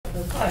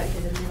Okay.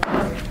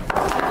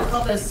 We'll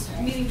call this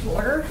meeting to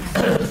order.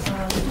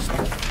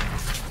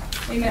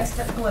 AMATS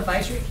Technical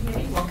Advisory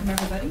Committee, welcome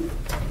everybody.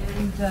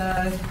 And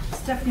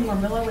Stephanie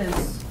Mormillo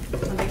is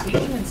on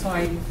vacation, and so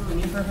I'm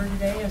filling in for her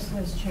today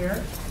as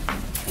chair.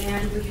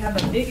 And we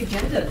have a big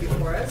agenda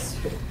before us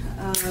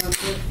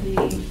with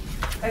the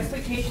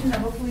expectation that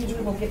hopefully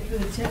we will get through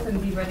the TIP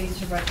and be ready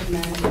to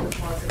recommend the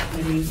deposit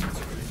committee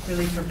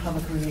really for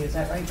public review. Is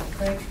that right,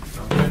 Craig?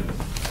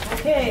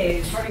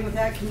 Okay, starting with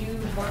that, can you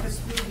walk us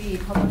through the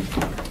public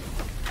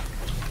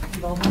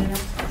involvement in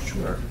it?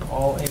 Sure.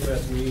 All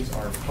AMATS meetings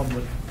are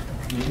public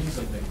meetings,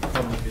 and the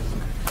public is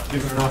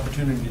given an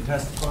opportunity to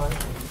testify.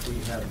 If we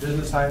have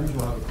business items,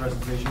 we'll have a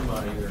presentation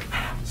by either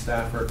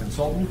staff or a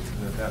consultant,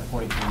 and at that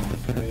point,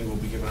 the committee will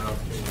be given an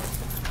opportunity to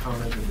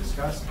comment and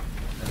discuss,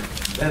 and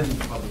then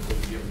the public will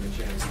be given a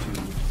chance to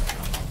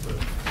offer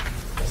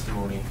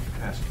testimony,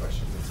 ask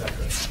questions,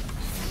 etc.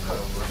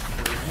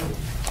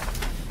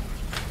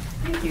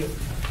 Thank you.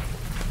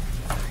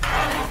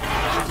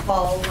 First of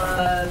all,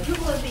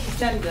 approval of the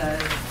agenda.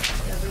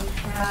 We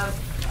have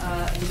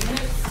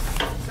minutes,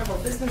 several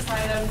business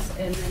items,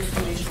 and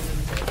information.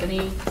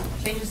 Any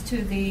changes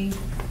to the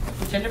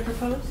agenda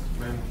proposed?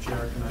 Madam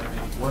Chair, can I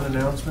make one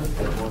announcement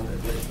or one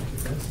addition to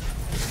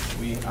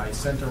this? I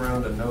sent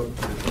around a note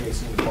to the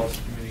TAC and Policy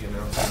Committee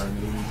announcing our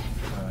new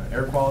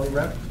air quality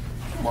rep,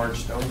 Marge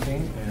Stone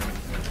King, and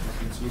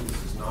see,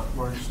 this is not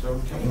Marge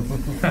Stone King,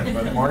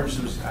 but Marge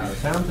was out of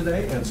town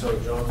today, and so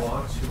John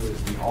Locks, who is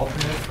the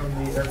alternate from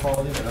the Air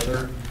Quality,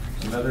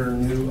 another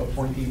new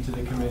appointee to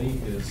the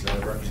committee, is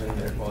representing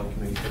the Air Quality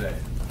Committee today.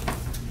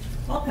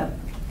 Welcome.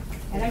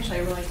 And actually,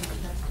 I realize that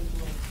that's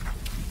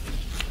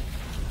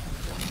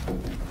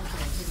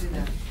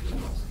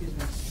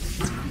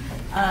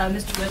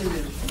Mr.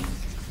 Linden.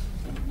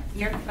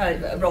 Here,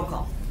 roll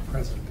call.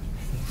 Present.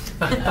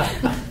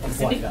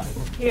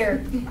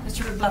 Here,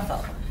 Mr.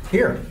 Buffo.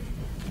 Here.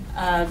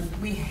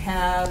 We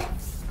have.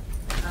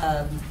 I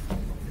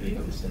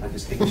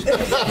just think Looking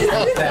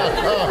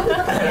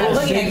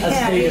at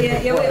Ken.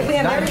 We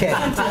have not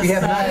Ken. We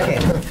have not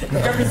Ken.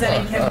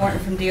 Representing Ken Morton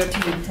from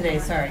DOT today.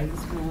 Sorry.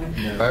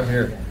 I'm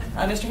here.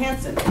 Mr.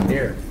 Hanson.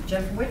 Here.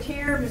 Jennifer Witt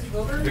here. Mr.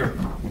 Wilbur. Here.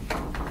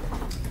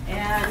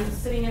 And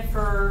sitting in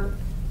for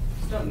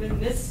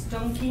Ms.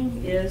 Stone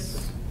King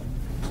is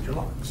Mr.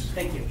 Locks.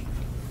 Thank you.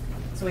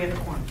 So we have a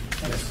quorum.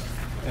 Yes.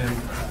 And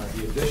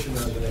the addition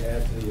I'm going to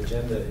add to the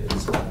agenda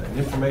is an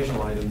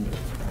informational item.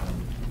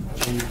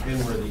 Gene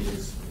Pinworthy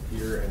is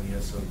here, and he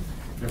has some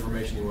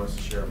information he wants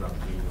to share about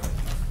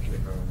the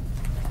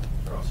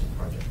crossing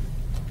project.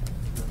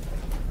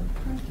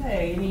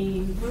 Okay, any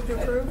move to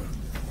approve?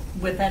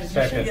 With that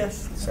addition? Second.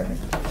 Yes. Second.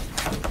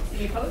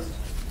 Any opposed?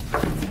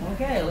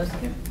 Okay, let's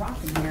get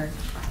rocking here.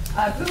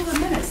 Approval of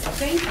minutes,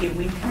 thank you.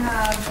 We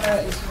have,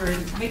 we're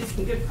making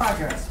some good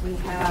progress. We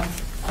have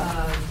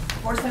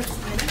 4 sets of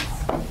minutes.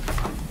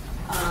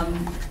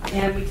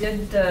 And we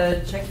did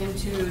check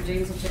into,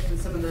 James will check in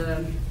some of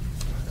the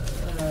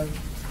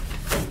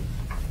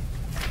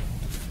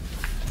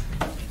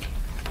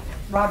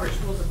Robert's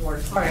Rules of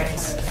Order. Sorry.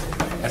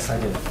 Yes, I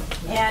did.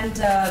 And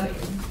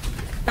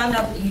found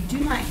out that you do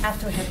not have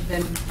to have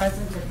been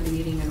present at the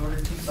meeting in order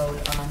to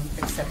vote on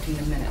accepting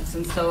the minutes.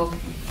 And so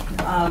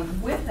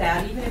with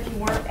that, even if you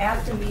weren't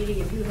at the meeting,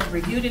 if you have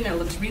reviewed it and it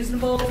looks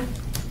reasonable,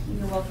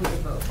 you're welcome to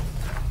vote.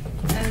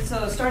 And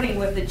so starting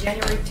with the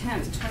January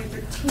 10th,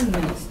 2013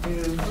 minutes, to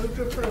move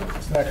to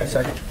approve.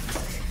 Second.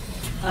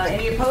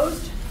 Any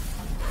opposed?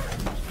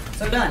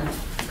 So done.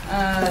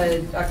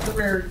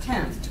 October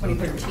 10th,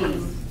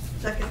 2013.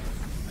 Second.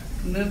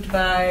 Moved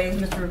by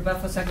Mr.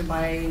 Buffo, second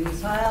by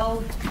Ms.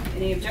 Heil.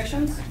 Any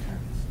objections?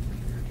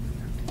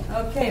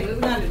 Okay,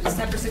 moving on to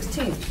December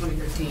 16th,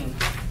 2013.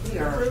 We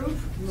are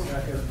approved.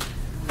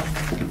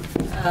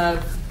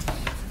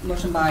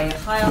 Motion by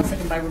Heil,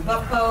 second by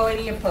Buffo.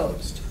 Any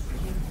opposed?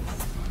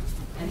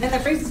 And then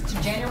that brings us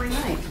to January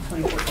 9th,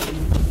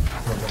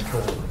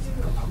 2014.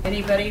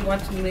 Anybody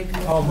want to make a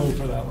motion? I'll move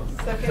for that one.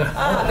 Second.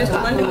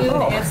 Mr. London moved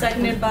and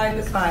seconded by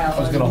Ms. Heil. I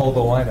was going to hold the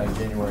line on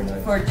January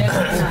 9th. For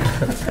January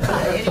 9th.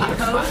 Any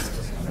opposed?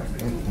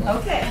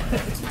 Okay.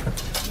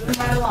 Moving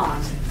right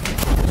along.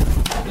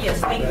 Yes,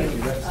 thank you.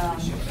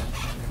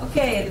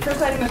 Okay, the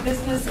first item of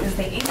business is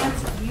the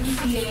AMATS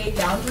UVA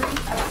boundary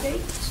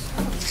update.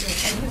 And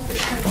who's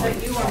going to present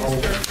you on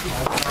Mr.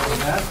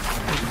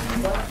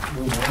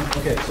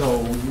 Okay, so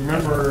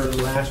remember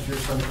last year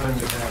sometime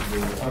we had the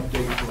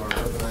update to our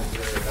urbanized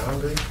area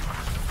boundary.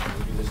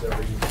 We do this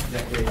every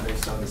decade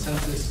based on the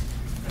census,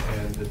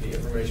 and the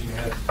information we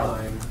had at the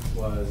time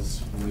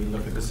was when we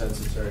look at the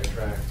census area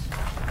tracts,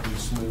 we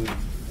smooth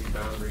the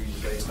boundaries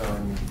based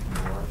on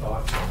our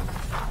thoughts on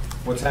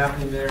what's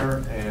happening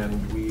there,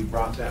 and we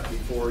brought that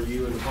before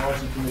you and the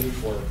policy committee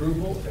for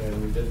approval,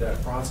 and we did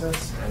that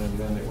process, and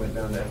then it went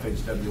down to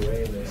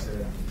FHWA, and they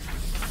said,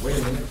 wait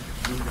a minute,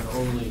 you can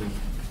only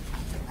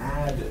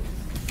add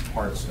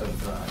parts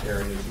of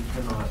areas, you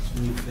cannot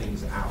smooth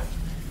things out.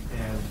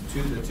 And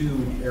the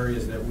two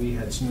areas that we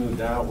had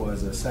smoothed out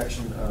was a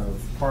section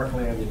of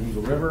parkland in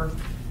Eagle River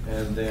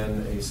and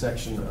then a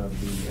section of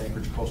the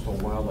Anchorage Coastal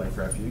Wildlife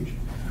Refuge,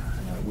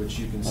 which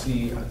you can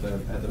see at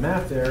the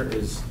map there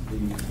is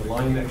the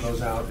line that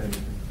goes out and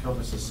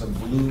encompasses some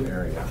blue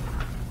area.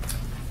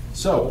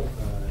 So,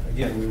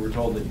 again, we were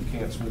told that you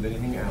can't smooth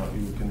anything out,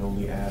 you can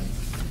only add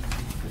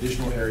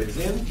additional areas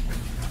in.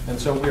 And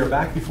so we are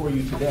back before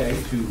you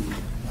today to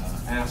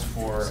ask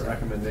for a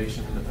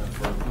recommendation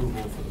for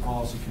approval for the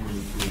policy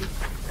committee to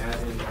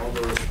add in all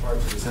those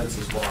parts of the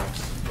census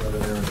blocks, whether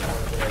they're in the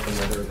park and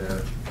whether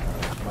they're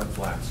mud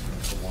flats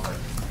for water.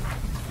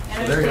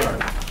 And So there you are.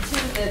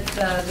 too, that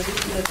the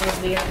reason that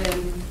they have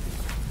been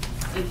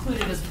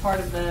included as part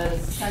of the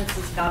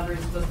census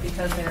boundaries was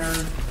because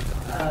they're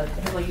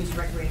heavily used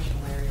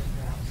recreational areas.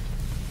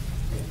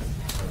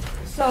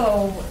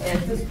 So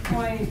at this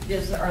point,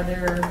 are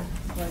there,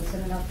 do I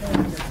send it out there?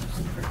 Or is there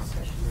some for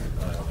discussion?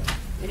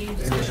 Any Maybe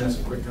just discussion?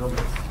 some quick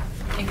comments.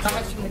 Any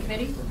comments from the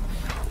committee?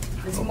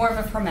 This is more of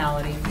a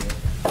formality.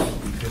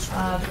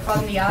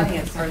 From the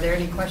audience, are there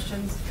any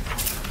questions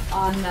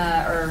on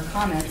or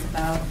comments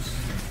about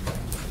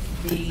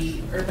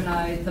the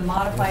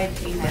modified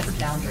AMATS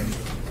boundary?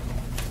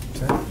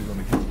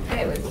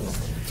 Okay,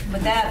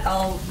 with that,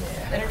 I'll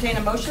entertain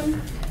a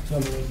motion.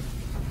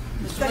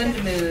 Mr.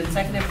 Lindemood,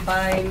 seconded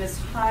by Ms.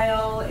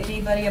 Heil.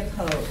 Anybody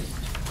opposed?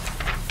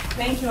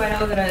 Thank you. I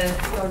know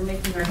that you're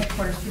making our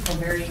headquarters people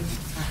very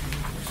happy.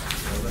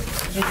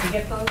 Did you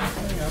get those?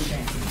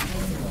 Okay.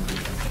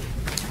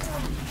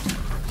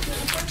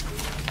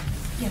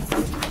 Yes.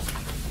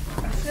 I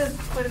should have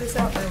pointed this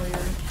out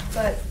earlier,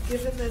 but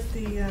given that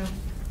the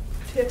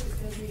TIP is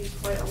going to be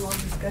quite a long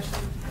discussion,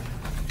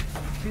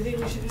 do you think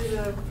we should do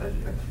the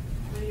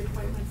committee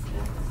appointments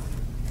next?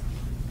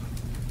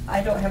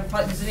 I don't have a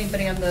problem. Does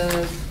anybody on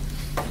the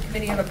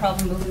committee have a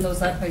problem moving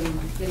those up and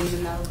getting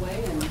them out of the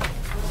way? And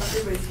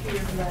Everybody's here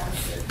for that.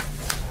 But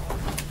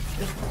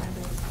just kind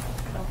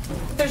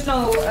of. if there's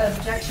no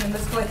objection,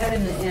 let's go ahead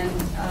and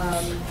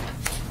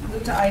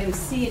move to item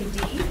C and D,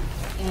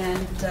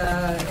 and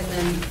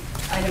then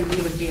item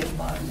D would be at the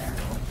bottom there.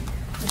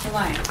 Mr.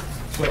 Lyon.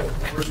 So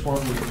the first one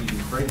would be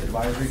the Freight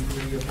Advisory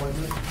Committee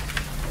appointment.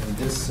 And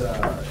this, you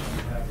have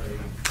a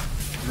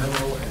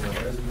memo and a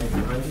resume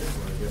behind it,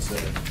 or I guess a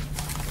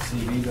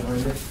CV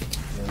behind it.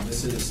 And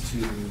this is to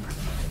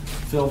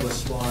fill the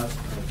slot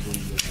of the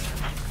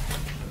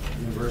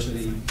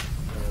university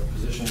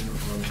position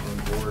on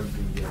board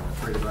the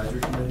Freight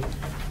Advisory Committee.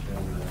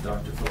 And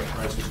Dr. Philip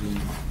Price will be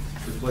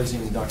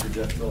replacing Dr.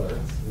 Jeff Miller,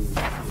 who was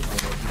on the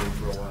committee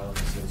for a while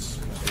since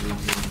Mr. Reed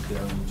moved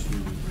down to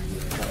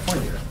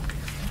California.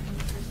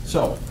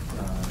 So,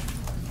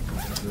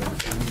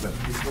 move that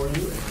before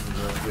you,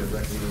 and we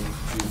recommend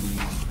to the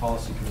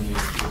policy committee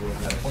approval of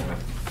that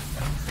appointment.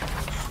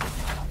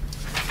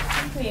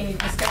 Okay, any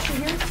discussion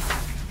here?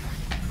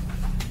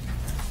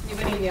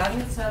 Anybody in the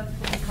audience have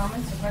any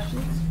comments or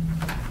questions?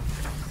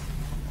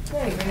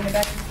 Okay, bringing it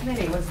back to the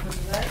committee. What's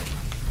that?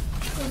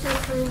 Move to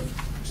approve,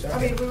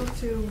 move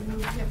to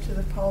move him to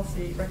the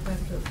policy, recommend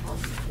to the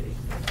policy committee.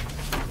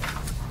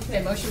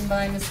 Okay, motion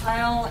by Ms.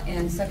 Heil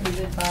and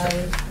seconded by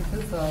Mr.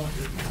 Bufo.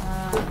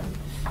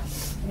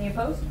 Any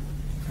opposed?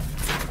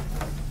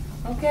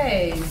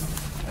 Okay,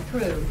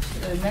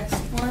 approved. The next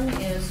one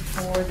is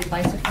for the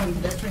Bicycle and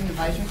Pedestrian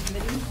Advisory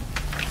Committee.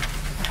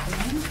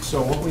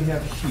 So what we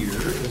have here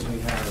is we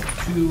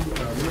have two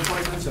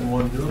reappointments and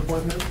one new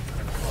appointment.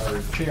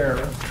 Our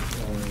chair,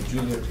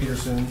 Julia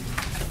Peterson,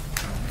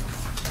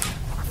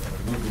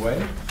 moved away,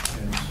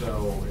 and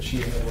so she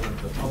had one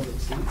of the public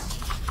seats.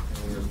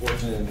 And we were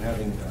fortunate in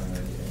having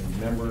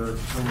a member,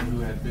 someone who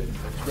had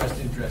expressed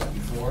interest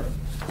before.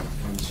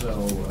 And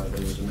so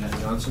there was a Matt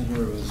Johnson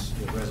who was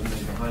the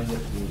resume behind it,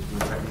 who was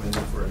being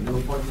recommended for a new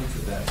appointment to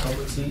that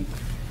public seat.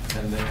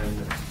 And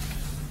then,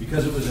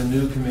 because it was a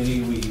new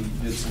committee, we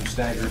did some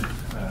staggered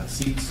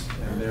seats,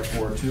 and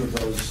therefore two of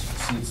those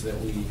seats that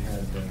we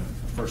had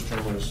first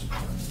termers,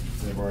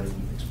 they've already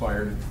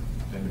expired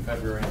at the end of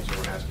February, and so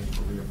we're asking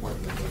for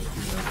reappointment of those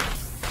two members.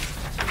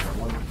 So we have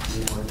one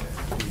new one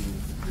and two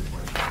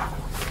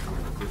reappointments for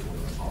approval of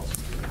the policy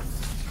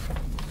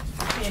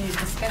committee. Any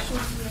discussion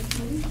from the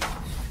committee?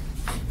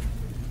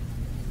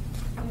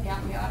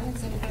 Out in the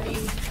audience, anybody?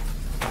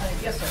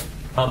 Yes, sir.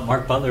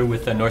 Mark Butler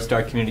with the North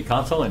Star Community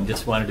Council, and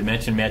just wanted to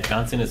mention Matt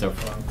Johnson is our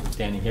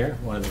standing here,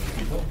 one of the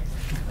people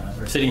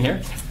or sitting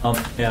here.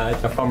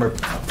 A former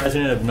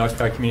president of North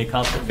Star Community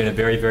Council, been a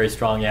very, very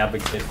strong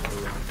advocate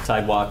for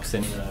sidewalks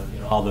and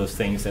all those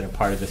things that are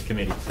part of this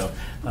committee. So,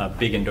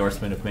 big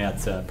endorsement of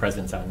Matt's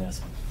presence on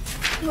this.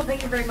 Well,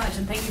 thank you very much,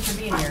 and thank you for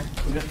being here.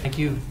 Thank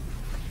you.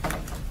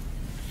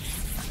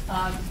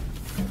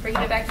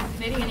 Bringing it back to the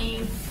committee,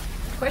 any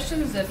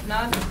questions? If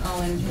not,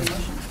 I'll entertain a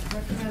motion.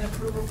 Recommend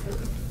approval to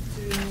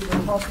the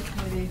policy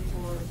committee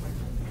for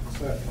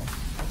appointment.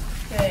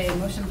 Okay,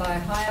 motion by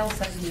Heil,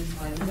 seconded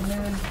by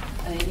Lindemood.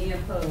 Any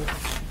opposed?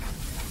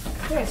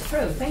 Okay, it's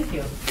approved. Thank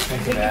you.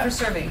 Thank you for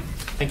serving.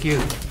 Thank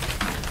you.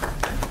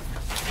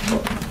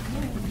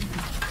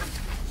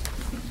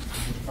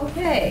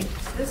 Okay,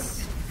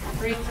 this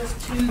brings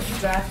us to the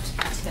draft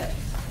tip.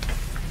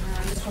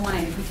 Mr.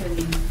 Lyon, if you can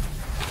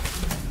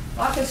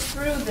walk us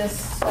through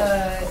this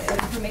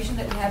information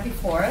that we have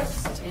before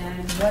us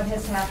and what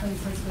has happened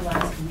since we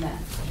last met.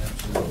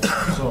 Absolutely.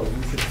 So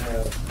you should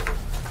have,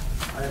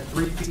 I have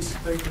 3 pieces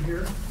of paper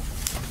here.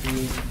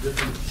 3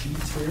 different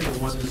sheets here. The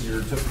one is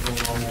your typical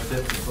normal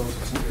tip that folks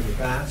have seen in the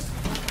past.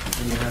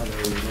 And you have a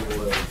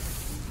little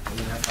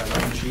 1.5 by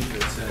 11 sheet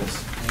that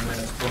says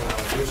AMATS total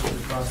allocations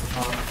across the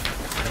top.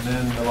 And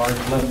then the large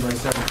 11 by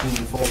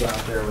 17 fold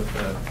out there with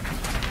the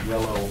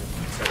yellow,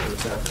 et cetera,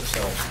 et cetera.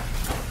 So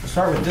we'll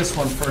start with this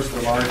one first,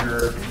 the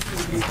larger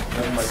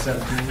 11 by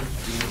 17.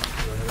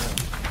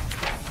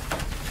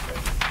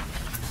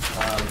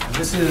 And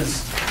this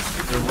is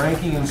the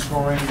ranking and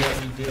scoring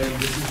that we did.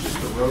 This is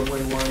just the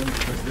roadway one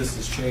because this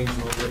has changed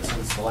a little bit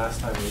since the last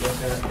time we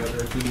looked at it. The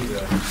other 2, the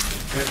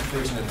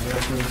transportation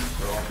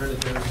enhancements or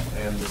alternatives,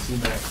 and the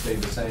CMAX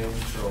stayed the same.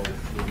 So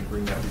we can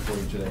bring that before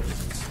you today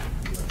because it's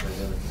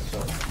identical. So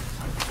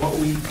what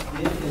we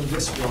did in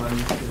this one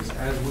is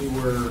as we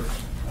were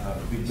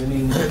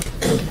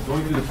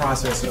going through the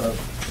process of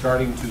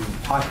starting to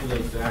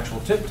populate the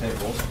actual tip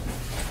tables,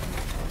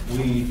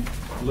 we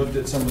looked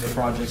at some of the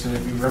projects, and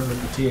if you remember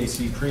the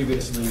TAC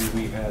previously,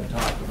 we had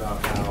talked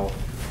about how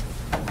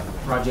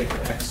Project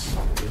X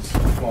is,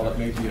 while it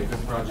may be a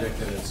good project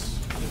and it's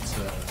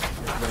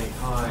ranked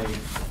high,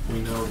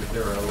 we know that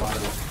there are a lot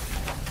of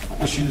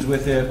issues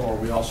with it, or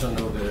we also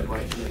know that it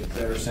might make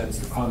better sense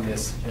to fund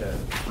this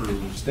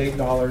through state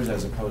dollars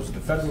as opposed to the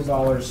federal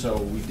dollars. So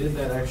we did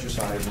that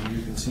exercise, and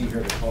you can see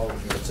here the column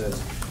where it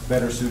says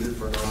better suited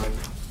for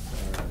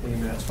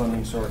non-AMATS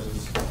funding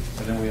sources.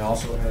 And then we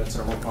also had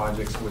several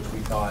projects which we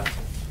thought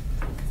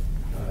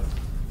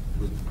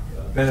would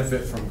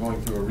benefit from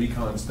going through a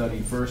recon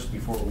study first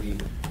before we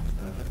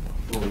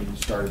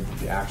started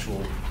the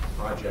actual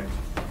project.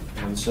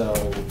 And so,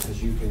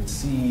 as you can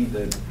see,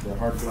 the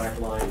hard black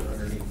line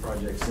underneath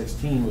Project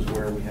 16 was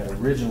where we had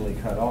originally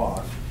cut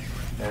off.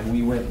 And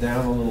we went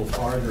down a little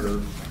farther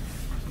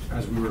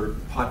as we were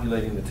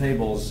populating the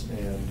tables,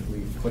 and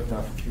we clicked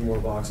off a few more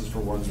boxes for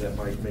ones that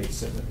might make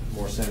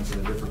more sense in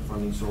a different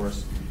funding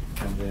source,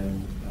 and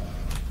then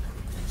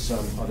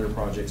some other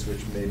projects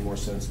which made more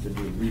sense to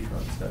do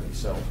recon studies.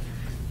 So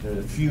there are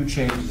a few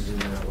changes in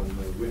that one.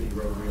 The Whitney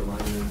Road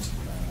realignment,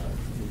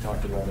 we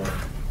talked about a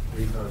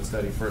recon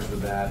study first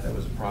with that. That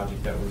was a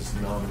project that was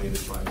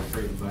nominated by the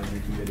Trade Advisory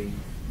Committee.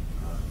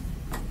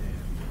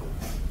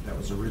 That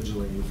was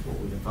originally what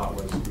we thought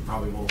was we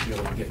probably won't be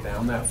able to get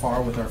down that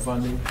far with our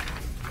funding.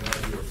 And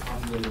as we were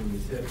populating the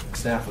tip,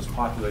 staff was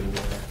populating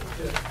the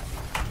tip,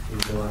 we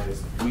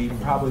realized we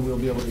probably will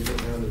be able to get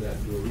down to that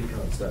and do a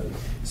recon study.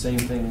 Same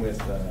thing with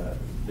the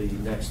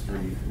next 3,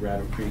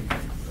 Rattle Creek,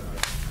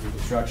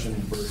 reconstruction,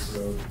 Birch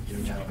Road,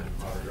 Newtown, and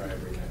Potter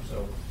Drive right now.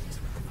 So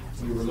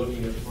we were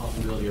looking at the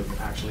possibility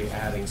of actually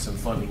adding some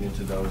funding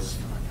into those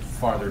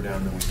farther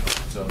down than we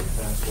thought. So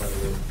that's why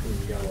we're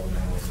in yellow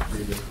now with the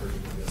previous version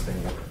of this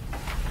thing.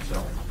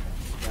 So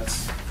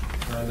that's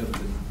kind of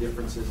the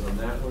differences on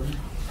that one.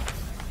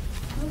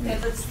 Okay,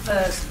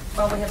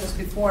 well, we have this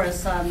before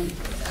us.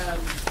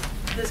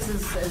 This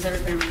is, as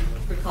everybody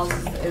recalls,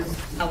 is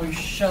how we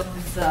showed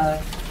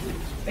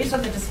based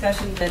on the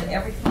discussion that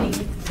everything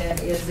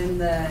that is in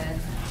the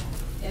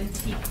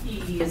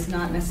MTP is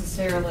not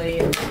necessarily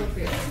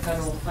appropriate for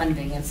federal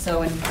funding. And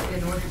so in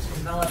order to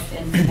develop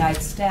and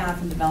guide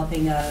staff in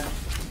developing a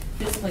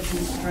fiscally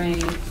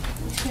constrained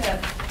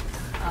tip,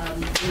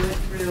 we went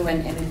through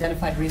and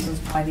identified reasons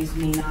why these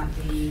may not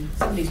be,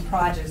 some of these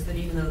projects that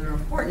even though they're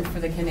important for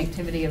the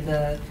connectivity of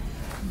the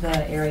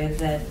area,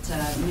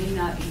 that may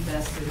not be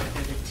best suited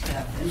for the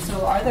tip. And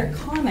so are there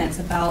comments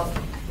about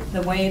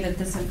the way that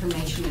this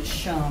information is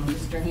shown?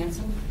 Mr.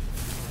 Hanson?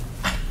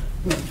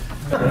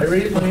 Can I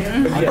read it?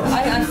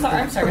 I'm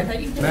sorry, I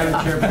thought you did.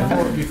 Madam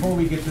Chair, before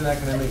we get to that,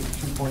 can I make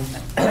 2 points?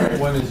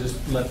 One is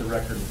just let the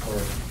record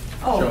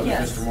show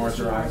that Mr. Morris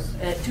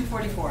arrived. At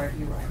 2:44,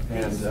 you're right.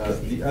 And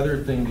the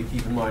other thing to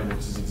keep in mind, which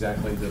is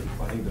exactly I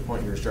think the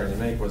point you were starting to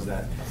make, was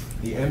that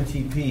the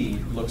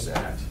MTP looks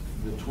at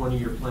the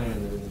 20-year plan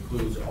and it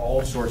includes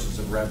all sources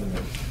of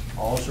revenue,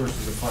 all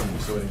sources of funding.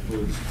 So it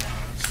includes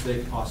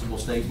possible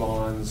state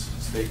bonds,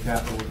 state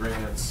capital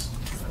grants,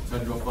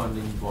 federal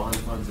funding, bond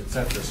funds, et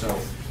cetera. So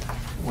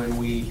when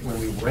we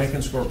rank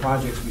and score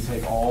projects, we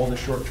take all the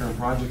short-term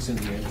projects in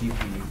the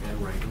MTP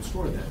and rank and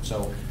score them.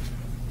 So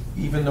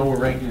even though we're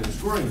ranking and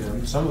scoring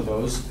them, some of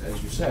those,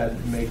 as you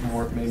said, may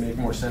make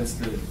more sense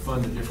to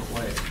fund a different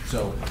way.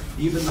 So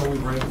even though we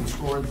rank and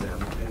scored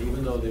them, and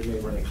even though they may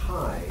rank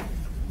high,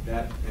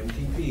 that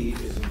MTP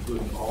is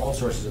including all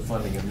sources of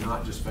funding and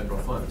not just federal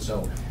funds.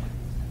 So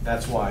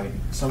that's why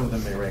some of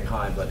them may rank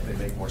high, but they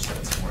make more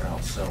sense somewhere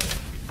else. So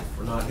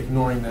we're not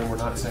ignoring them. We're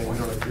not saying we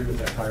don't agree with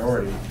that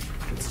priority.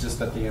 It's just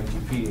that the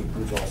MTP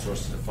includes all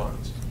sources of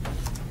funds.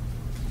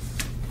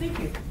 Thank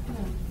you.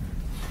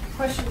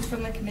 Questions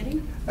from the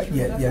committee?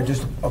 Yeah,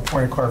 just a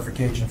point of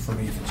clarification for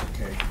me, if it's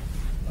okay.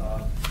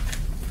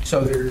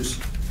 So there's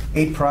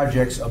 8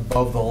 projects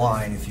above the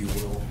line, if you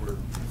will,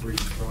 we're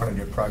running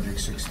at Project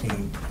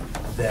 16,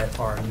 that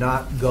are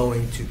not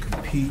going to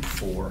compete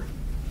for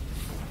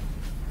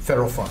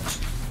federal funds.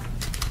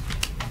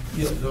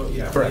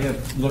 Yeah, Correct. we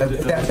have looked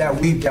at those. That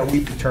we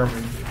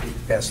determined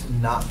it best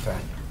not to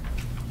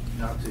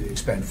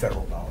expend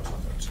federal dollars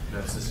on those.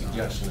 That's the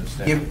suggestion of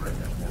staff Given right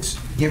now.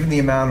 given the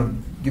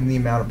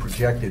amount of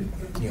projected,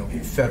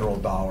 federal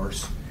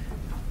dollars,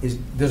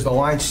 does the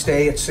line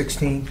stay at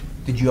 16?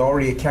 Did you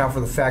already account for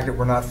the fact that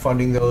we're not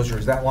funding those, or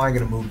is that line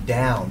going to move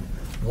down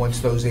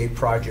once those 8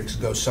 projects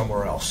go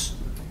somewhere else?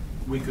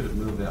 We could have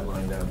moved that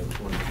line down to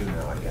 22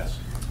 now, I guess.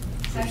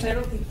 Actually, I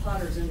don't think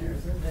Potter's in there,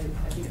 is it? I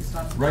think it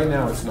stops. Right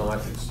now, it's not.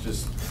 It's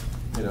just,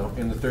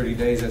 in the 30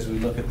 days as we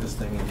look at this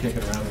thing and kick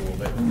it around a little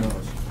bit, who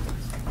knows?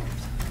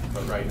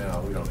 But right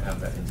now, we don't have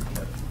that in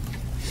yet.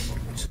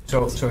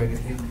 So in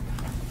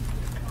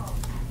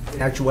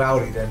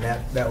actuality, then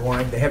that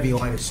line, the heavy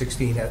line of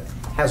 16,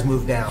 has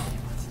moved down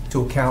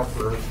to account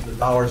for the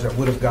dollars that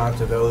would have gone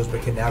to those,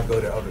 but can now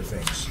go to other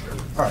things.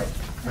 All right,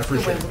 I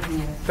appreciate it.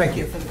 Thank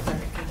you.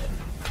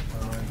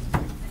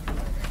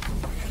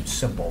 It's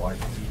simple.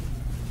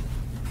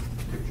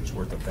 Picture's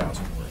worth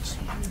 1,000 words.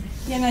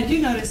 Yeah, and I do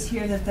notice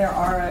here that there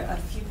are a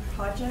few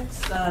projects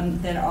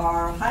that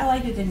are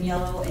highlighted in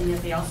yellow, and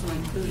yet they also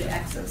include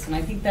X's. And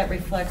I think that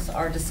reflects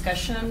our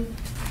discussion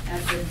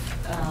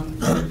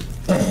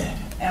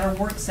at our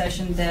work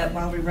session, that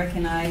while we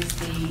recognize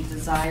the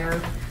desire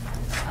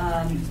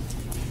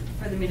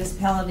for the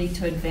municipality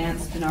to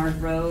advance Bernard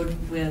Road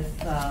with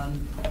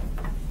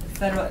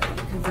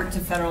convert to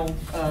federal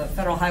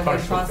highway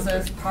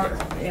process,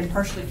 and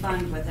partially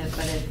fund with it,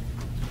 but it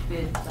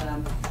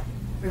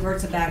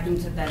reverts it back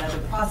into that other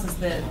process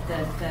that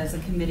as a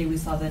committee, we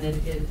saw that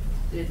it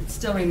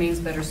still remains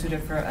better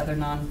suited for other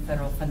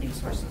non-federal funding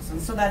sources.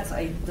 And so does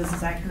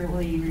this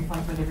accurately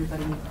reflect what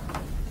everybody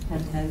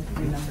has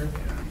remembered?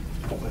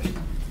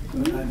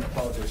 I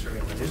apologize for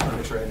it, I just want to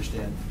make sure I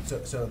understand.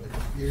 So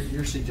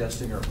you're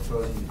suggesting or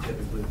proposing to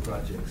typically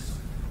projects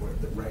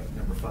that rank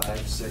number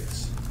 5,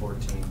 6,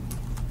 14,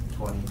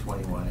 20,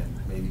 21, and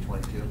maybe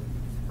 22?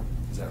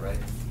 Is that right?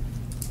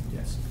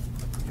 Yes.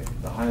 Okay.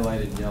 The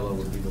highlighted yellow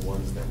would be the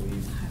ones that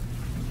we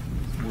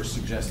were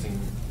suggesting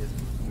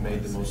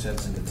made the most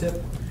sense in the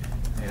tip,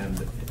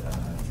 and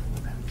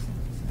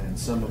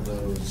some of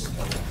those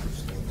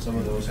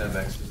have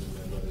X's in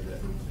them, whether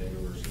that they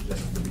were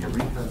suggested to be a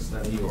recon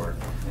study or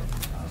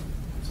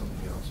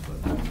something else.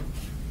 But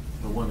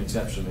the one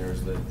exception there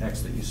is the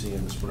X that you see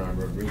in the Bernard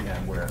Road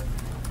rehab, where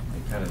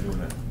they're kind of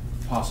doing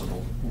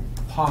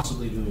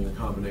possibly doing a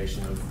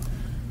combination of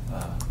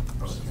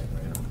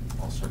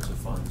all sorts of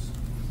funds,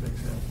 big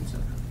sales,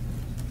 etc.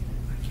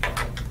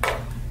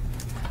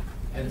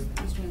 And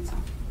Mr.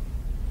 Hanson.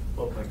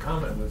 well, my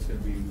comment was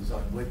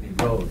on Whitney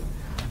Road,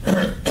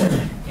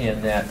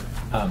 and that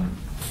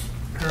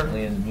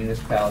currently in the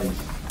municipality's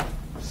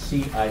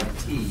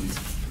CIP,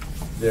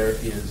 there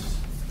is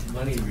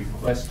money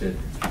requested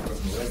from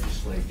the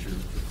legislature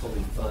to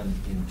fully fund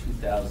in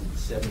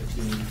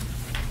 2017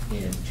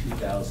 and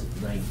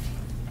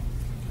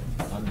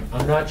 2019.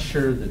 I'm not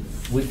sure that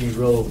Whitney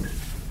Road,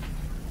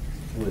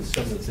 with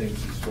some of the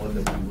things, is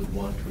one that we would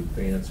want to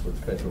advance with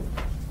federal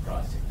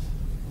process.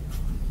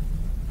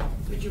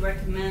 Would you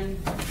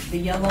recommend the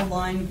yellow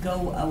line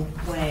go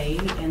away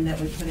and that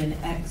we put an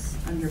X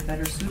under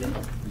better suited?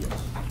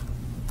 Yes.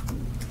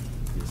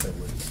 Yes, I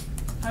would.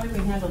 How do we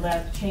handle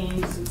that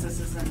change, since this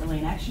isn't really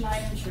an action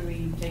item? Should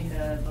we take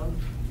a vote?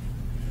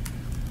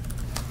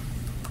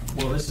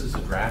 Well, this is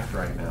a draft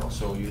right now,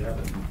 so you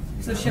haven't.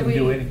 So should we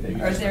do we, anything.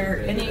 are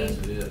there Leave it any as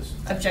it is.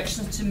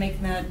 objections to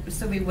making that,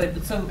 so in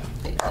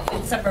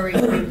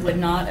separation, we would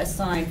not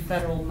assign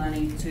federal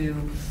money to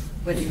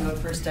Whitney Road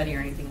for a study or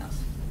anything else?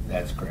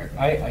 That's correct.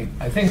 I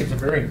think it's a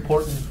very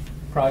important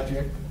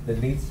project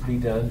that needs to be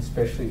done,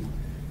 especially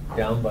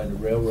down by the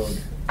railroad,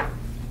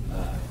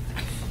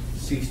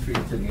 C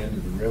Street to the end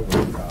of the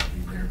railroad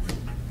property there.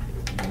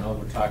 And all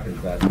we're talking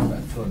about is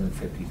about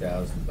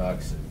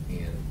 $250,000,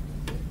 and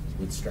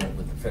we'd start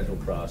with the federal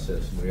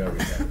process, and we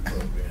already have a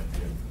program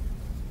in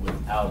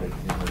without it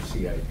in our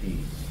CIP.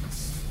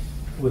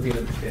 With the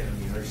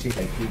understanding, our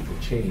CIP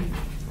could change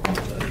from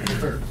the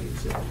currently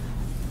existing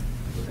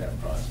with that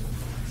process.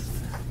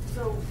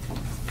 So,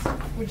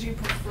 would you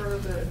prefer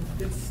that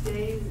it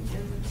stays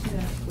in the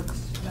TIF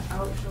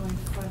without showing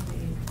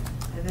funding,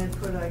 and then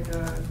put like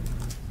a,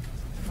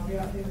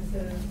 that says,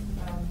 pending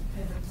on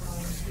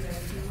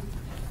CIP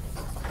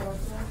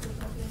process or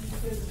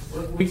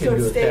something? We can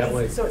do it that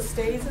way. So it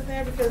stays in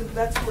there, because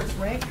that's where it's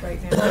ranked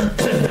right now?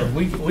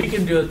 We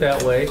can do it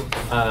that way.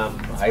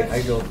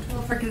 I don't.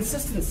 Well, for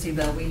consistency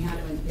though, we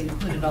haven't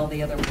included all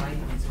the other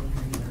items in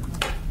here.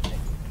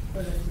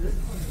 But it's this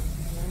one.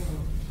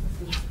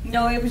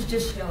 No, it was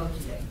just yellow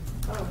today.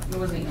 Oh. It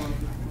wasn't yellow.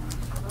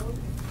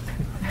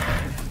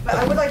 But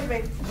I would like to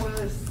make one of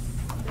those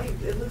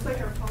things, it looks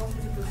like our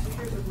policies and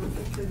procedures are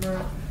looking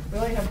to, we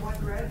only have one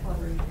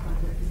grandfathering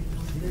project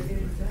anymore, they're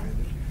getting done.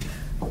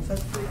 So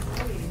that's pretty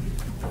funny.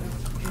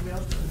 Maybe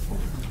else does.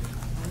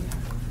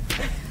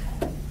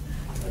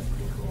 That's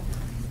pretty cool.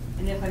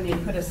 And if I may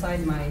put aside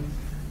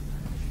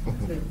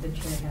the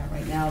chair hat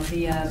right now,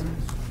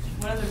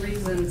 one of the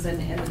reasons and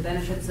the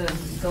benefits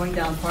of going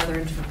down farther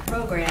into the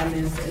program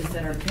is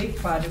that our big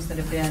projects that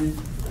have been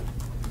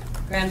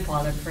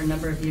grandfathered for a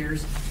number of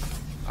years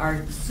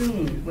are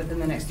soon, within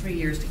the next 3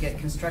 years, to get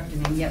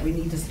constructed, and yet we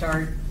need to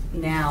start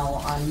now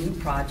on new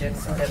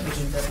projects so that we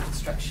can go to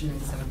construction in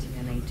 17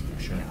 and 18.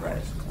 Sure.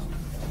 Right.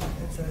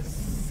 It's a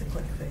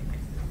cyclic thing.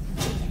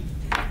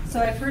 So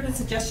I've heard a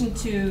suggestion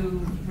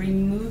to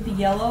remove the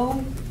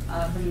yellow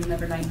from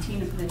number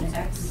 19 and put an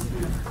X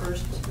in the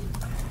first,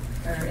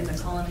 or in the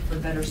column for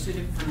better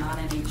suited for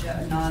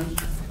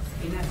non-AMATS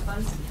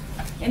funds.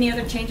 Any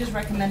other changes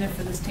recommended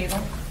for this table?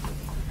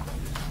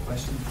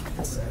 Question?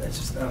 It's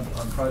just on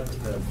the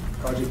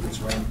project that's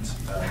ranked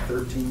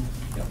 13.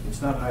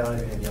 It's not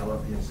highlighted in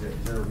yellow. Is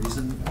there a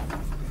reason?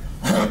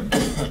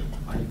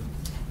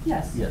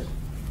 Yes. Yes.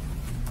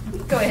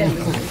 Go ahead.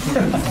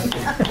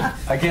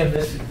 Again,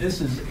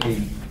 this is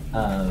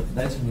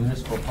that's a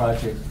municipal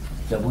project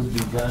that would be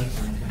done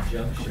in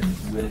conjunction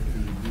with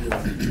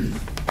the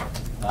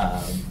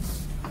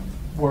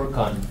work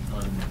on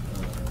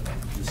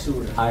the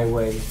Seward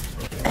Highway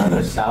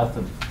south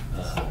of,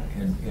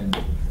 and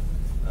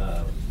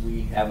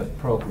we have it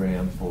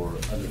programmed for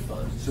other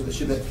funds. So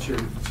should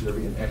there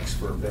be an X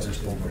for better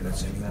school for that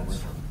same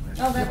mess?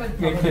 Oh, that would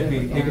probably.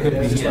 It could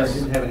be, yes.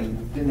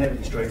 Didn't have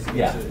any strikes against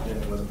Yeah. it,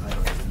 and it wasn't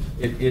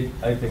highlighted.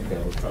 I think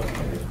that would probably be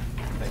it.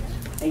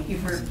 Thank you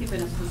for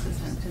keeping us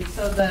consistent. And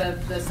so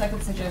the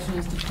second suggestion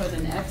is to put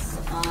an X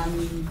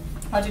on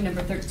project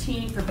number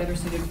 13 for better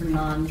suited for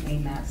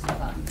non-AMATS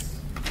funds.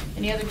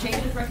 Any other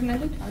changes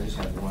recommended? I just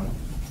have one.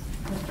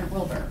 Mr.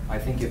 Wilbur. I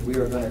think if we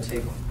are going to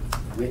take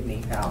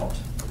Whitney out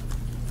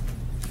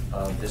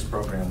of this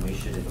program, we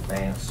should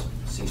advance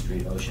C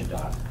Street Ocean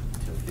Dock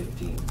to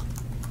 15.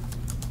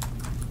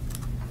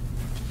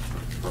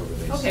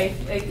 Okay,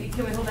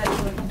 can we hold that to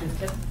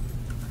the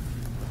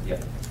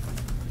Yep.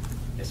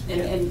 Yes, we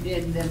and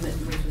can. then,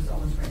 which is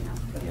almost right now.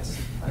 Yes.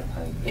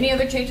 Any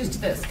other changes to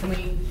this? Can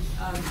we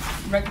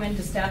recommend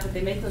to staff that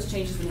they make those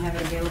changes and have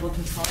it available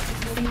to the policy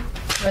committee,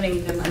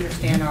 letting them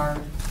understand our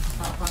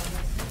thought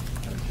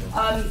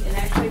process? And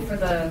actually for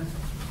the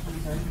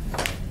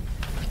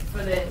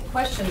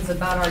questions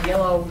about our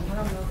yellow, I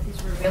don't know if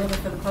these were available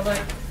for the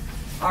public,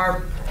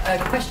 our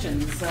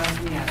questions from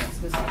the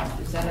audience. Is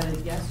that a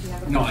yes? Do you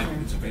have a question? No, I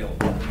think it's available.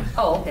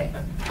 Oh, okay.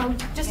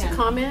 Just Yeah. a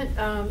comment,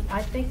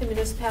 I think the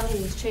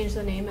municipality has changed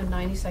the name of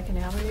 92nd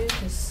Avenue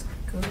to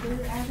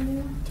Scooter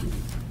Avenue.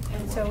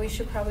 And so we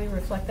should probably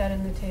reflect that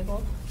in the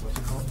table.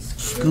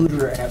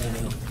 Scooter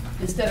Avenue.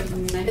 Instead of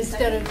 92nd?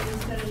 Instead of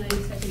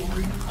 92nd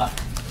Avenue.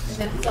 And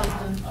then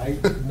something.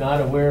 I'm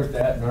not aware of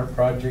that, and our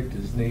project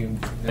is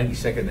named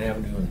 92nd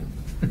Avenue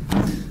and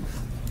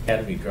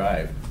Academy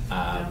Drive.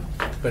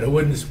 But it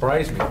wouldn't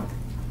surprise me.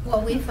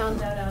 Well, we found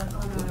that out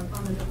on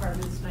the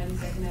department's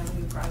 92nd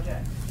Avenue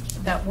project,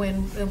 that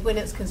when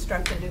it's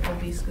constructed, it will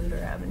be Scooter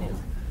Avenue.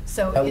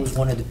 So That was it's,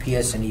 one of the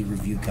PS&E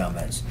review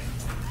comments.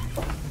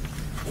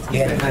 I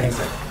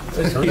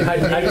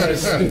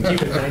just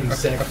keep it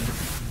 92nd.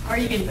 Or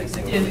you can do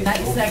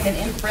 92nd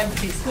in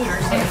parentheses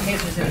scooters, in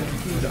case there's any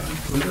confusion.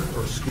 Scooter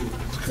or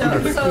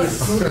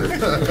scooter? Is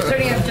there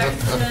any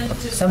objection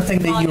to? Something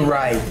that you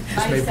ride.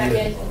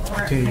 92nd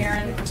or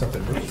Karen?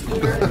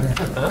 Scooter?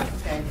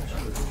 Okay.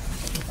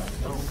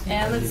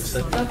 And let's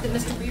hope that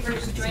Mr.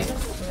 Beaver's joined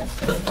us.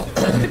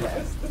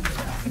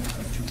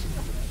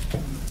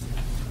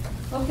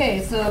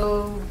 Okay,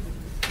 so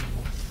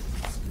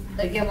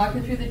again,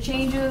 walking through the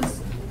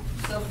changes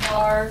so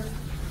far.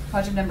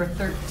 Project number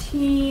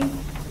 13,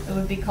 it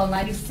would be called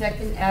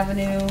 92nd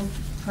Avenue,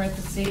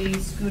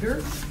 parentheses,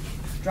 Scooter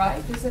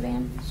Drive, is it,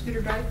 Ann?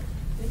 Scooter Drive?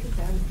 I think it's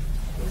Avenue.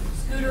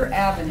 Scooter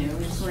Avenue,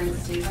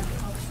 parentheses.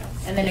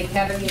 And then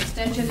Academy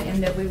Extension,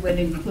 and that we would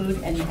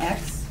include an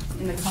X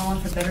in the column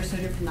for better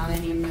suited for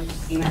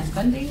non-AMATS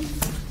funding.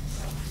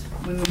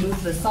 We would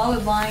move the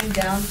solid line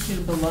down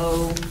to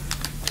below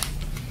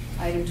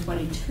item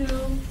 22.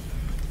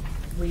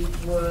 We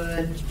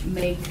would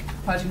make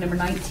project number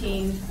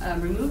 19,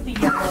 remove the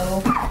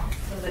yellow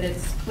so that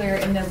it's clear,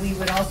 and then we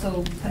would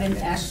also put an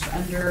X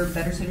under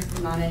better suited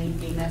for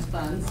non-AMATS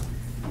funds.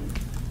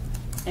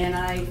 And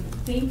I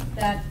think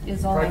that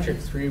is all.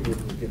 Project 3, we're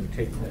going to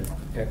take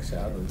the X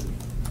out of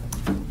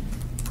the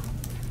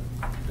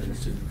better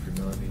suited for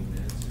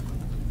non-AMATS.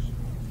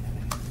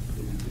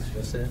 Did we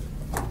discuss that?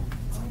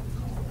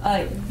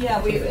 Yeah,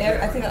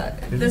 I think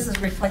this is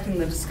reflecting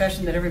the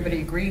discussion that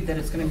everybody agreed that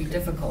it's going to be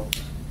difficult,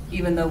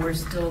 even though we're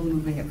still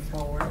moving it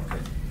forward.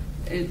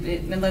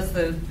 Unless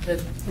the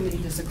committee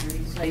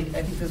disagrees. I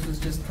think this was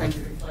just trying to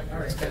reflect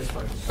our discussion.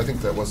 I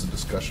think that was a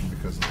discussion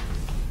because of the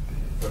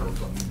federal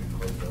funding being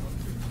closed down.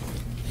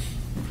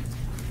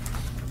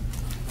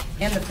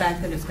 And the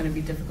fact that it's going to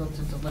be difficult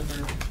to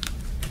deliver,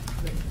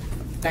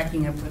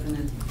 backing up with an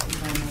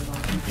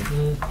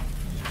environmental law.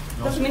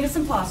 Doesn't mean it's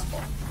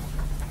impossible.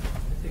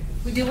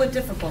 We deal with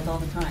difficult all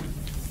the time,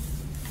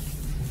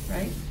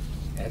 right?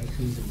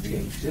 Attitudes of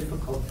change.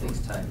 Difficult takes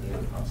time,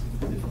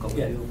 difficult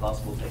to do,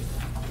 possible takes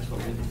time. That's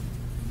what we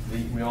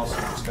do. We also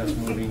discussed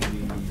moving the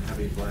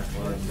heavy black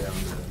line down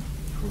the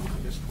approve, I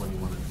guess,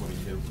 21 and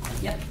 22.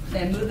 Yep,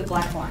 then move the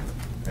black line.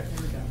 Okay.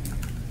 There we go.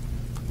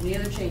 Any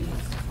other changes?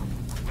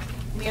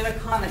 Any other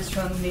comments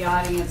from the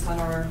audience on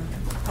our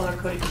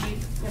color-coded sheet?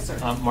 Yes,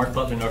 sir. Mark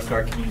Butler, North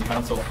Star Community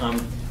Council.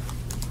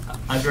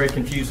 I'm very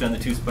confused on the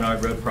two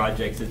Spinard Road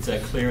projects. It's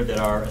clear that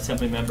our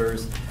assembly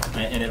members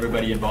and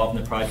everybody involved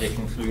in the project,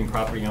 including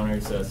property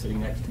owners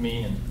sitting next to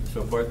me and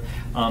so forth,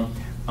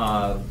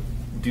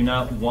 do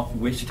not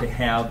wish to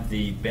have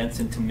the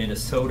Benson to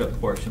Minnesota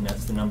portion.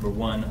 That's the number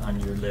 1 on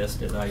your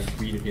list as I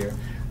read it here.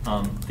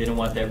 They don't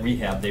want that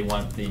rehab. They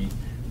want the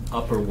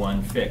upper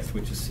one fixed,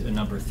 which is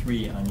number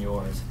 3 on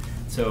yours.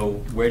 So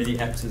where do the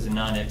X's and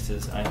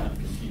non-X's? I'm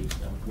confused.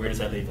 Where does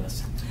that leave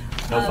us?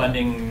 No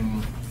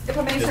funding? If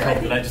I may, Just sir, I hope the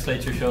think-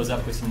 legislature shows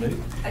up with some loot?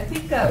 I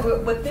think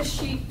with this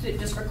sheet,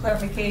 just for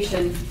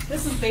clarification,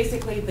 this is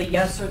basically the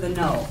yes or the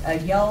no. A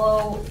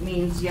yellow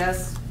means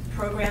yes,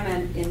 program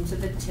and into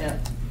the tip.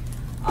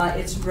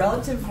 Its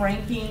relative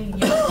ranking,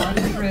 year 1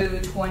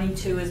 through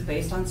 22, is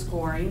based on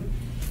scoring.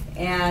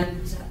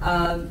 And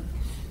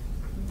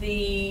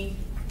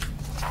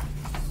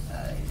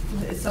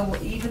so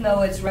even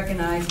though it's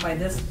recognized by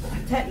this,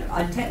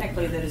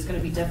 technically that it's going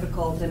to be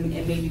difficult and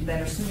maybe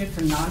better suited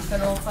for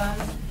non-federal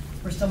funds,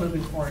 we're still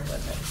moving forward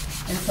with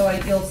it. And so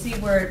you'll see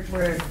where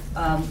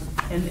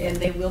and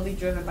they will be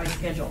driven by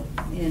schedule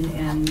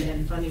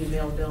and funding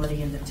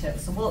availability in the TIP.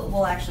 So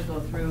we'll actually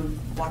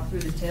walk through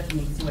the TIP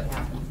and you can see what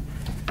happens.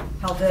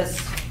 How this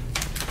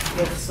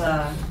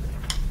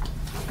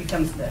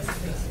becomes this,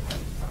 basically.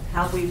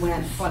 How we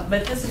went, but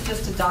this is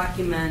just to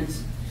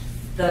document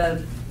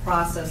the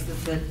process that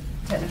the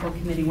technical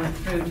committee went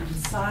through to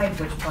decide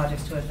which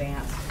projects to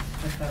advance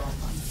with federal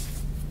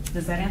funds.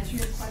 Does that answer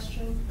your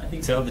question? I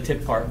think so. The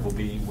tip part will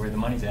be where the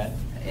money's at.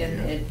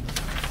 It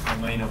No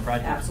money, no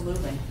project.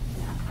 absolutely.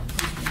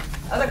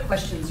 Yeah. Other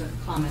questions or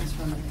comments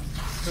from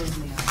those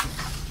in the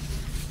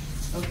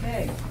audience?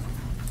 Okay.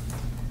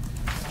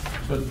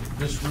 So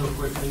just real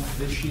quickly,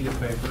 this sheet of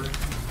paper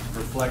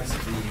reflects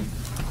the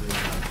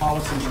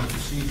policies and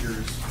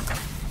procedures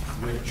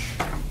which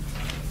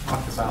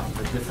talk about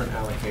the different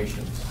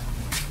allocations.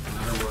 In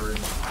other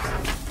words,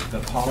 the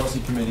policy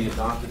committee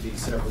adopted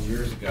these several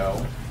years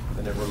ago,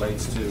 and it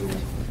relates to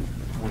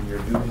when you're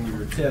doing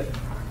your tip,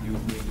 you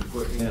need to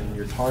put in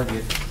your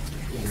target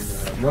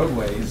in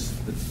roadways.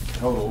 The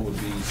total would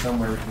be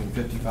somewhere between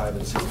 55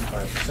 and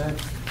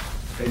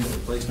 65%. Pavement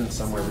replacement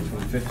somewhere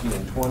between 15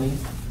 and 20.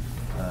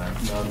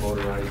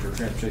 Non-motorized or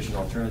transportation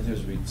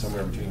alternatives would be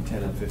somewhere between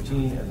 10 and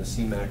 15, and the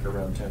CMAC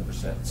around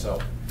 10%. So.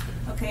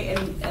 Okay,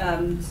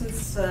 and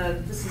since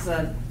this is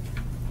a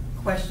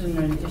question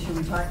and an issue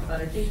we talked about,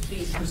 I think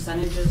these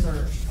percentages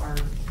are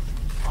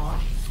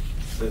off.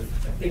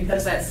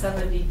 Because that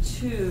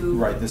 72.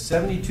 Right, the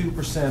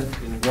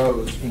 72% in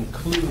roads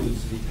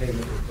includes the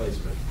pavement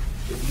replacement.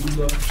 If you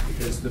look,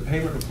 because the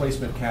pavement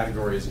replacement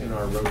category is in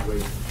our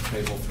roadway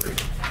table 3,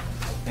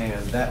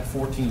 and that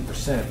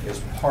 14% is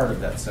part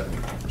of that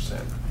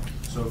 72%.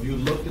 So if you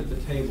looked at the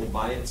table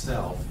by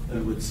itself,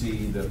 you would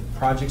see the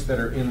projects that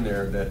are in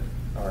there that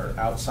are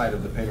outside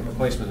of the pavement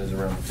replacement is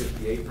around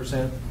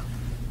 58%.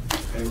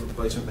 Pavement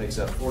replacement makes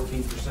up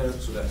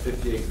 14%, so that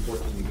 58 and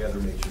 14 together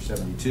makes your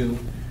 72.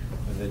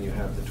 And then you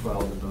have the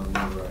 12 in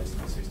non-motorized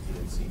and the 16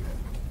 in CMAC.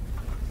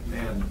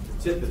 And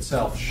the tip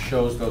itself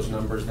shows those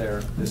numbers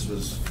there. This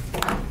was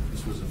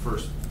the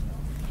first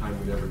time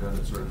we've ever done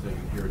it, sort of thing,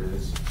 and here it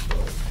is. So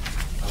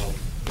I'll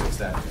fix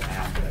that to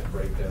add that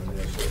breakdown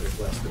there so it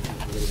reflects the a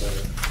little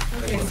better.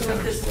 Okay,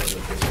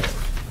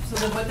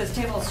 so what this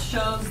table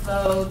shows,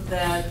 though,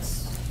 that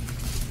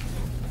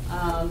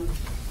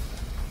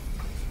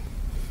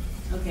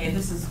okay,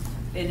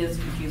 it is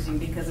confusing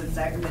because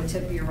exactly the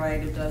tip, you're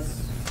right, it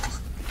does.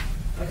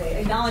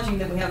 Okay, acknowledging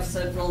that we have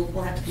said we'll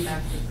have to come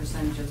back to the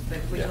percentages, but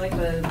would you like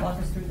to walk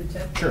us through the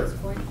tip Sure. at this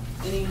point?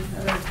 Any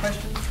other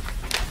questions?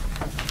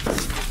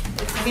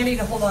 It's beginning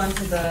to hold on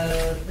to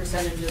the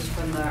percentages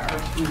from our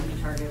community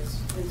targets.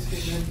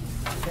 Excuse me.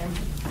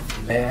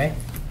 Ben? May I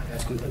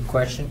ask a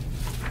question?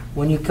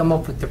 When you come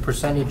up with the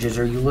percentages,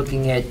 are you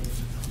looking at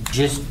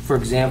just, for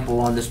example,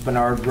 on the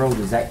Spinard Road,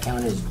 does that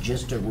count as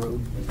just a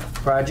road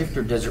project,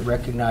 or does it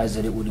recognize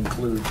that it would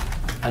include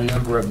a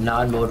number of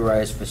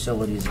non-motorized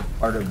facilities as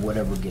part of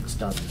whatever gets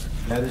done?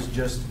 That is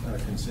just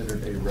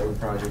considered a road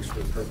project for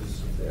the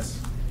purposes of this.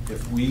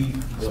 If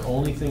the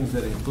only things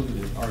that are included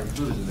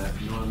in that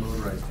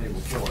non-motorized table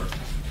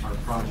 4 are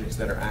projects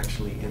that are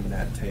actually in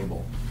that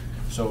table.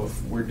 So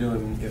if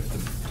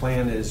the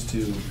plan is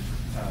to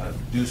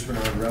do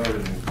Spinard Road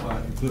and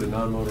include a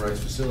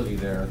non-motorized facility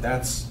there,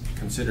 that's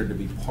considered to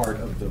be part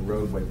of the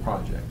roadway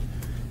project.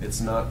 It's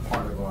not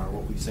part of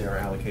what we say our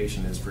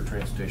allocation is for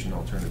transportation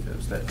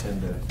alternatives, that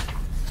 10 to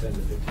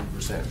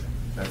 15%.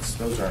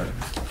 Those are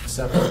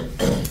separate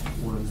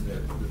ones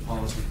that the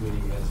policy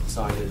committee has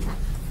decided.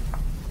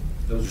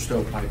 Those are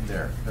stovepiped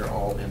there. They're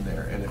all in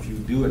there. And if you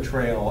do a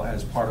trail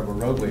as part of a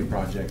roadway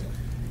project,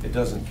 it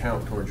doesn't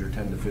count towards your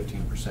 10 to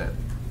 15%.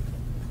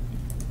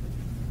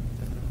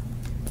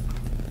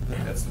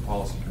 That's the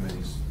policy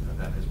committee's,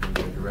 that has been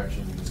their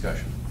direction and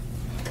discussion.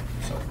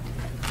 So.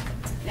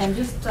 And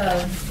just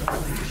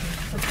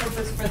for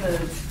purpose for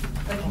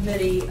the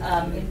committee,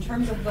 in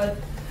terms of what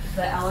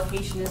the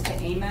allocation is to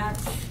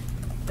AMATS,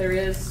 there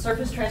is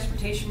Surface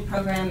Transportation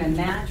Program and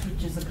match,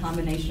 which is a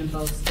combination of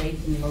both state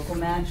and local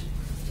match,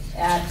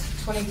 at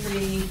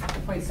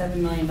 $23.7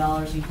 million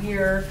a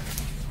year.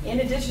 In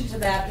addition to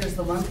that, there's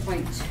the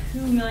 $1.2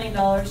 million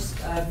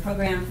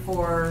program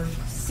for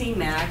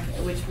CMAC,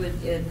 which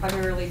it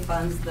primarily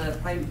funds the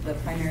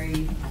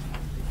primary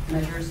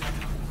measures,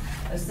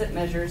 SIP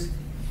measures.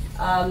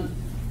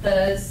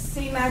 The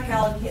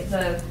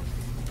CMAC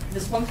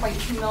this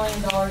 $1.2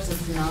 million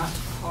is not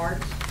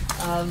part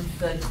of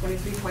the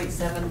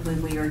 23.7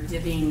 when we are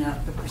divvying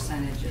up the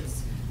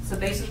percentages. So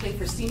basically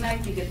for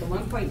CMAC, you get the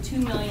 $1.2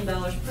 million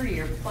per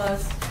year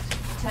plus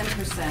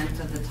 10%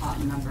 of the top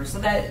number. So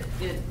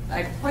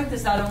I point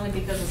this out only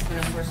because it's been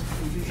a source of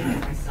confusion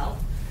for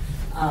myself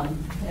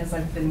as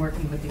I've been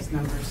working with these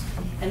numbers.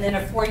 And then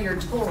a 4-year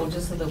total,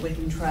 just so that we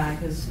can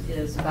track,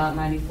 is about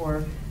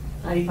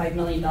 $95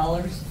 million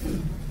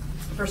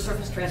for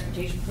surface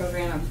transportation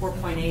program and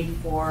 4.8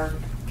 for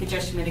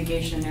congestion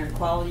mitigation and air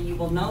quality. You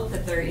will note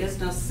that there is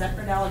no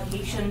separate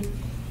allocation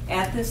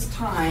at this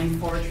time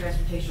for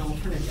transportation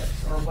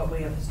alternatives, or what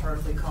we have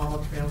historically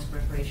called trails for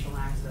recreational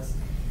access.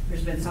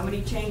 There's been so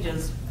many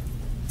changes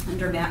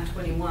under MAP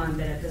 21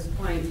 that at this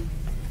point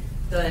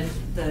the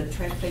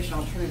transportation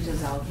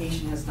alternatives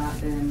allocation has not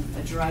been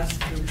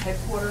addressed through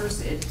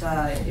headquarters. In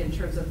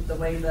terms of the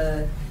way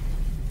the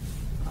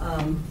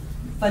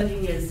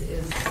funding is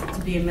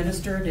to be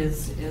administered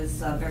is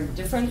very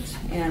different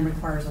and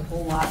requires a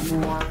whole lot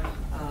more,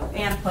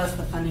 and plus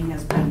the funding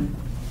has been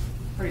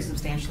pretty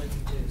substantially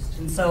reduced.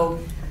 And so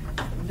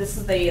this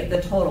is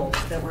the total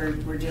that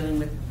we're dealing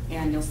with,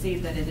 and you'll see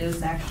that it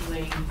is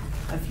actually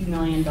a few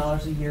 $million a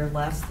year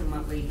less than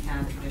what we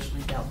have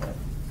traditionally dealt with.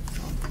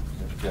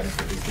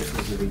 Jennifer, is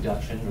this a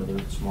reduction, or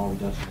the small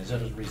reduction, is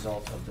it a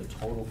result of the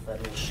total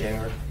federal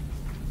share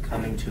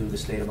coming to the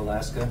state of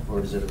Alaska, or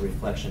is it a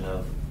reflection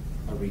of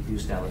a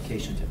reduced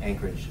allocation to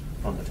Anchorage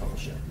from the total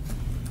share?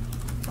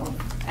 Well,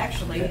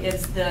 actually,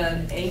 it's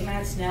the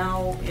AMATS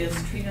now is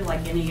treated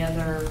like any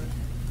other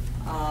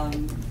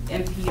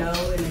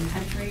MPO in the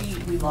country.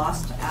 We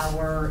lost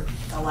our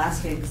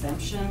Alaska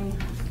exemption,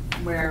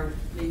 where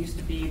it used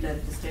to be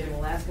that the state of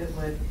Alaska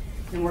would,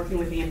 in working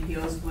with the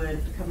MPOs,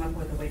 would come up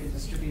with a way to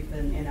distribute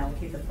and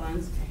allocate the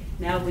funds.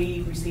 Now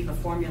we receive a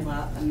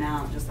formula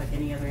amount just like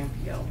any other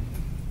MPO.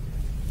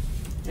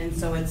 And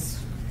so it's...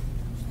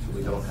 So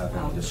we don't have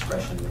any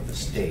discretion with the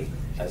state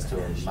as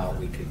to an amount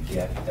we could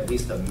get, at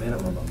least a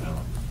minimum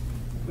amount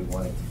if we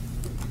wanted.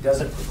 It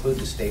doesn't preclude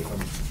the state from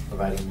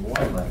providing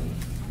more money,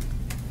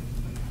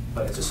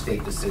 but it's a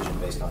state decision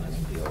based on an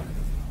MPO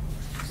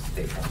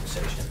state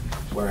conversation.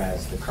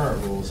 Whereas the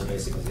current rules are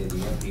basically the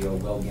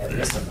MPO will get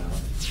this amount,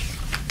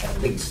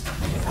 at least.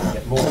 If we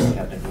get more, we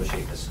have to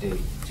negotiate the state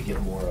to get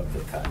more of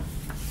the cut.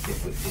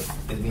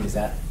 I mean, is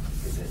it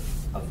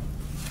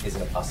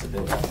a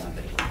possibility? Not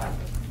that it will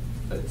happen,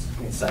 but it's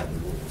inside the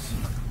rules.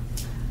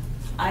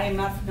 I am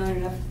not familiar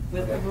enough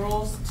with the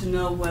rules to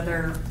know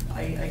whether,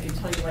 I can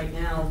tell you right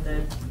now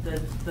that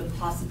the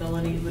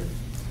possibility with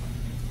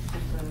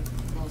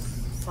the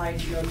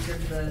slide notes here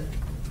to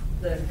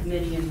the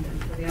committee and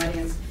for the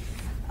audience,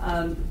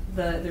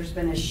 there's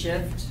been a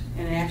shift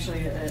and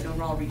actually an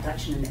overall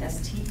reduction in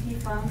STP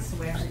funds. So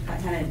we actually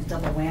kind of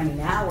double whammy.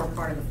 Now we're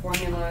part of the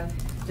formula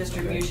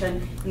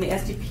distribution, and the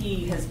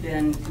STP has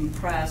been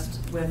compressed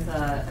with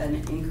an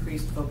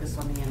increased focus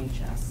on the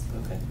NHS.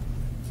 Okay,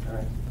 all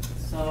right.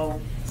 So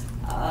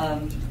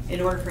in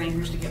order for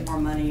Anchorage to get more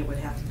money, it would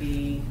have to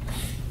be,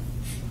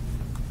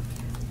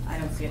 I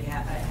don't see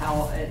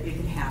how it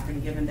can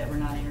happen, given that we're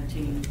not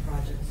entertaining new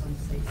projects on the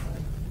state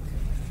side.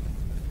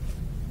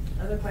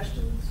 Other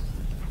questions?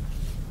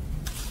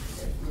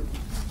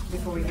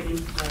 Before we get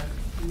into the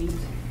meeting.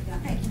 Yeah,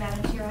 thank you,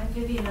 Madam Chair. I'm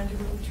Vivian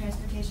Underwood with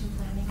Transportation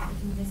Planning at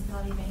the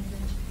Municipality of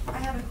Anchorage. I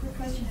have a quick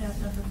question about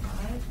number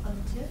 5 on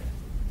the tip.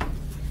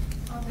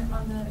 On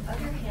the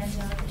other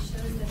handout, it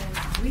shows that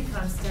a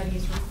recon study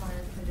is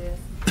required for this,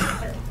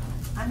 but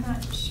I'm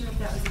not sure if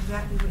that was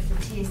exactly what the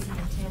TAC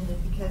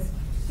intended, because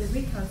the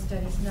recon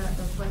study is not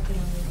reflected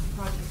on the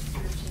project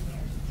description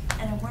there.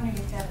 And I'm wondering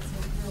if that's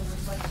a real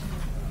reflection of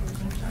what you're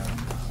thinking.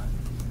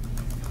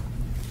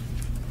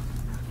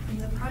 And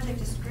the project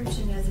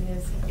description as it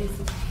is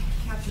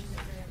captures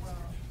it very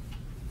well.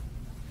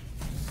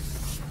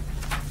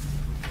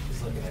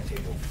 Just looking at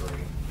table 3.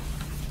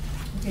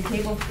 Okay,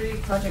 table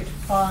 3, project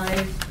 5,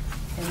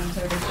 and so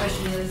the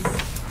question is,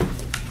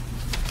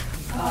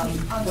 on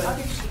the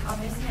other sheet, on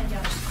this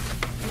handout,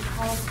 it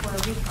calls for a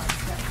recon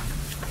study.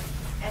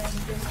 And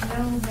there's no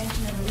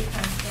mention of a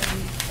recon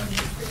study in the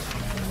description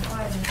of the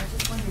item. I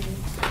just wondered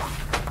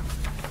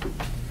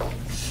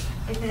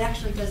if it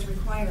actually does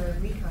require a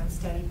recon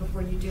study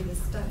before you do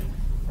this study.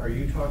 Are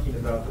you talking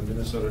about the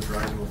Minnesota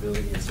Driving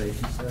Mobility and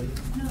Safety Study?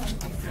 No, it's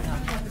not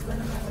about the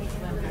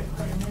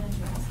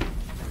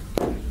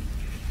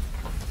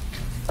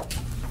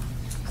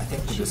I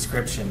think the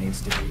description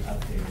needs to be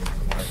updated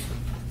from what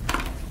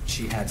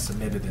she had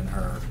submitted in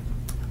her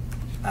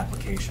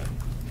application.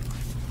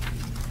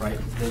 Right,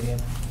 Vivian?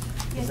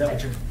 Yes, Is that what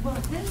but, you're? well,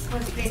 this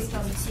was based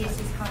on the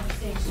TAC's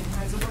conversation,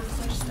 as a work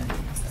session.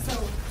 So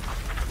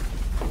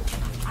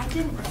I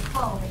didn't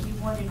recall that you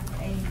wanted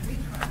a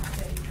recon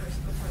study first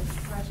before this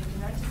project,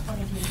 and I just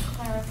wanted you to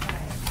clarify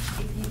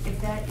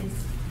if that is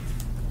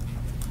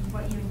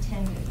what you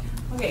intended.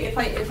 Okay, if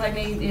I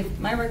may, if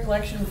my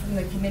recollection from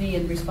the committee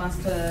in response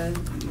to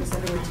Ms.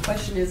 Underwood's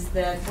question is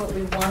that what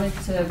we wanted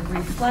to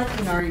reflect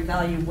in our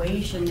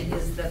evaluation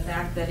is the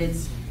fact that it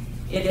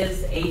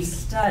is a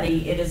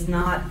study, it is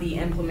not the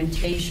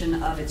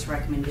implementation of its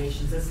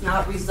recommendations. It's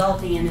not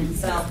resulting in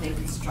itself a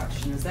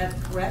construction, is that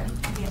correct?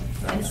 Yes.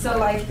 And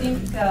so I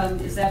think,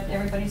 is that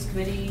everybody's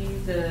committee,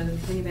 the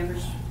committee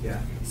members? Yeah.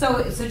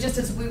 So just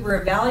as we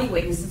were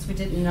evaluating, since we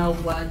didn't know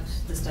what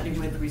the study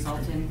would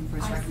result in for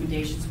its I see.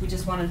 recommendations, we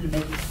just wanted to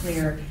make it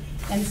clear.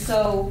 And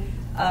so,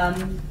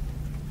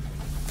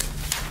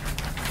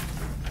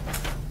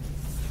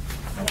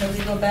 okay,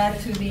 we go back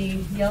to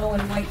the yellow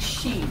and white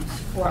sheet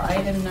for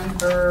item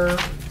number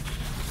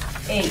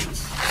 8.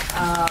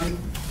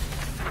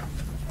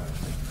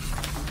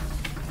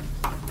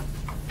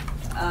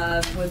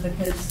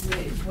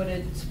 Would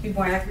it be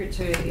more accurate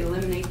to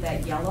eliminate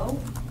that yellow?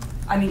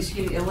 I mean,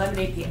 excuse me,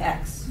 eliminate the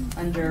X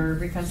under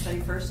recon study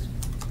first?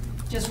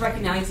 Just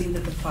recognizing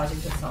that the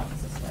project itself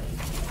is a study.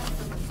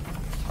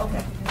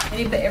 Okay.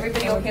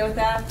 Everybody okay with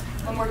that?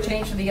 One more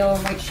change to the yellow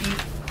and white sheet.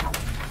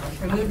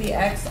 Remove the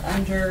X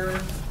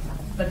under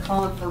the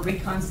column for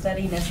recon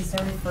study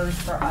necessary first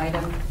for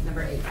item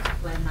number 8,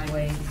 Glen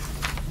Highway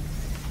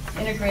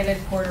Integrated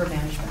Corridor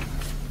Management,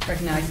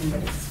 recognizing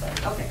that it's a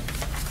study. Okay.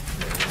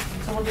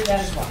 So we'll do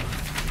that as well.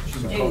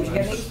 Jamie, you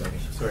got me?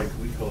 Sorry,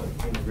 we call it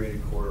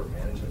integrated corridor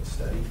management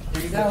study.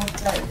 There you go.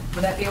 Right.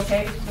 Would that be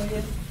okay with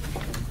you?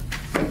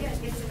 Yeah,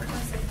 it's a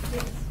concept,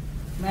 yes.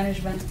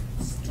 Management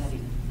study.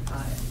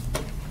 Got it.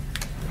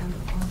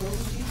 On both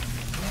of you?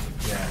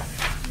 Yeah.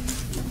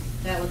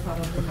 That would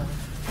probably help.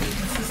 Be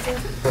consistent?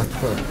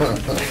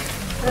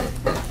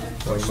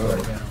 I know,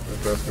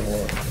 that's the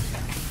one.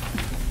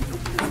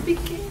 Be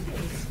kidding.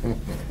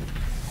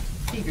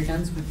 Steve, your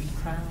nuns would be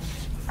proud.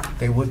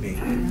 They would be,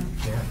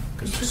 yeah,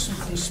 because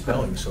the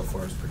spelling so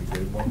far is pretty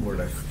good. One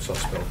word I saw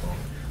spelled wrong,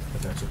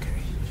 but that's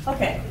okay.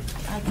 Okay.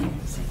 I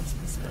can't say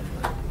this word.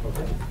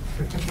 Okay.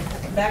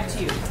 Back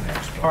to you.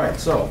 All right,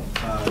 so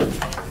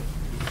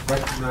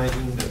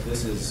recognizing that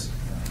this is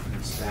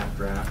a staff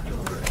draft that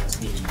we're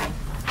asking to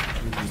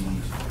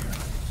be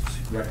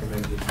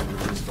recommended to be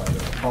released by the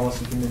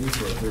policy committee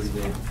for a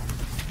 30-day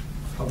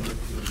public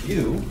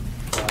review,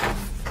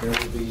 there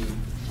will be,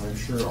 I'm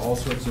sure, all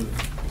sorts of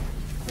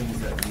things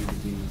that need to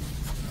be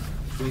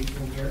tweaked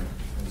in here.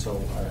 And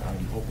so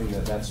I'm hoping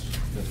that that's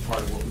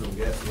part of what we'll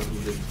get. What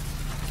you did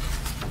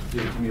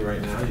give it to me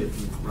right now. You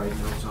can write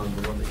notes on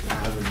the one that you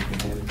have and you can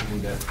hand it to me.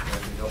 That'd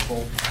be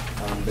helpful.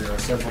 There are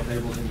several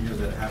tables in here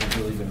that haven't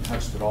really been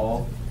touched at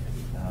all.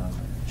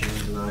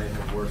 James and I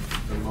have worked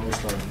the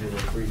most on table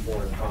 3,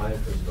 4, and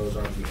 5 because those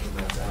are the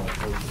AMATS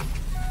allocation.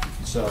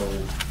 So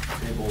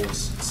tables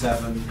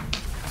 7,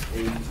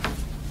 8,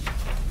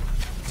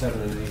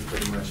 7 and 8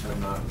 pretty much have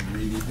not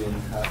really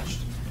been touched.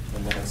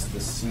 And that's the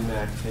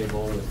CMAC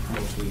table with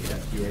mostly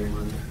FDA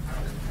money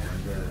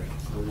and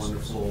the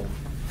wonderful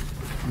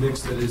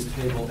mix that is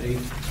table 8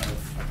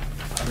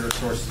 of other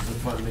sources of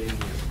funding,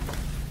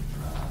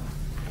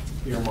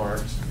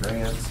 earmarks,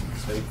 grants, and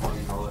state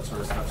funding, all that sort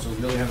of stuff. So we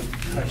really haven't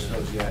touched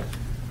those yet,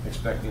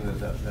 expecting that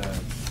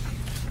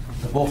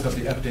the bulk of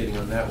the updating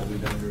on that will be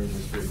done during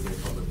this 30-day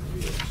public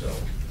review. So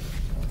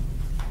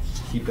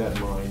keep that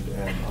in mind,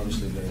 and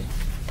obviously the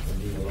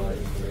a lot of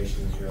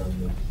information here on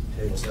the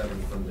table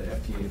 7 from the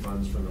FTA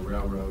funds from the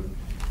railroad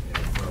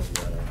and from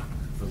the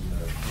Public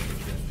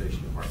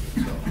Transportation Department.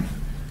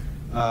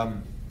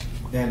 So,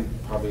 and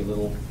probably a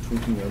little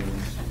tweaking on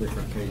these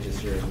different pages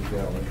here as we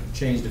go. I've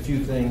changed a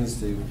few things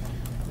to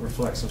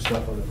reflect some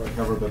stuff on the front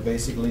cover, but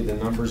basically the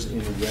numbers in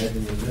red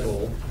in the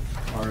middle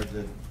are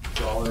the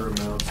dollar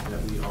amounts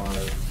that we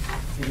are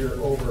either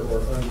over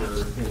or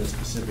under in a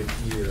specific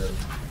year.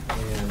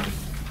 And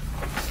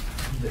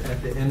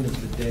at the end of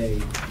the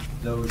day,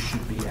 those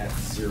should be at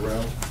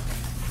 0,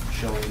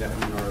 showing that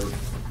we are,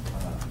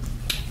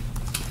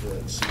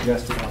 the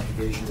suggested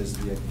obligation is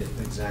the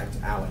exact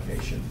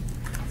allocation.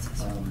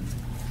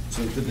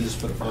 So just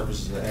for the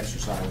purposes of the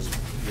exercise,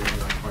 we're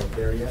not quite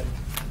there yet,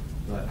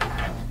 but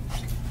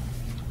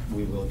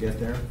we will get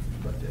there.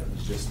 But it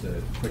was just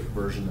a quick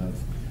version of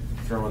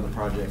throwing the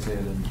projects in,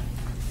 and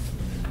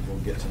we'll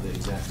get to the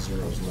exact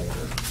zeros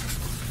later.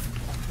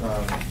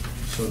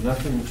 So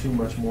nothing too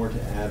much more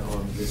to add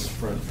on this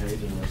front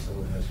page unless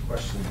someone has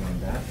questions on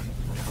that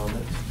or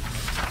comments.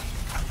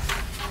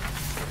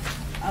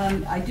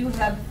 I do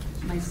have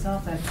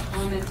myself a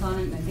comment on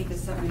it, and I think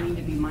it's something we need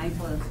to be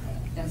mindful of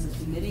as a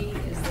committee,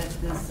 is that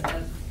this,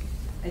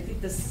 I think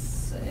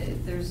this,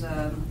 there's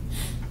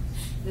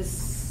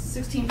this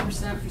 16%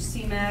 for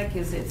CMAC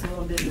it's a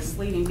little bit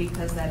misleading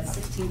because that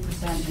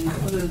 16%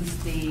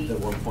 includes the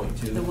 1.2.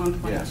 The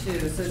 1.2, Yeah. so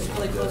it's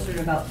really closer to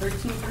about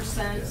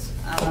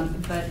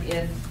 13%. But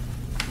if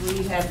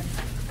we had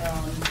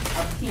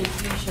our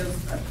P&T shows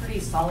a pretty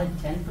solid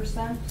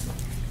 10%.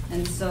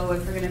 And so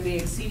if we're going to be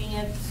exceeding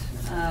it,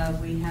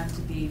 we have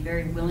to be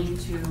very willing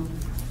to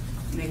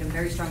make a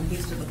very strong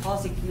case to the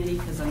policy committee,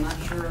 because I'm not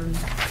sure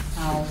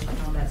how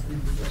that's going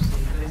to be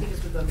proceeded. But I think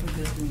as we go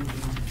through this meeting.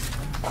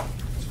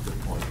 That's a good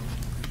point.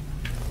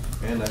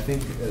 And I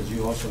think, as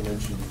you also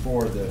mentioned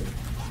before, that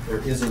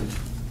there isn't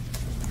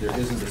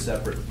a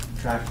separate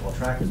track, well,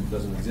 track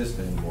doesn't exist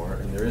anymore,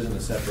 and there isn't a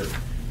separate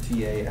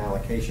TA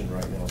allocation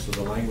right now. So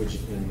the language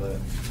in the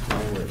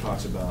line where it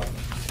talks about,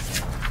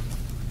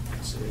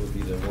 so it would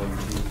be the 1, 2,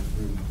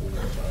 3,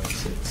 4, 5,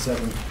 6,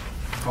 7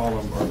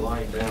 column or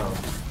line down,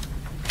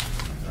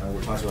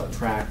 where it talks about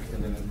track,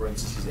 and then in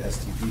parentheses the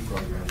STP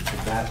program. So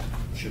that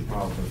should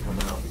probably come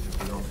out, because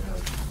we don't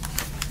have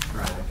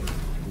track and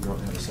we don't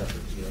have a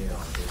separate TA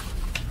allocation.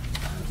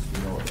 We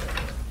know it right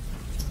now.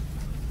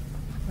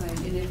 Right,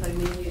 and if I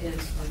may,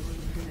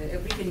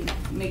 if we can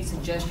make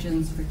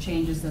suggestions for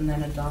changes and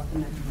then adopt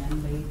them at the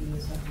end, maybe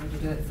is that the way to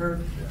do it. For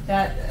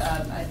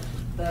that,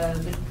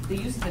 the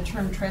use of the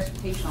term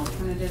transportation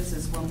alternatives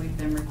is one we've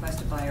been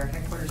requested by our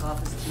headquarters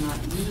office to not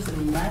use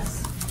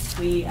unless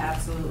we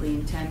absolutely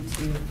intend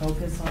to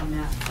focus on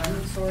that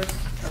funding source,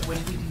 of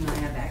which we do not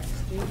have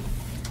access to.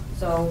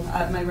 So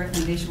my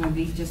recommendation would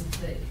be just,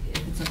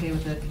 if it's okay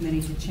with the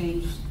committee, to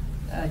change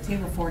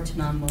Table 4 to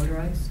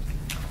non-motorized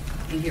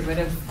and get rid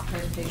of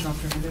transportation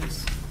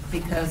alternatives,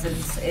 because it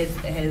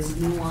has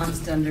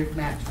nuanced under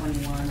MAP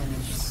 21 and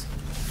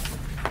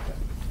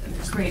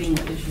it's creating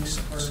issues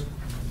for.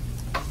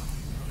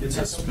 It's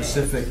a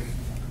specific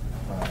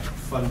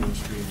funding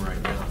stream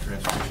right now,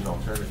 transportation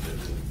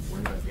alternatives, and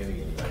we're not getting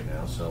any right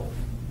now, so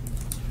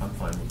I'm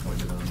fine with going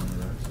to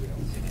non-motorized.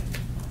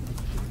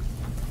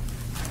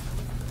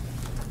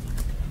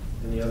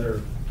 Any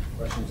other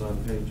questions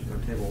on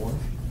table 1?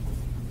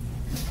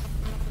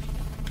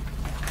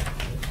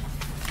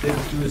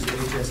 Table 2 is the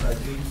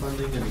HSIP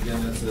funding, and again,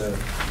 that's the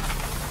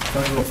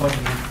federal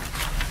funding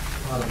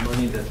pot of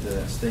money that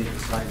the state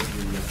decides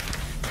the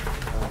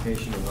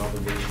allocation and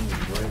obligation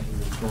and ranking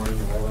and scoring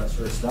and all that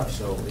sort of stuff,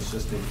 so it's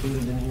just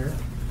included in here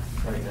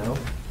right now.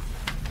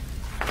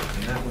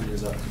 And that one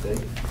is up to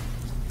date, as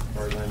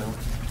far as I know.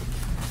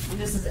 And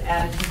this is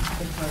added to the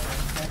program,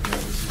 correct? Yeah,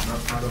 this is not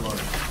part of our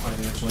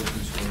financial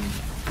interest in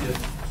it,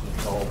 so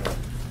it's all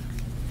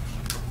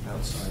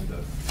outside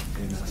the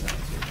AMATS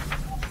application.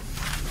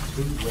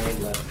 2-way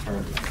left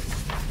turn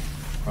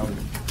from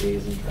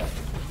Days and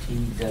Traffic,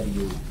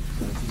 TW.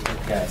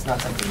 Yeah, it's not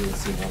something you'll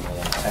see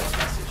normally on a text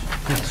message.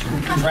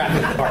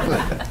 Traffic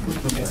department.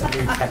 It's a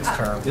new text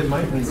term. It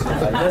might mean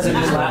something. It doesn't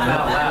just laugh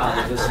out loud,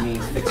 it just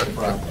means fix the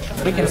problem.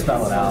 We can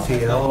spell it out.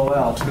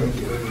 LOL.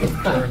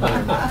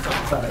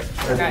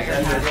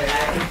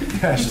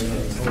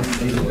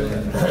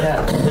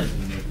 Yeah.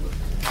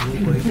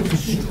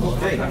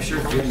 Okay, I'm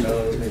sure Jim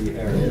knows, maybe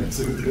Aaron.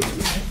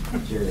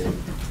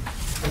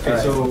 Okay,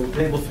 so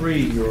table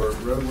 3, your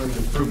roadway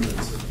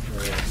improvements. A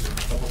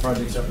couple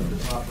projects up at the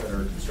top that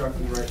are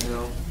constructing right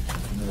now.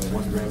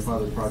 One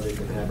grandfather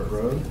project in Abbott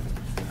Road.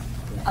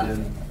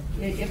 And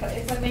If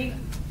I may,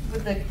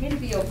 would the committee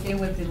be okay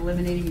with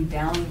eliminating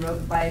Dowling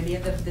Road by the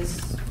end of this?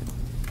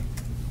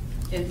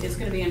 It's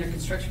going to be under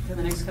construction for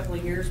the next couple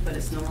of years, but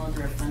it's no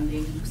longer a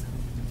funding.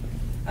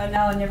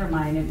 No, never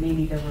mind, it may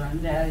need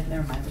overrun.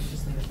 Never mind, let's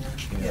just leave it there.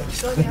 Yeah,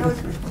 so yeah, I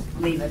was,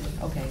 Leave it,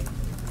 okay.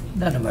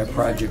 None of my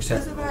projects have.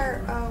 doesn't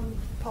our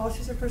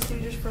policies and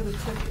procedures for the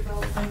TIP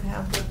development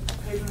have the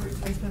pavement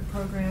replacement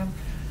program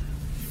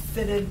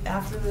fitted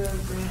after the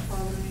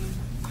grandfathering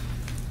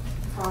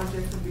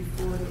project and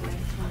before the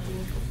main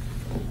project?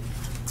 I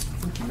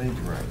think you may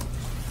be right.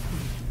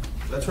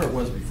 That's where it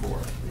was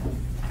before.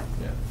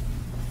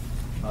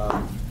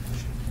 Yeah.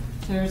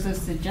 There's a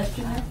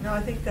suggestion there? No,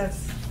 I think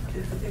that's, I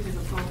think it's a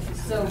policy.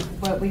 So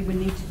what we would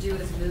need to do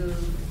is move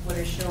what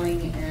is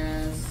showing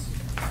as,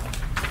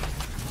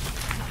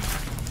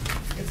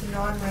 It's a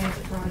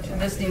non-ranked project.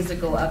 this needs to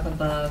go up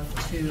above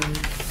to,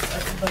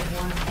 Up above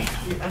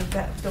 1,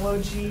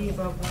 below G,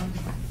 above 1,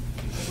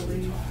 I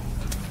believe.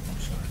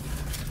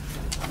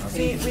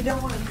 See, we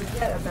don't want to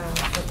forget about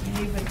the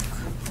pavement.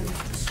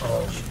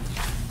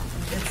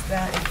 It's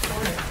that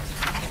important.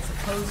 It's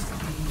supposed to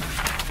be.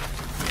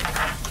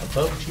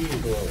 Above G or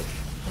below?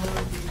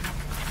 below G.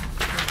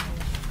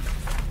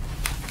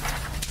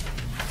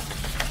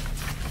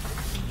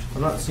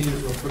 I'm not seeing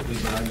it real quickly,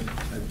 but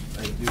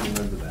I do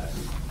remember that.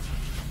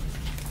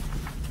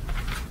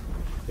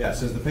 Yeah, it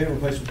says the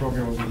pavement replacement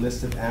program will be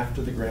listed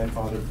after the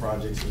grandfathered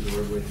projects in the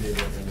roadway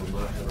table and will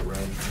not have a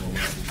rank and will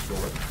not be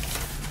stored.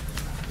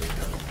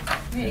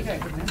 yeah, you got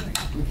good memory.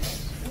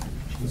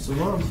 Mr.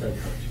 Long said.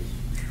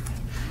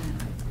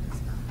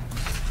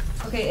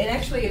 Okay, and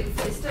actually,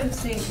 instead of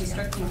saying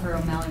constructing for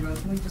O'Malley Road,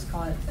 can we just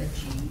call it a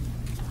G?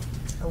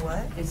 A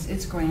what?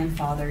 It's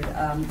grandfathered.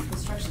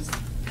 Construction's,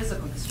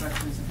 physical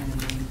construction is going to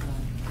be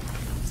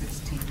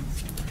 16.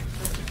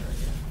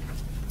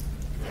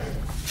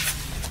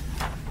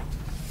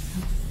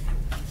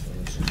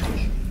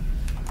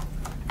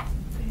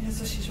 Yeah,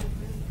 so she's.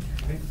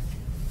 Okay.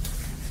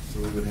 So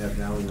So we would have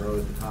Dowling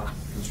Road at the top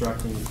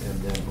constructing,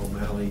 and then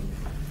O'Malley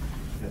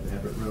at the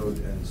Everett Road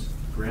as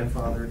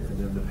grandfathered, and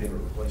then the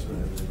pavement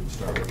replacement, and then we'd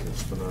start with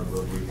the Spinard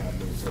Road rehab,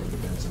 and so the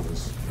Benson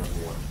is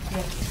number one.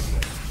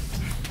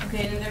 Yeah.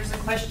 Okay, and there's a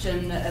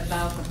question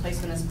about the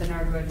placement of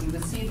Spinard Road. You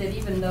would see that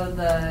even though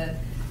the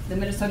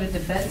Minnesota to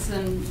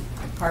Benson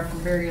part, for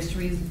various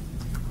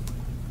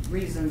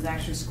reasons,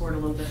 actually scored a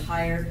little bit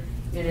higher,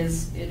 it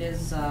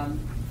is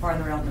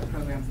farther out in the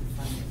program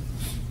for funding.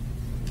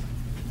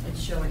 It's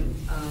showing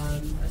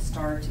a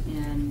start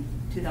in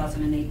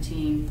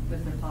 2018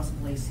 with the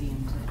possible AC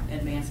into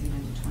advancing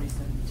into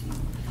 2017.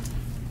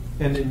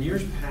 And in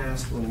years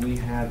past, when we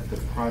had the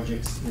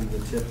projects in the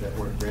TIP that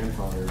weren't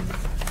grandfathered,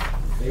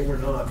 they were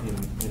not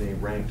in a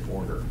ranked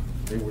order.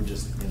 They were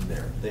just in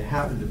there. They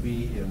happen to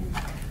be in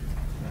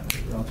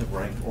relative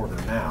ranked order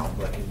now,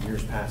 but in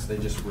years past, they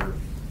just were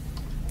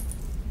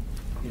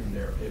in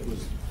there. It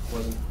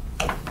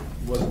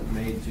wasn't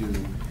made to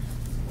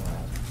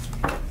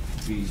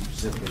be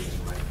specifically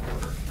in ranked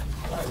order.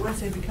 Once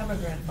they become a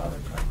grandfather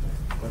project.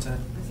 What's that?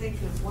 I think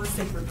it's once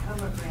they become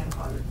a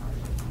grandfather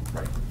project.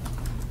 Right.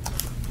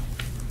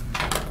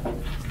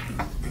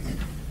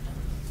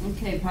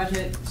 Okay,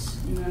 project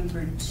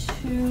number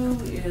 2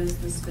 is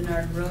the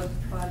Spinard Road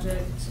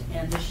project,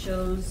 and this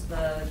shows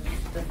the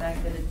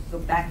fact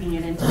that backing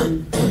it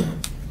into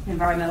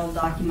environmental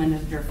document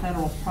of your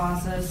federal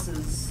process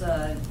is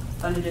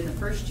funded in the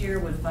first year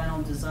with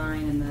final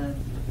design in the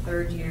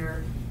third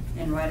year,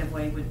 and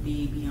right-of-way would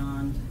be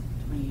beyond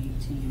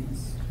 2018.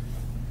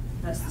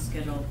 That's the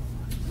schedule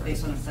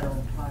based on a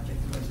federal project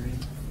delivery.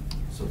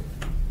 So,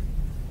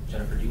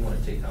 Jennifer, do you want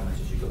to take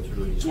comments as you go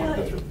through, or you just want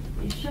to go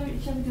through? Shall we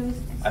go?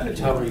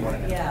 However you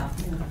want to. Yeah.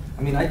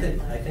 I mean, I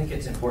think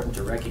it's important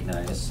to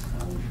recognize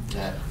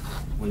that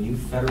when you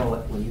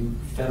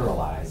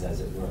federalize, as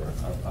it were,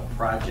 a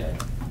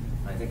project,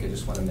 I think I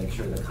just want to make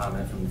sure the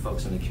comment from the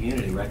folks in the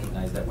community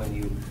recognize that when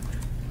you,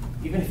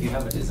 even if you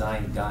have a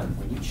design done,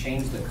 when you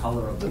change the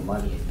color of the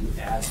money and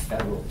you add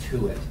federal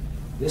to it,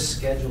 this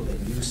schedule that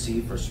you see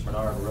for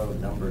Spinard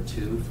Road number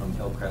 2 from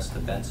Hillcrest to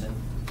Benson,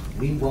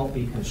 we won't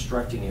be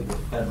constructing it with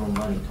federal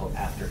money until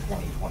after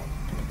 2020.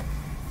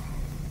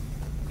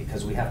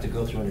 Because we have to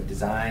go through a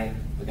design,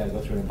 we got to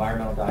go through an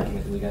environmental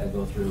document, then we got to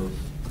go through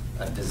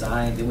a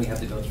design, then we have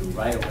to go through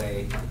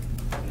right-of-way,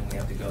 and then we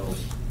have to go,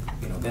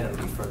 then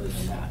it'll be further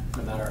than that,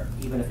 no matter,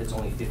 even if it's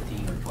only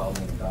 $15 or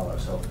 $12 million.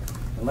 So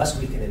unless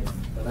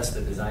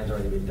the design's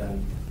already been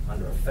done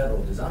under a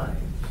federal design,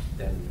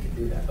 then we can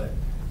do that. But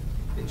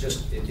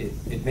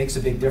it makes a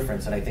big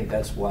difference, and I think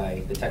that's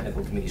why the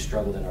technical committee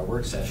struggled in our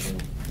work session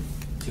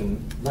to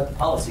let the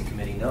policy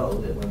committee know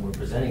that when we're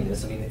presenting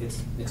this, I mean,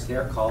 it's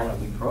their call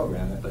and we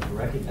program it, but to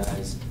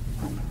recognize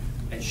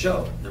and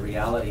show the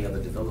reality of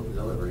a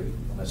delivery,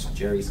 unless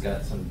Jerry's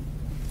got some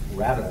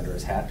rabbit under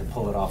his hat to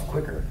pull it off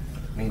quicker.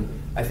 I mean,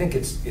 I think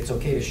it's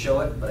okay to show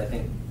it, but I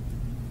think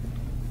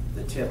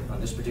the tip on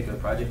this particular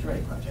project, or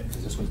any project,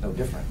 because this one's no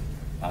different,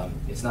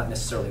 it's not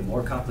necessarily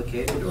more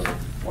complicated or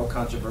more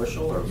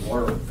controversial or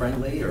more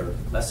friendly or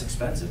less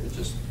expensive.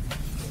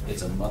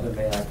 It's a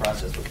mother-may-I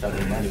process with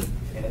federal money,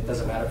 and it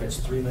doesn't matter if it's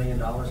 $3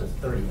 million or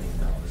 $30 million.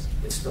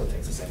 It still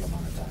takes the same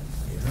amount of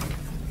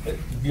time.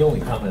 The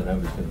only comment I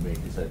was going to make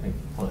is I think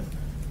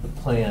the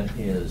plan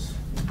is,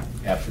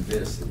 after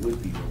this, it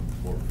would be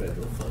more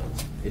federal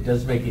funds. It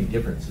doesn't make any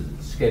difference in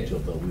the schedule,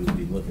 though. We would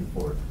be looking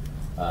for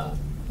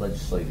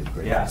legislative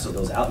grants. Yeah, so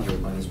those out-year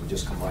monies would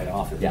just come right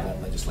off if you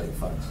had legislative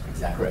funds.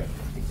 Exactly. Correct.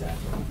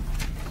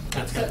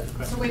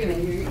 Exactly. So wait a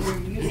minute,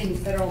 you're using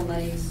federal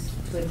monies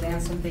to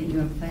advance something you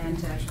have planned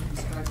to actually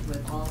construct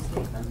with all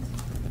state funds?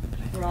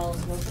 For all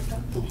local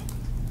funds?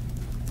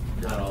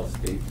 Not all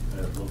state,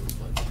 local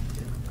funds.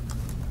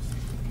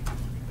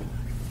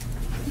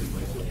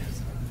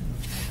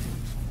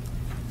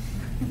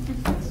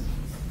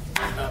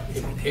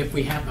 If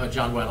we have,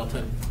 John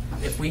Weddleton,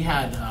 if we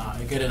had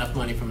good enough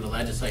money from the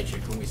legislature,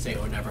 can we say,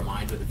 oh, never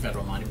mind, with the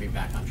federal money, be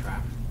back on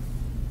track?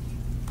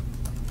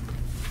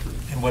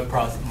 And what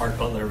process, Mark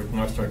Butler with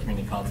North Star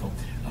Community Council,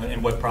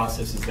 and what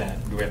process is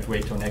that? Do we have to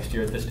wait till next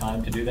year at this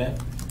time to do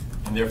that?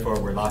 And therefore,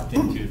 we're locked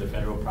into the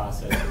federal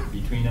process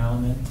between now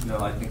and then? No,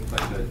 I think if I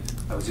could,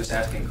 I was just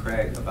asking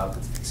Craig about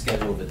the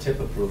schedule of the TIP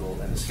approval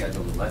and the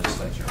schedule of the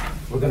legislature.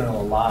 We're going to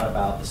know a lot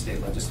about the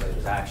state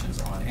legislature's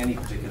actions on any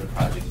particular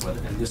project,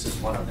 and this is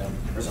one of them.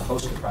 There's a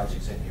host of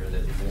projects in here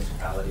that the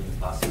municipality and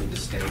possibly the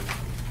state.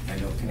 I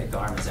know Connect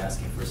Arm is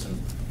asking for some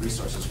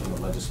resources from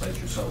the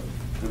legislature. So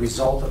the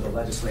result of the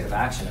legislative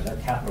action and their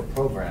capital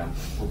program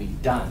will be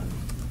done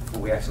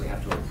before we actually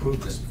have to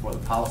approve this before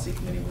the policy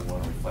committee. We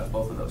want to reflect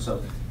both of those.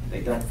 So they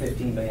dumped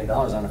 $15 million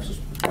on us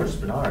for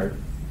Spinard.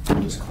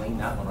 We'll just clean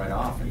that one right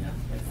off and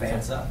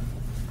advance up.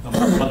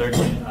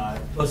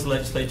 Post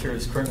legislature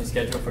is currently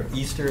scheduled for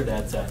Easter.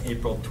 That's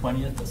April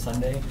 20th, a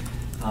Sunday.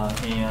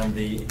 And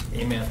the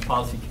AMATS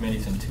policy committee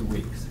is in 2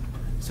 weeks.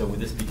 So would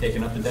this be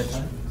taken up at that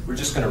time? We're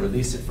just going to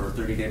release it for a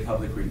 30-day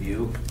public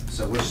review.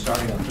 So we're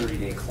starting a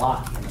 30-day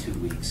clock in 2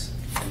 weeks.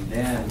 And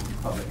then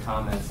public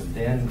comments, and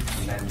then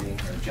amending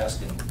or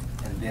adjusting,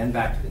 and then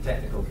back to the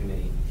technical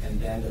committee, and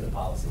then to the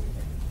policy committee.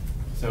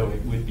 So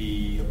it would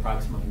be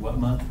approximately what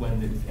month when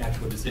the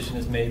actual decision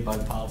is made by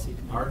the policy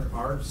committee?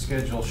 Our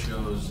schedule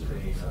shows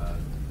I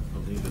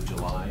believe of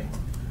July.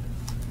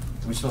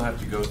 We still have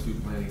to go through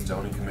planning and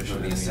zoning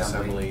commission and the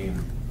assembly,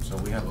 and so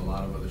we have a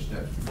lot of other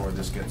steps before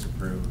this gets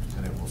approved,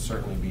 and it will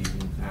certainly be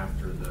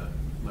after the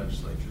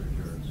legislature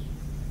adjourns.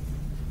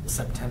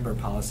 September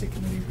policy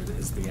committee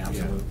is the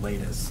absolute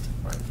latest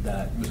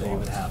that they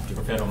would have to.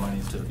 For federal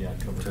monies to the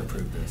October. To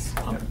approve this.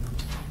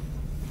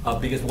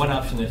 Because one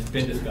option that's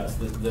been discussed,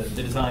 the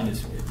design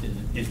is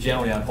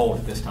generally on hold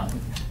at this time.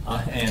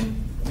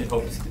 And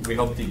we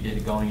hope to get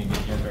it going and get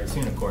it here very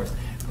soon, of course,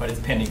 but it's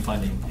pending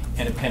funding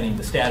and pending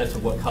the status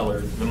of what color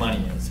the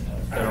money is,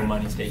 federal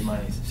money, state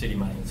money, city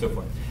money, and so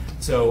forth.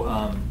 So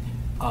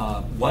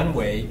one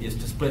way is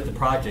to split the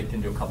project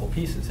into a couple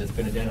pieces. It's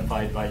been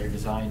identified by your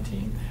design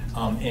team.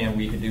 And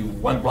we could do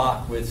one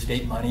block with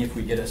state money if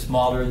we get a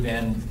smaller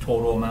than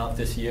total amount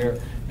this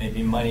year,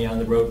 maybe money on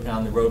the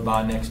road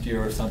bond next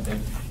year or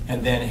something,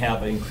 and then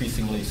have an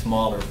increasingly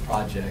smaller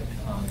project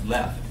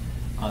left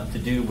to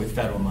do with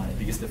federal money,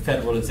 because the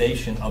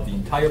federalization of the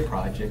entire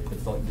project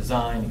puts the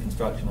design and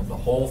construction of the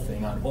whole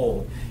thing on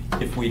hold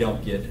if we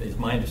don't get, is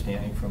my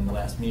understanding from the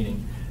last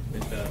meeting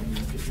with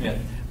Mr.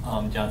 Smith,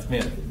 John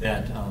Smith,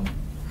 that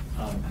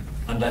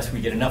unless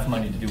we get enough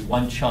money to do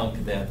one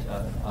chunk that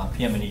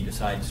PM&E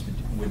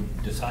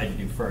would decide to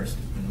do first,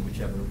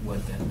 whichever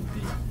what that would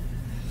be.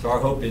 So our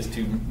hope is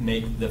to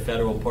make the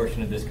federal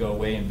portion of this go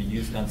away and be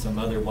used on some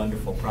other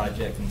wonderful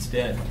project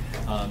instead.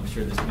 I'm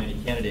sure there's many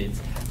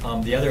candidates.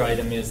 The other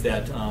item is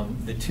that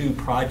the two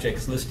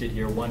projects listed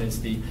here, one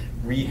is the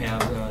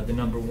rehab, the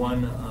number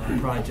one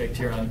project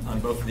here on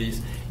both of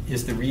these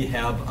is the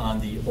rehab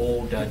on the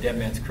old Dead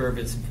Man's Curve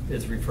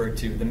is referred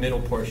to, the middle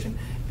portion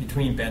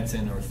between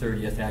Benson, or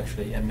 30th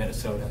actually, and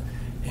Minnesota.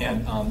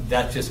 And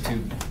that's just to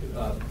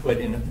put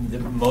in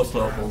most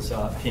locals'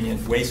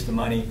 opinion, waste the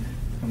money,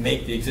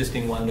 make the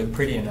existing one look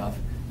pretty enough,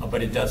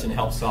 but it doesn't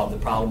help solve the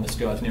problem. It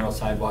still has narrow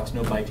sidewalks,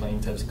 no bike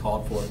lanes as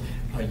called for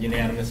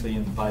unanimously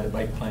by the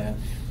bike plan,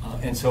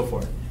 and so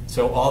forth.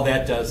 So all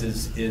that does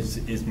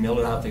is mill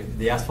it out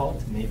the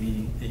asphalt.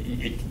 Maybe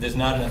there's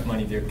not enough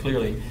money there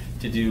clearly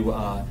to do.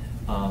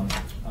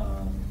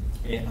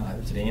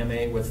 Is it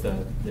AMA? What's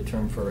the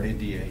term for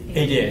ADA?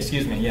 ADA,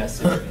 excuse me.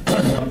 Yes,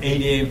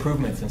 ADA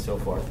improvements and so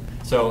forth.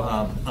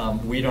 So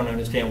we don't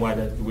understand why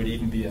that would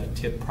even be a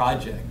TIP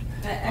project.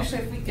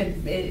 Actually,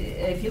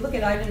 if you look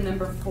at item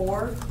number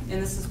 4,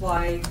 and this is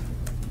why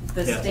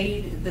the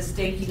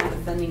state keeping the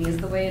funding is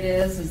the way it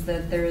is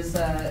that there is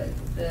the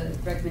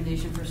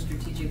recommendation for a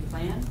strategic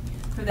plan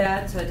for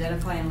that to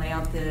identify and lay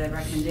out the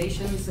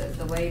recommendations.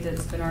 The way that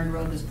Spinard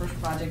Road, this first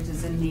project,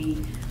 is in the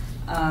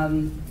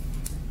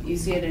you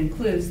see it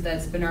includes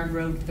that Spinard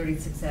Road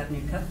 36th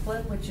Avenue cut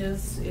flip, which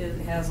it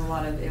has a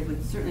lot of, it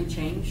would certainly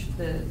change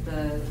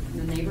the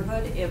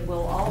neighborhood. It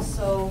will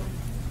also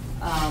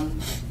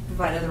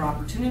provide other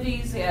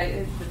opportunities.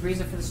 The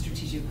reason for the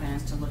strategic plan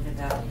is to look at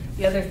that.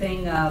 The other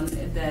thing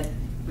that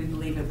we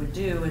believe it would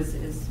do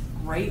is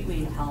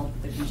greatly help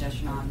the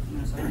congestion on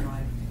Minnesota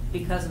Drive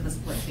because of the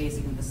split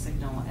phasing of the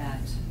signal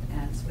at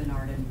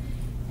Spinard and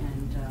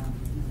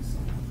Minnesota.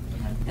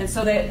 And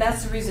so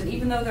that's the reason,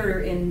 even though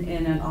they're in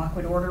an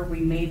awkward order, we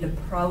made the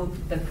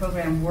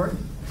program work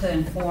to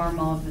inform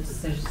all of the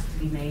decisions to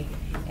be made.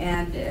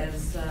 And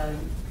as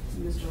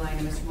Mr. Lang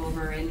and Mr.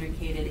 Wilbur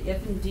indicated,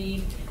 if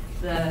indeed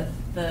the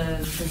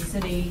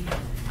city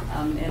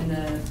and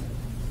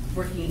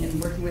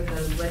working with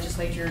the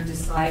legislature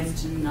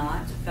decides to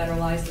not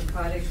federalize the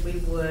project, we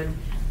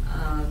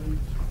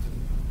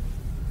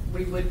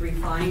would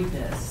refine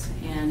this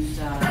and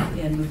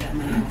move that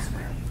money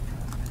elsewhere.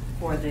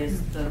 For this,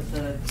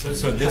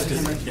 so this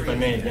is, if I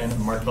may, again,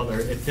 Mark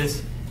Butler, if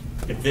this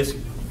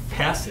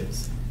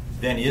passes,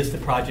 then is the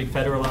project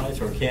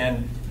federalized, or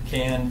can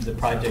the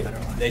project,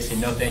 they say,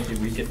 no, thank you,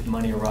 we get the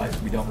money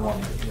arrived, we don't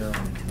want it?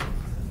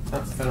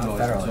 That's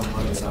federalized, so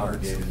money is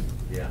obligated.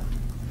 Yeah.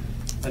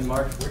 And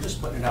Mark, we're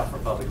just putting it out for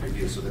public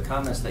review, so the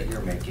comments that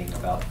you're making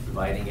about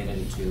dividing it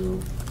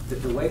into,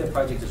 the way the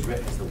project is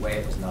written is the way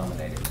it was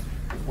nominated.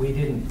 We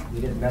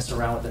didn't mess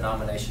around with the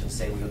nomination and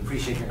say, we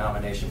appreciate your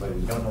nomination, but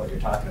we don't know what you're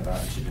talking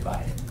about, you should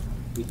divide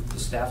it. The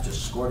staff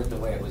just scored it the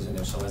way it was in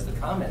there, so as the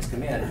comments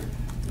come in,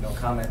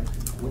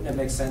 wouldn't it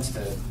make sense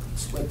to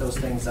split those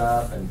things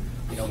up and,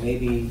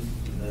 maybe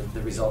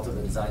the result of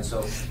the design?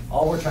 So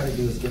all we're trying to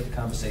do is get the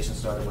conversation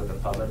started with the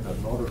public, but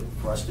in order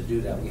for us to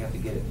do that, we have to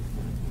do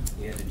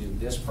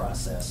this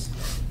process,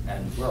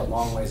 and we're a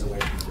long ways away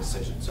from the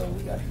decision, so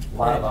we got a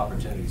lot of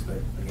opportunities, but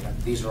again,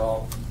 these are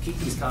all, keep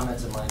these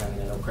comments in mind. I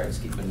mean, I know Craig's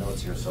keeping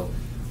notes here, so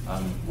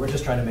we're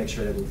just trying to make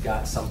sure that we've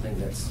got something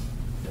that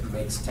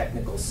makes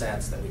technical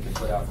sense that we can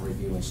put out for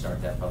review and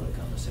start that public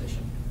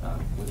conversation.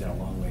 We've got a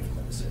long way from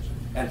the decision.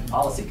 And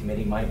policy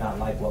committee might not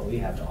like what we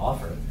have to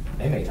offer.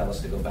 They may tell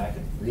us to go back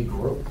and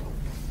regroup.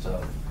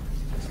 So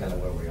that's kind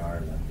of where we are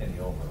in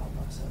the overall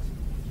process.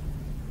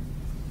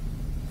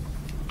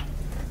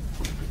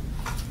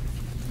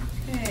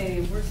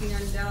 Okay, working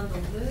on down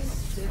the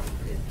list,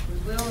 if we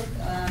will.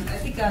 I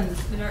think on the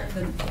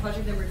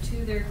project number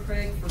 2 there,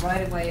 Craig, for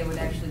right of way, it would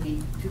actually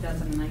be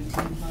 2019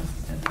 plus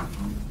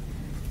 17.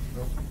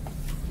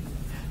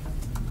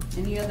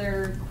 Any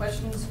other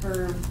questions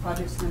for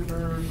projects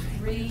number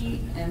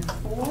 3 and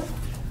 4?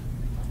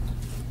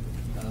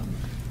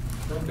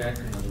 Going back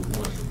to number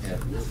 1, we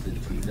have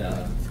listed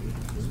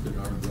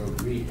Bernard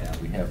Road rehab.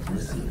 We have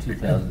listed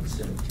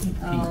 2017 PE.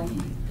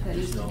 That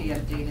needs to be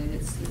updated.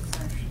 It's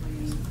actually.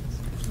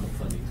 There's no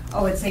funding.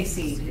 Oh, it's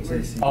AC.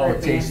 Oh,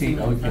 it's AC,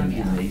 okay,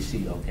 in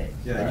AC, okay.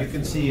 Yeah, you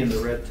can see in the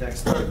red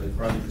text of the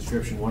project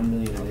description, 1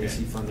 million in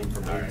AC funding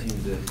from 18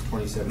 to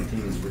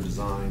 2017 is for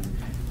design,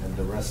 and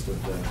the rest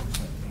of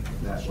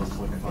that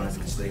 1.5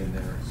 can stay in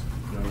there.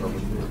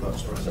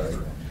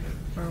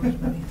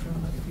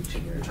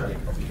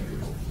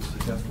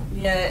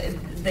 Yeah,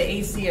 the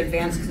AC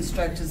Advanced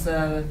Construct is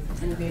a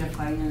innovative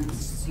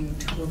financing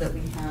tool that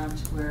we have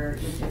where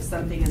if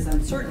something is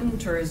uncertain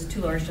or is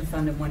too large to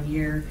fund in 1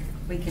 year,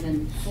 we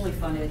can fully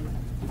fund it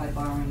by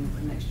borrowing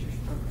from next year's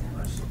program.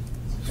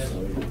 That's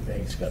where the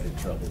banks got in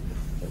trouble.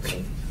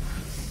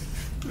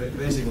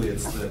 Basically,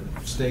 it's the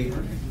state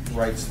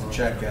writes the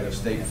check out of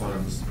state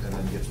funds and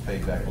then gets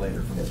paid back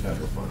later from the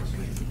federal funds.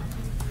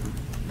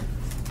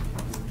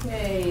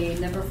 Okay,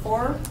 number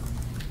 4.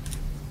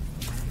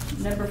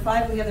 Number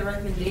 5, we have the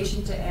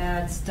recommendation to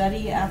add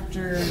study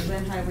after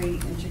Glen Highway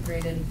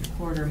Integrated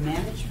Corridor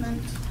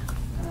Management.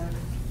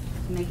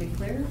 To make it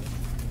clear.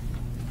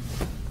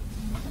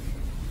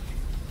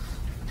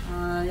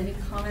 Any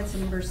comments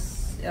on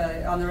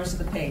on the rest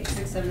of the page,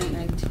 6, 7, 8,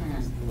 9,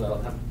 10?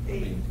 Well, I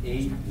mean,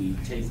 8, we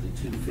take the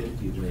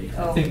 250 away.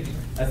 Oh.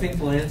 I think,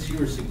 Lance, you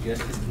were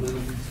suggesting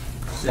move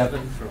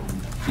 7 from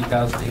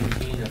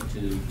 2018 up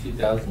to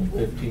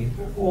 2015,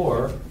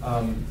 or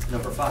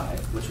Number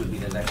 5, which would be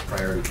the next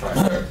priority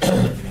project,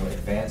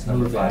 advance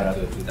number 5 up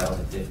to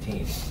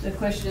 2015. The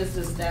question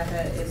is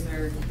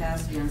there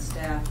capacity on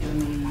staff given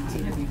the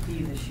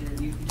AWP this year,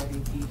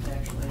 UPWP, to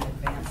actually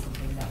advance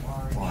something that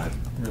large? Well, I'd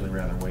really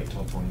rather wait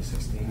till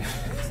 2016. I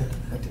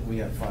think we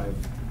have 5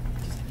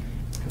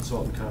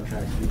 consultant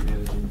contracts we're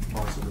managing,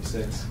 possibly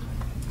 6.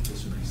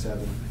 This would be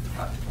 7.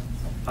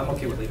 I'm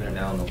okay with leaving it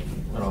now, and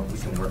we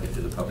can work it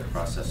through the public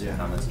process and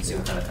comments and see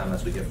what kind of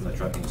comments we get from the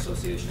trucking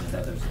association and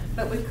others.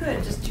 But we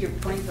could, just to your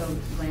point though,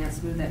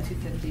 Lance, move that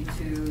 250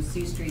 to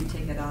C Street,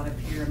 take it out of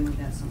here, and move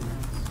that somewhere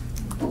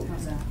else.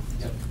 How's that?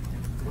 Yep.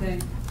 Okay.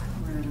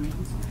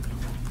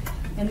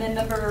 And then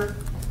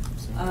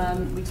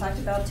we talked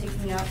about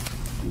taking out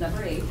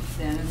number 8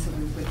 then, and so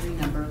we would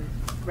renumber.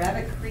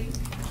 Rabbit Creek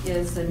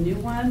is a new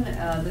one.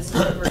 This is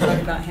what we're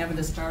talking about having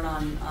to start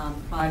on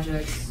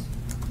projects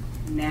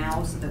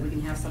now so that we can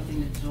have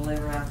something to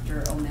deliver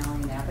after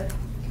O'Malley and Abbott.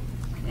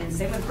 And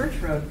same with Birch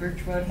Road.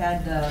 Birch Road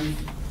had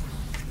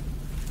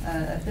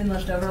a thin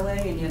lift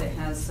overlay, and yet it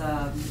has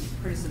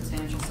pretty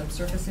substantial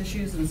subsurface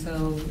issues, and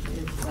so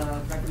it's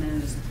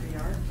recommended as a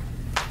 3R.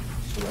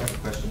 So I have a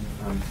question,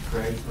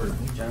 Craig or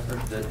Jennifer,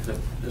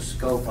 the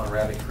scope on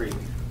Rabbit Creek.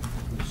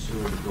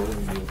 Sewer to Golden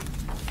View.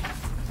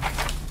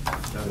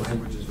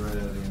 Which is right out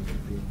of the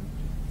MVP.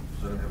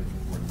 So I don't have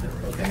anything more than that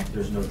right now. Okay,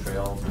 there's no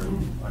trail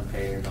or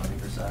unpaved on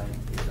either side?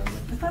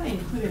 I thought they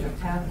included a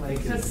pathway.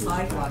 It says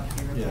sidewalk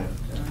here. Yeah.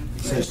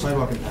 It says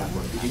sidewalk and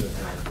pathway.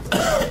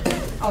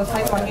 Oh,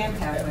 sidewalk and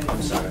pathway.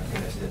 I'm sorry, I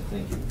missed it,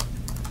 thank you.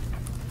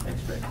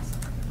 Thanks, Craig.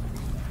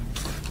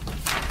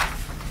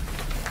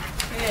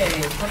 Okay,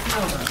 looking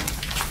over.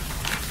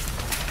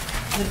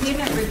 The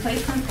pavement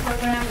replacement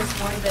program is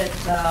one that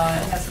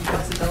has some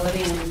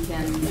flexibility, and we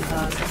can,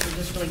 since we're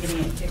just really getting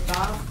it kicked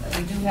off,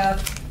 we do have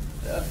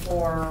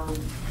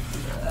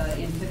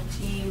in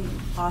 15,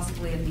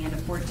 possibly at the end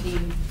of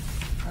 14,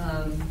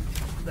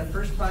 the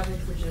first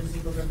project, which is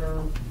Eagle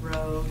River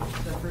Road,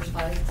 the first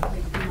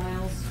 5.2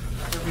 miles,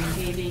 we're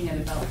repaving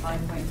at about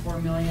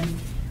 $5.4 million.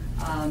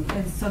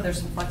 And so there's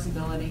some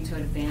flexibility to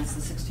advance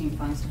the 16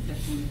 funds to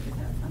 15 to get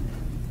that funded.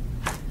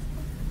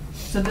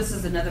 So this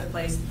is another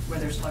place where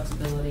there's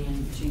flexibility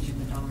in changing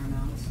the dollar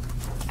amounts.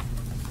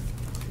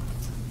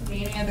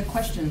 Okay, any other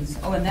questions?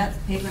 Oh, and that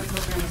pavement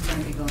program is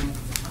going to be going.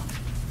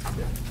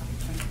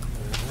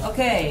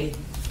 Okay,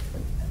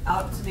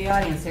 out to the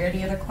audience. Are there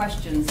any other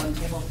questions on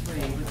table 3,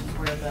 which is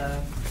where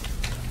the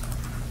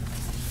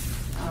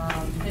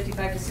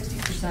 55 to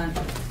 60%,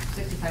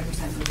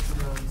 65% goes to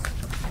roads?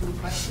 Any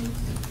questions?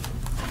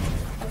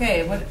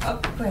 Okay, go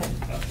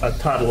ahead.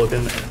 Todd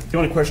Logan. The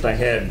only question I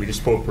had, we just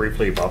spoke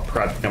briefly about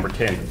project number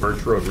 10,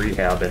 Birch Road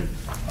rehab, and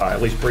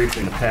at least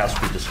briefly in the past,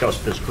 we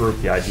discussed this group,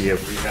 the idea of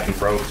rehabbing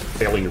roads,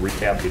 failing to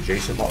rehab the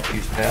adjacent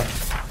multi-use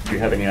path. Do you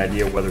have any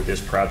idea whether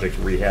this project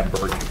rehab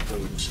Birch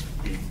includes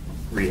the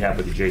rehab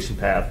of the adjacent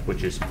path,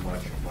 which is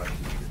much easier?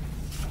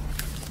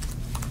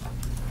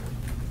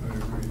 I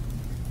agree.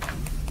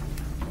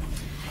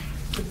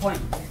 Good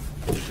point.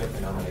 Check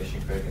the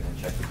nomination, Craig, and then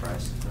check the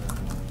price.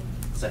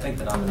 So I think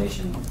the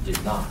nomination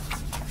did not.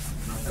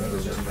 It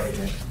was just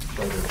pavement,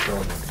 shoulder to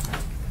shoulder.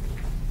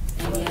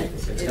 And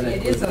yet,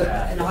 it is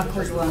an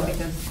awkward one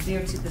because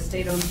DOT, the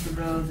state owns the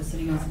road, the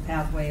city owns the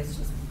pathway. It's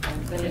just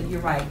but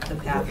you're right, the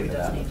pathway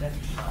does need to.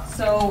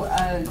 So,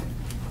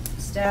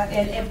 staff,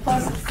 and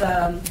plus it's,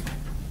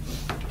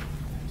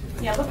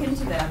 yeah, look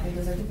into that,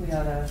 because I think we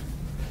ought to,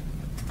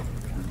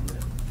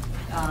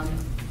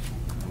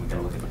 We're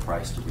gonna look at the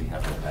price to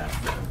rehab the path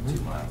for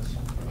 2 miles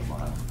or a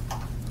mile.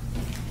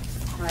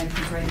 right,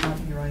 because right now,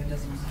 you're right, it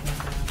doesn't.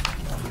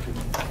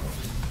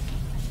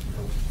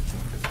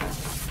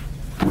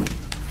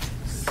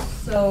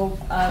 So,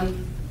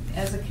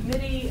 as a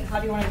committee, how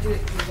do you want to do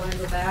it? Do you want to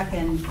go back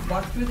and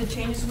walk through the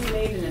changes we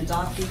made and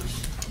adopt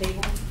each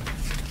table?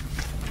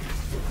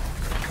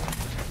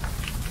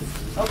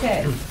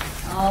 Okay,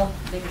 I'll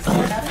make a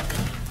start at it.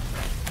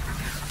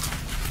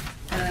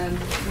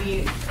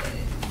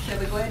 Shall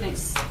we go ahead and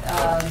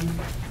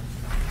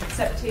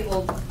accept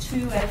table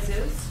 2 as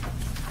is?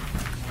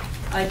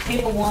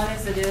 Table 1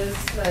 as it is,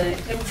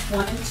 tables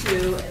 1 and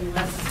 2,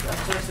 unless,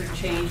 of course, they're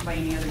changed by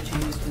any other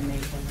changes we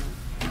made.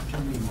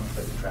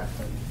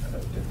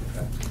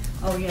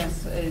 Oh,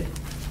 yes.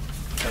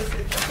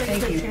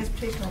 Thank you.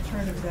 Transportation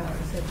alternatives out,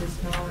 is that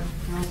just not?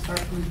 I'll start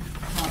from the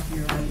top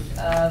here, right?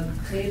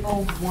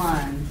 Table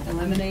 1,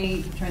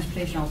 eliminate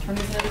transportation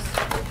alternatives.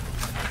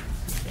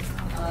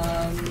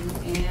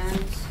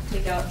 And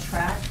take out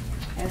track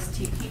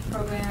STP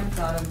programs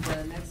out of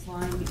the next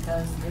line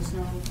because there's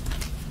no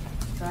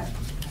track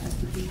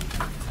STP,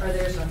 or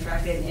there's no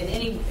track, and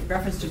any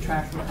reference to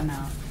track will come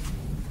out.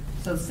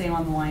 So the same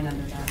on the line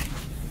under that.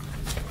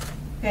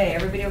 Okay,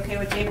 everybody okay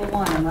with table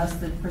 1 unless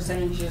the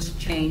percentages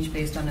change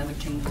based on other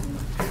changes?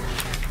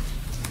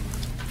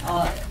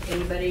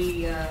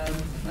 Anybody,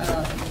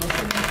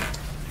 motion?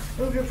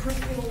 Move to approve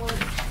table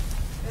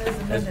 1 as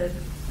amended.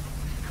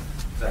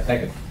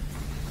 Second.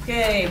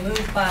 Okay,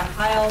 moved by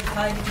Heil,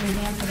 Tigerton,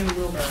 Hanson, and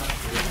Wilbur.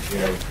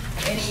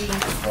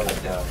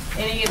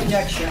 Any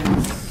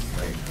objections?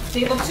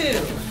 Table 2.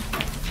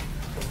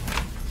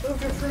 Move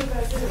to approve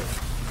as is.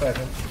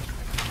 Second.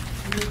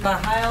 Moved by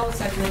Heil,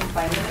 seconded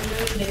by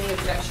Lindenwood. Any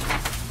objections?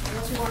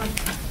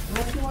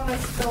 Unless you want to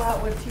spell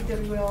out what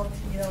TWL,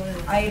 TL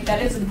is. That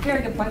is a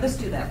very good point. Let's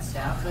do that,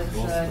 staff. It's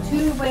a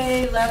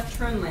two-way left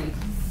turn lane.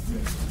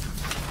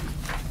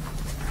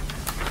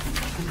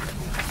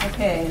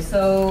 Okay,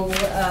 so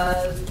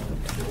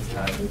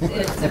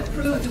it's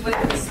approved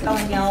with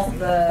spelling out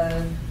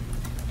the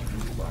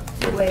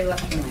two-way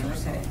left turn lane,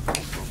 okay.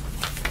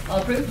 All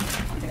approved?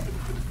 Okay.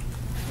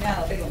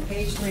 Now, big one,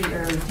 page 3,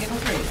 or table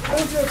 3.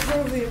 Move to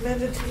approve the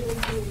amended table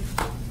 2.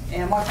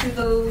 And walk through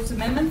those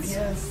amendments?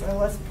 Yes,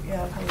 probably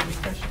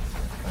discussion.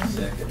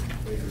 Second.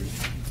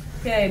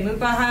 Okay, moved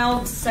by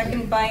Heil,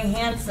 second by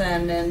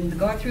Hanson, and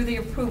going through the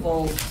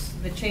approvals,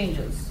 the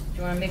changes. Do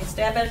you want to make a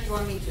stab at it, or do you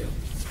want me to?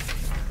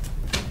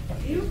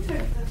 You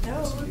took the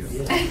notes.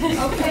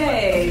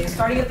 Okay,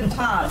 starting at the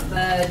top,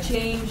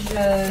 change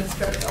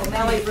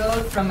O'Malley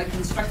Road from a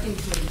constructing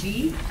to a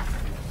G.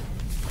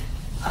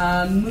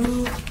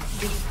 Move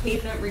the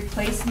pavement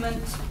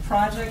replacement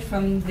project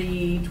from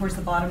towards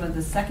the bottom of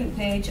the second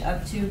page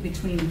up to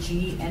between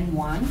G and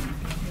 1.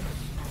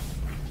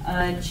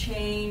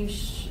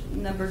 Change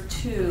number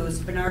 2 is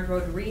Bernard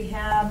Road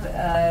Rehab,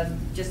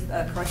 just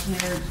a correction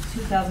there,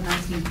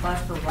 2019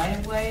 plus for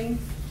right-of-way.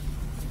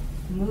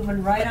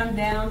 Moving right on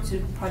down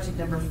to project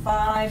number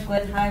 5,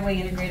 Glen Highway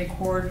Integrated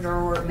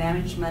Corridor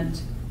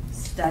Management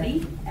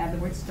Study, add the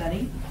word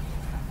study.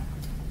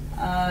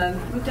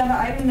 Move down to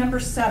item number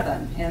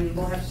 7, and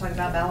we'll have to talk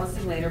about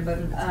balancing later, but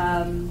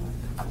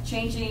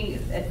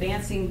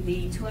advancing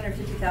the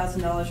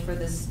 $250,000 for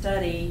this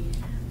study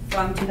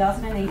from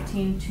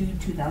 2018 to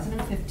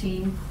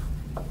 2015,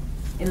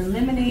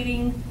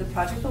 eliminating the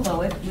project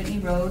below it, Whitney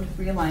Road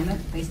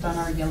realignment, based on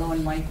our yellow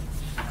and white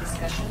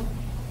discussion.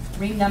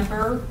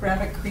 Renumber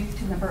Rabbit Creek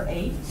to number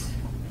 8.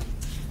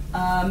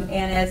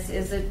 And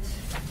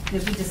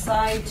did we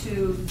decide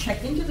to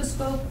check into the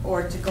scope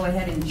or to go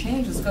ahead and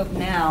change the scope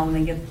now and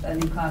then get a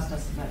new cost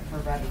estimate for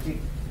Rabbit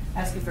Creek?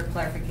 Asking for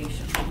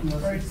clarification.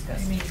 Birch,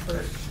 you mean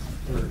Birch?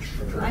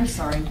 I'm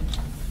sorry,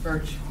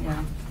 Birch,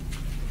 yeah.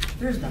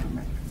 There's nothing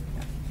right.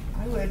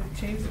 I would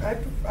change, I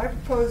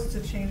propose to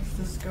change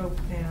the scope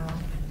now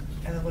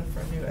and then look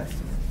for a new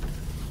estimate.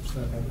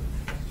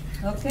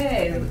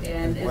 Okay,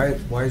 and.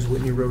 Why is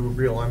Whitney Road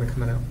realignment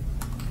coming out?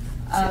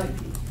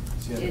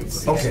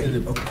 It's. Okay.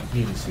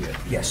 Need to see it.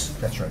 Yes,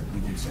 that's right, we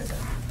did say that.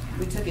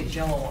 We took it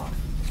Jello off.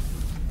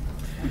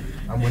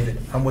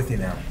 I'm with you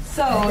now.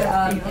 So,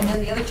 and then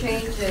the other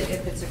change,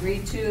 if it's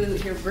agreed to,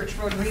 here, Birch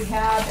Road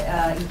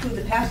Rehab, include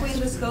the pathway in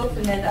the scope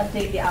and then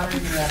update the outer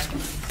year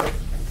estimates.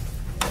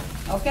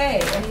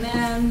 Okay, and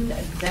then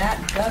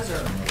that does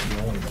her.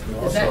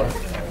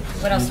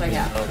 What else do I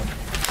have?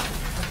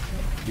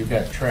 You've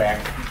got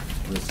track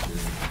listed.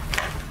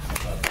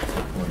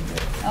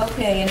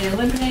 Okay, and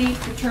eliminate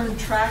the term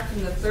track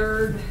from the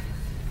third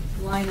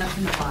line up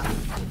in the bottom.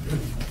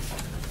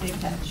 Big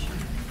catch.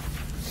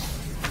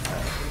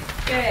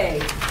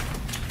 Okay,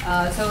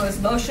 so it was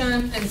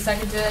motion and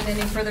seconded.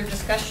 Any further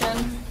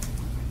discussion?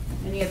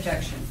 Any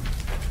objection?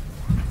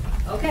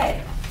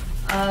 Okay.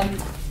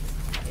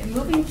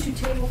 Moving to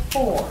table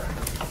 4,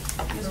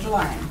 Mr.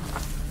 Lyon.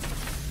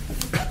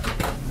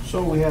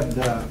 So we had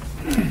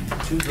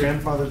two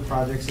grandfathered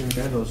projects in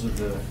there. Those are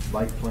the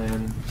bike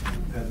plan,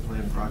 ped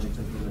plan project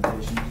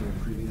implementation for the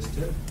previous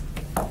TIP.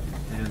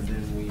 And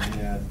then we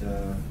had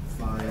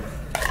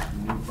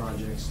 5 new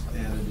projects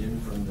added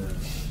in from the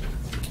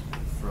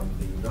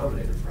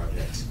nominated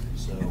projects.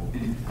 So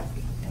you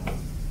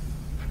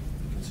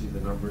can see the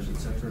numbers, et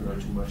cetera.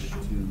 Not too much to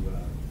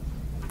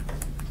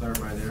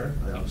clarify there.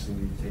 I obviously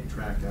need to take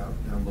track out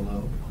down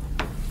below.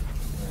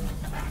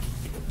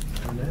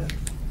 And that.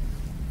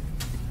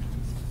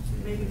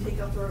 Maybe take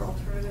out the word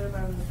alternative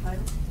out of the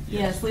title?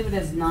 Yes, leave it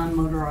as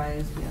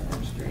non-motorized, yeah,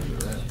 that's great.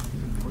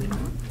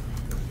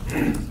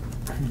 Okay,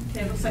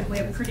 it looks like we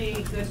have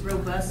pretty good,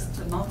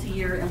 robust,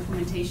 multi-year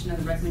implementation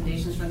of the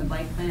recommendations from the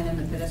bike plan and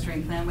the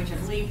pedestrian plan, which I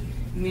believe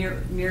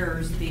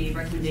mirrors the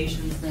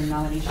recommendations and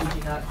nominations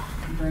you got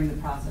during the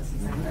process,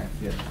 is that correct?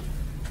 Yes.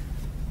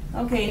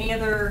 Okay, any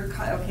other,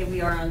 okay, we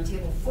are on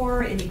table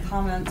 4, any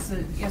comments?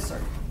 Yes, sir.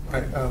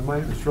 Hi, my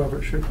name is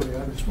Robert Shipley.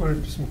 I just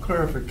wanted some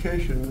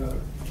clarification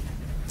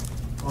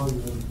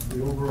on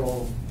the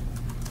overall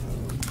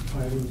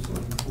items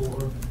on the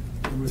floor.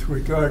 With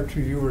regard to,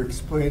 you were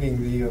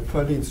explaining the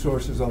funding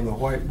sources on the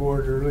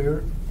whiteboard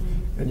earlier,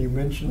 and you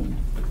mentioned,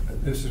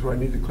 this is where I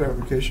need the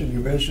clarification,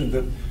 you mentioned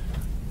that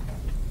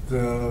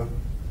the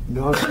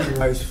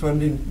non-utilized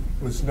funding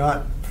was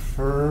not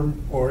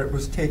firm, or it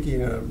was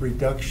taking a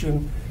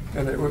reduction,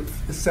 and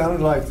it sounded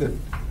like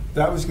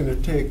that was going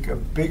to take a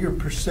bigger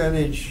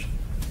percentage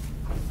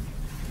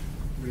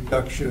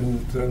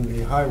reduction than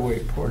the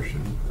highway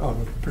portion on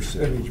a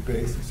percentage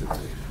basis.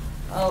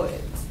 Oh,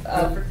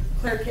 for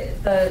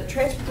clarification, the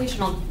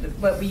transportation on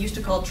what we used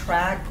to call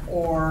track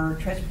or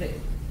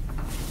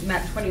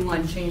MAP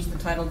 21 changed the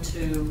title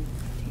to,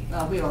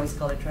 we always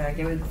called it track.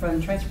 It was from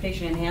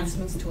transportation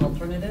enhancements to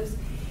alternatives.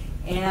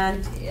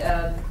 And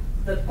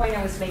the point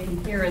I was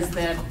making here is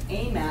that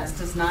AMATS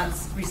does not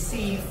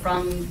receive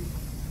from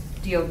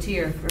DOT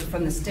or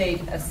from the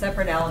state a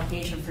separate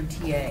allocation for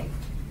TA.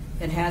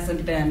 It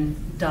hasn't been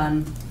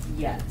done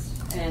yet.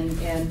 And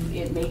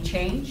it may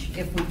change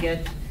if we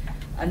get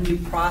a new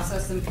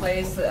process in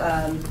place.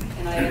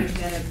 And I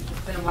understand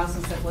it's been a while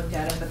since I've looked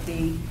at it, but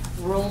the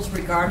rules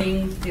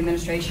regarding the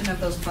administration of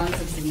those funds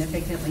have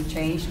significantly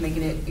changed,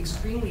 making it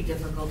extremely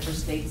difficult for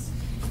states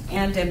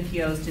and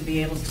MPOs to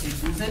be able to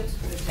use it,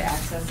 to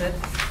access it.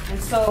 And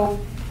so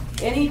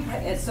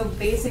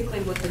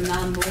basically what the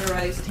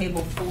non-motorized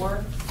table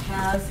 4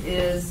 has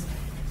is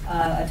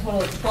a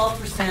total of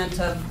 12%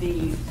 of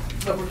the,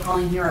 what we're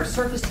calling here our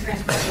surface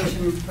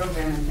transportation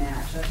program and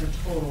match. That's a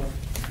total.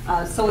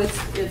 So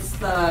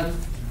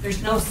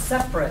there's no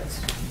separate.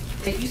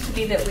 It used to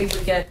be that we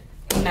would get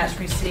AMATS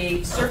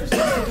received surface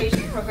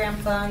transportation program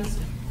funds,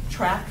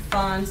 track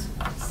funds,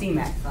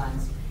 CMAC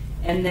funds.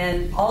 And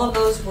then all of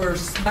those were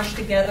smushed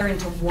together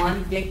into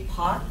one big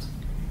pot.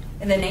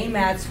 And then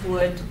AMATS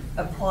would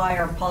apply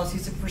our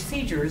policies and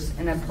procedures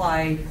and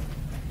apply,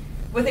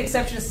 with the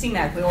exception of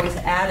CMAC, we always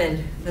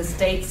added the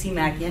state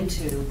CMAC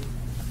into,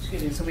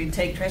 so we'd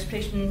take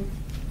transportation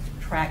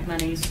track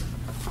monies,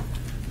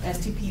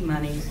 STP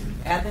monies,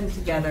 add them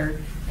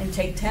together, and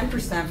take 10%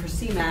 for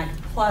CMAC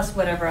plus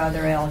whatever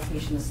other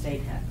allocation the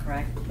state had,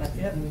 correct?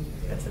 Yep,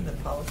 that's in the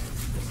policy.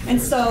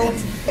 And so,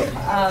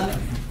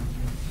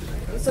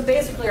 so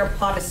basically our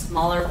pot is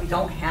smaller. We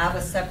don't have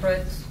a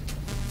separate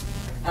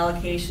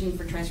allocation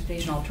for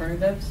transportation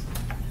alternatives.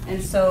 And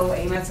so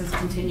AMATS is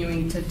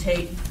continuing to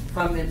take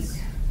from its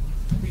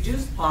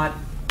reduced pot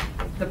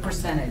the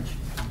percentage.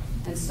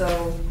 And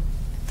so,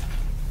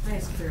 I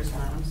guess clear as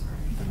mud, I'm sorry.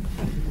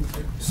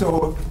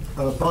 So,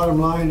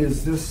 bottom line,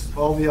 is this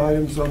all the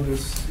items on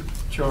this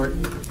chart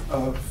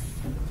of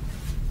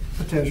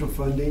potential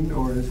funding,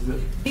 or is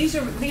it? These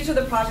are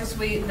the projects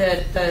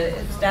that the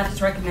staff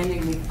is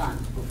recommending we fund.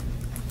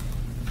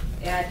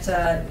 At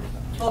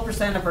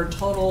 12% of our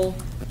total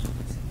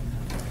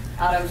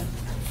out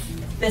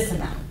of this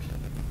amount.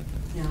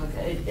 You know,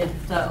 it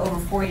over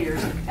 4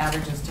 years it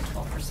averages to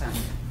 12%.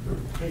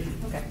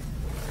 Okay.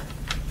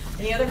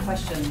 Any other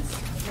questions?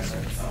 Yes,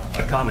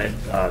 sir. A comment,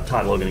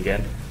 Todd Logan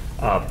again.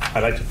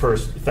 I'd like to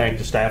first thank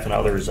the staff and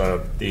others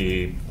of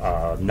the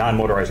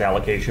non-motorized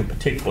allocation,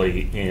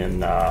 particularly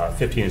in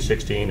 15 and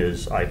 16,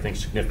 is, I think,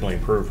 significantly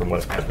improved from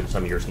what it has been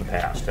some years in the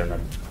past.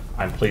 And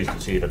I'm pleased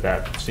to see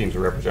that seems to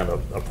represent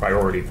a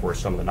priority for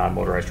some of the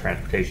non-motorized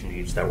transportation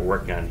needs that we're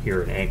working on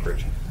here in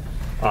Anchorage.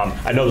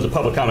 I know there's a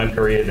public comment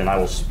period, and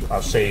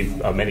I'll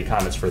save many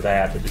comments for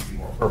that to be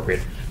more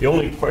appropriate. The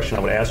only question I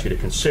would ask you to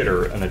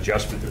consider an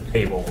adjustment to the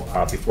table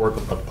before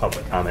the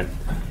public comment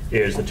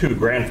is the 2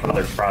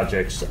 grandfathered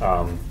projects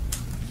are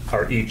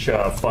each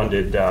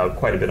funded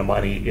quite a bit of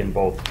money in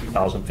both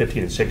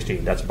 2015 and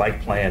 16. That's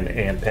bike plan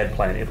and ped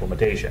plan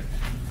implementation.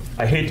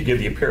 I hate to give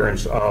the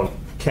appearance of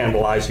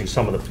cannibalizing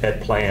some of the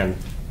ped plan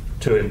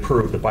to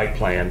improve the bike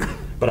plan,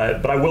 but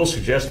I will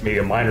suggest maybe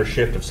a minor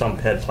shift of some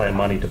ped plan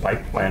money to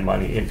bike plan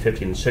money in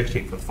 15 and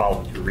 16 for the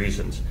following 2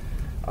 reasons.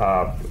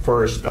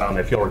 First,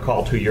 if you'll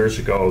recall, 2 years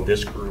ago,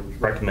 this group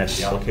recommended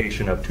the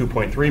allocation of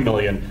 $2.3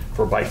 million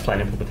for bike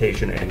plan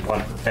implementation and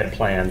one for ped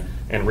plan.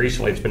 And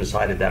recently, it's been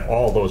decided that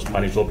all those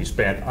monies will be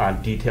spent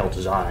on detailed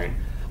design.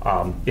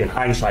 In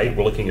hindsight,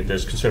 we're looking at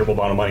this considerable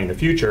amount of money in the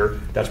future.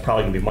 That's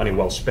probably going to be money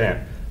well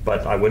spent.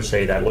 But I would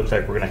say that it looks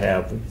like we're going to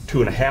have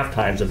 2.5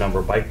 times the number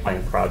of bike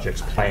plan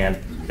projects planned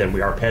than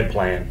we are ped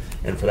plan.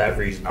 And for that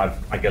reason,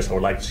 I guess I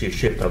would like to see a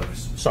shift of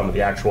some of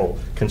the actual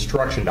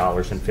construction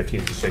dollars in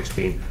 15 to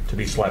 16 to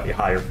be slightly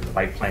higher for the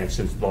bike plan,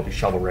 since there'll be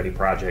shovel-ready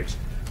projects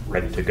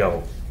ready to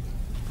go.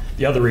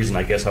 The other reason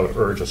I guess I would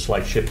urge a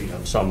slight shifting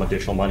of some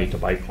additional money to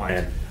bike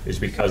plan is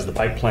because the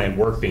bike plan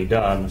work being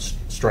done,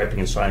 striping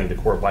and signing the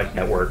core bike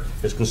network,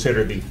 is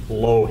considered the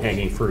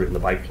low-hanging fruit in the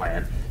bike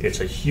plan.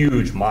 It's a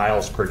huge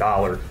miles per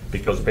dollar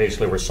because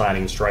basically we're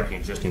signing and striping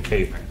existing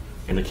pavement.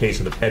 In the case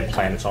of the ped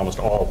plan, it's almost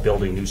all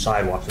building new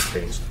sidewalks and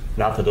things.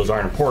 Not that those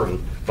aren't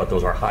important, but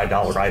those are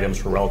high-dollar items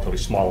for relatively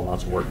small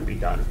amounts of work to be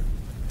done.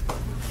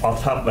 Off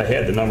the top of my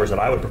head, the numbers that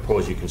I would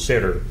propose you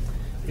consider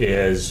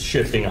is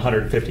shifting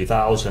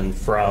 $150,000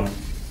 from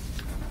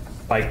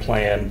bike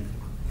plan,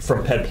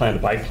 from ped plan to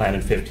bike plan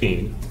in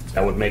 15.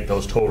 That would make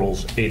those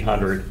totals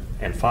 800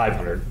 and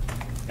 500.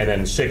 And then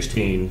in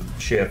 16,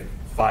 shift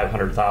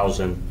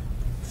 500,000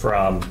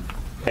 from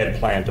ped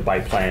plan to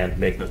bike plan,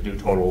 make those new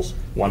totals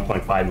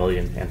 1.5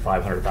 million and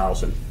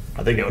 500,000.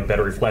 I think it would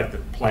better reflect the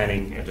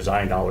planning and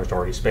design dollars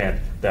already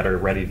spent that are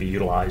ready to be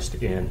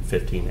utilized in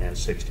 15 and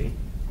 16.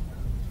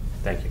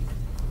 Thank you.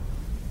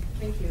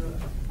 Thank you.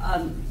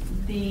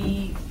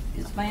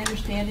 It's my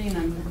understanding,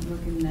 I'm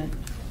looking at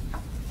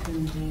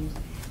James,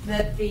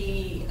 that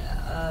I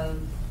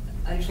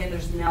understand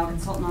there's now a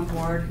consultant on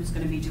board who's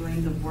going to be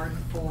doing the work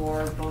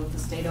for both the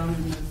state-owned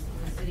and the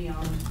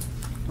city-owned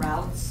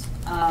routes.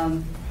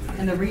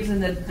 And the reason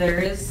that there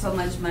is so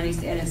much money,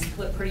 and it's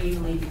split pretty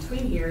evenly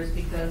between years,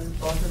 because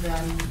both of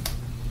them,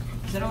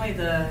 did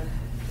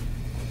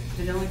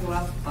it only go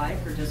out to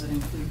bike, or does it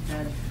include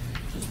ped?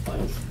 Just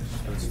both.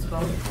 It's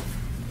both?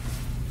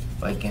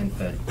 Bike and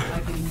ped.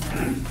 Bike and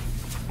ped.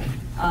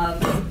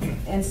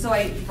 And so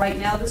right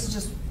now, this is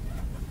just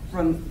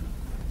from,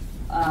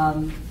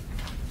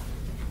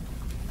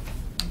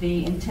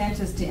 the intent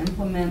is to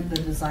implement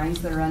the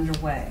designs that are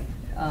underway,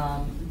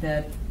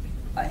 that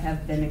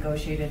have been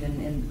negotiated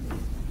and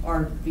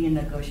are being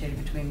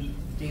negotiated between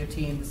DOT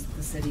and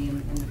the city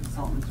and the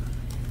consultant.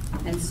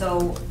 And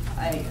so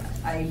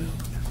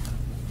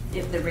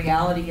if the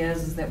reality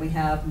is that we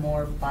have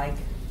more bike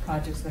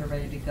projects that are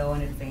ready to go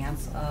in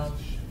advance of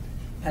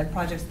ped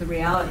projects, the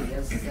reality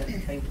is that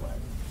they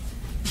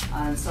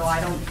would. So I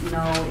don't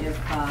know if,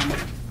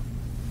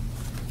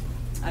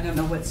 I don't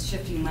know what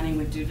shifting money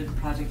would do to the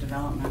project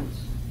development.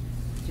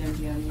 Jim,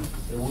 do you have any?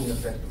 It wouldn't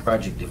affect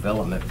project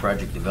development.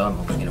 Project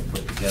development was going to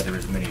put together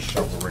as many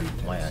shovel-ready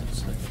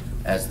plans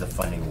as the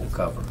funding will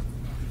cover.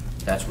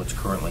 That's what's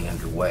currently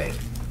underway.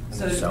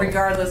 So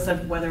regardless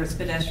of whether it's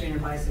pedestrian or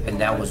bicycle?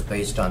 And that was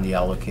based on the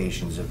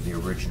allocations of the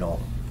original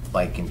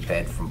bike and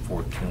ped from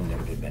 14 that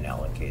had been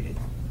allocated.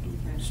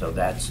 Okay. So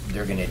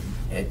they're going to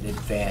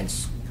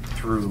advance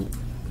through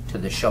to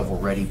the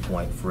shovel-ready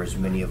point for as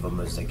many of them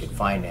as they could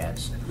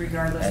finance.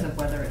 Regardless of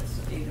whether it's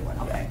either one,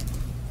 okay.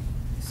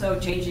 So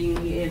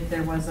changing, if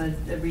there was a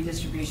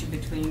redistribution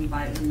between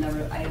by the number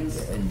of items.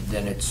 And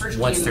then it's,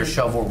 once they're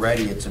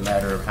shovel-ready, it's a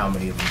matter of how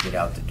many of them get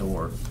out the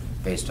door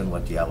based on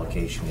what the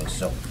allocation is.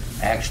 So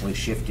actually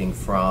shifting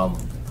from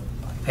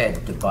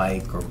ped to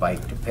bike or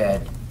bike to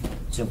ped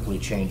simply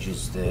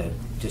changes the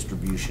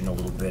distribution a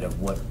little bit of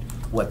what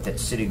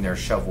that's sitting there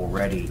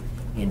shovel-ready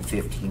in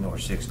 15 or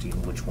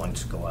 16, which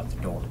ones go out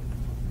the door.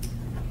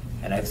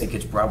 And I think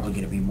it's probably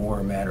going to be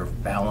more a matter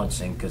of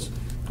balancing, because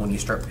when you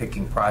start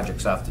picking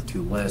projects off the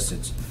two lists,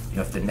 it's, you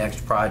know, if the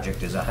next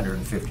project is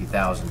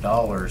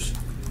 $150,000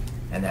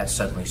 and that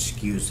suddenly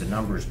skews the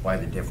numbers by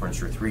the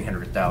difference, or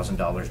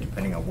 $300,000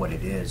 depending on what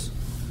it is,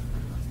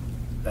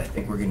 I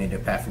think we're going to end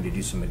up having to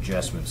do some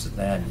adjustments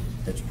then.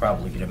 That's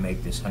probably going to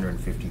make this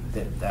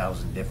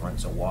 $150,000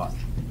 difference a wash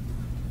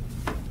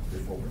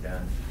before we're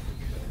done.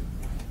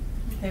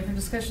 Okay, for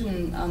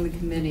discussion on the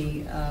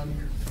committee,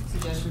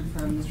 suggestion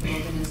from Mr.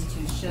 Logan is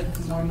to shift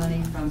more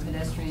money from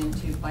pedestrian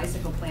to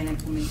bicycle plan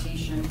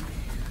implementation.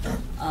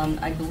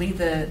 I believe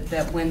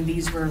that when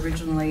these were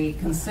originally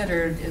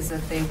considered is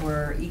that they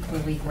were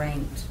equally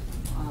ranked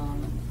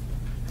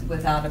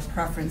without a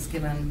preference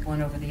given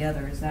one over the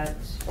other. Is that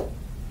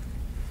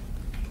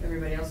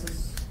everybody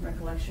else's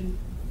recollection?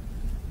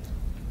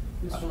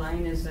 Mr.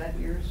 Lyon, is that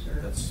yours? Or?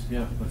 That's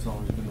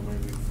always been the way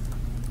we've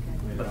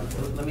made it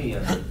out. Let me, I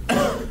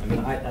mean,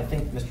 I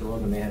think Mr.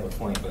 Logan may have a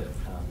point, but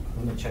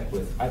I'm going to check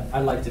with,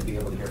 I'd like to be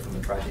able to hear from the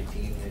project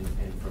team and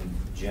from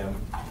Jim.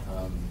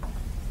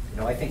 You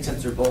know, I think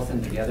since they're both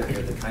in together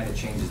here, the kind of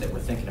changes that we're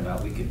thinking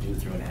about, we could do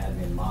through an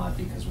admin mod,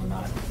 because we're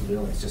not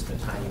doing, it's just the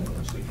timing in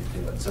which we could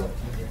do it. So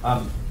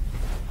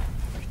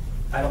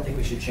I don't think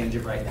we should change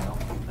it right now.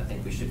 I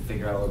think we should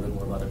figure out a little bit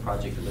more about the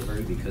project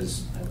delivery,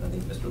 because I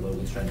think Mr.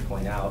 Logan's trying to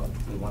point out,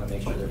 we want to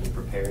make sure that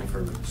we're prepared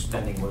for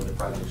spending where the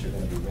projects are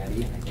going to be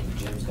ready. And I think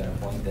Jim's got a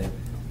point that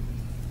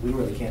we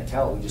really can't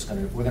tell.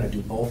 We're gonna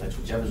do both, it's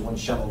whichever's one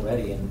shovel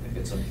ready, and if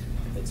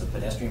it's a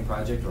pedestrian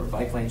project or a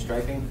bike lane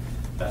striping,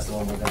 that's the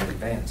one we're gonna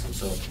advance. And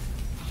so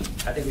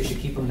I think we should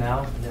keep them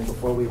now, and then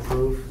before we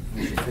approve,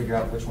 we should figure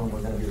out which one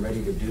we're gonna be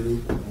ready to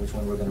do, and which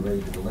one we're gonna be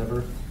ready to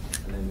deliver,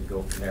 and then we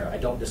go from there. I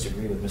don't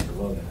disagree with Mr.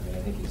 Logan. I mean,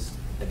 I think his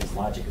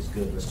logic is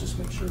good. Let's just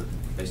make sure,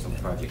 based on the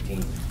project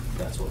team,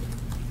 that's on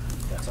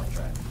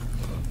track.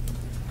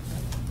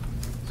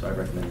 So I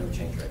recommend no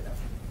change right now.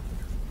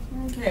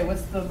 Okay,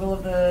 what's the will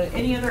of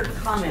any other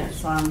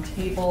comments on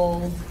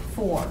table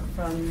 4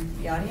 from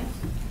the audience?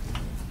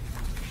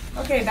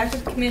 Okay, back to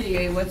the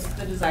committee. What's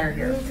the desire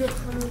here? Move to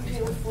approve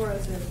table 4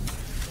 as in,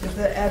 with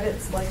the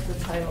edits like the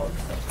title.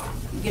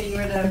 Getting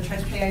rid of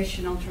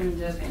transportation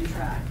alternative and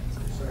track.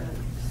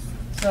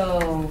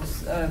 So,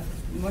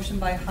 motion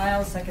by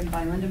Heil, second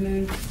by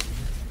Lindemoon.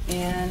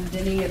 And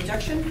any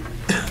objection?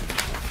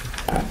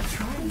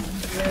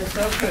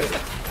 So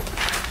approved.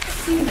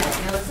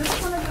 CMAC, now is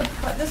this one of the,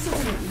 this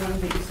isn't one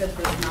that you said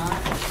there's not.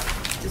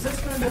 Is this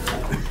one of the,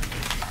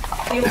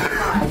 table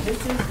 5,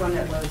 this is one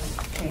that was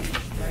changed,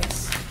 right?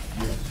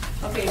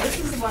 Okay, this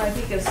is the one I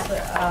think is, it's a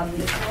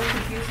little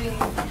confusing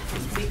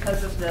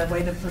because of the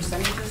way the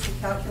percentages are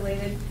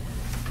calculated.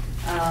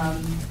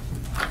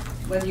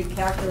 Whether you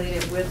calculate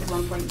it with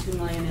 1.2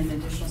 million in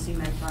additional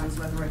CMAC funds,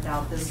 whether or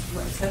without this,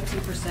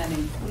 17%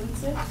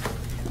 includes it.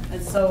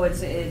 And so it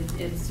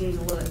seems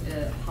a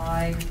little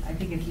high. I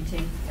think if you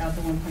take out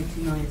the 1.2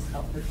 million, it's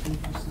about 13%.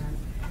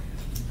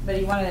 But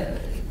you want to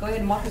go ahead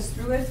and walk us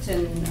through it,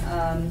 and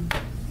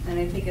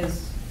I think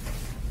as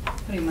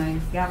putting my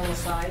gavel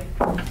aside,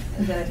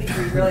 that I think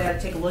we really ought to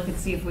take a look and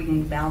see if we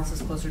can balance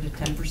this closer to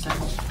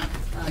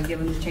 10%,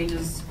 given the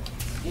changes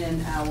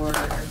in our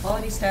air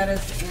quality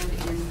status and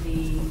in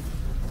the,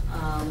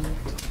 how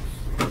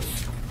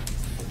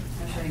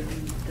should I be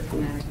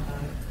diplomatic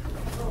about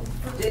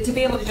it? To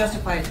be able to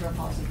justify it to our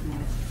policy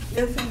committee.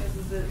 The other thing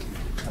is that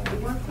the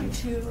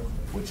 1.2,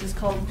 which is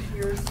called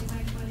pure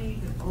CMAC money,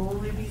 can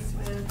only be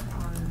spent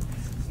on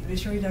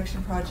emission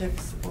reduction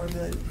projects or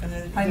the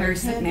primary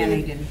SIT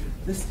mandated.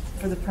 This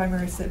for the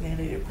primary SIT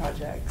mandated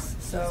projects.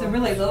 So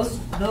really, those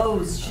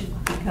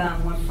should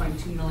become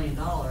 $1.2 million.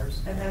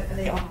 And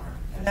they are.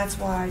 And that's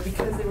why,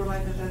 because they were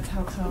like that, that's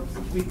how come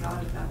we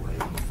got it that way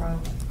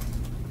from,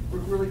 we're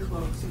really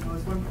close, you know,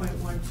 it's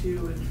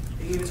 1.12 and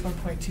they gave us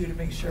 1.2 to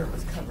make sure it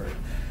was covered.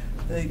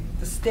 The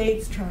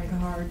state's trying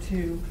hard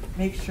to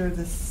make sure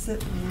the SIT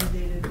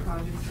mandated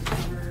projects are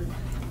covered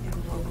in the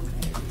local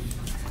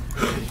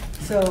community.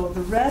 So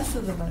the rest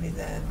of the money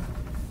then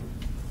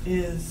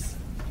is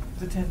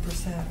the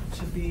 10%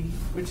 should be,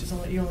 which is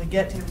only, you only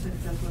get 10%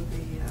 because that's what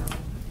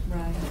the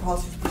right.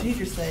 policies and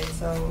procedures say,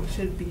 so it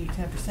should be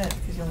 10%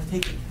 because you're only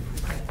taking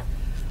 10%.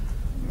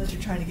 Unless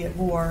you're trying to get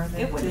more. And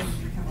then it would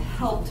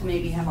help to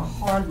maybe have a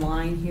hard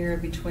line here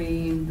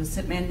between the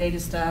SIP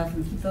mandated stuff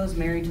and keep those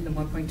married to the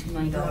 $1.2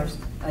 million,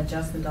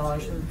 adjust the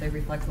dollars so that they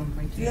reflect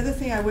 1.2. The other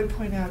thing I would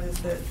point out is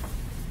that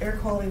air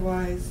quality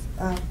wise,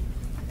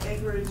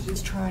 Anchorage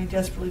is trying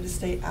desperately to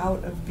stay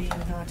out of being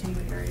a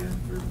non-attainment area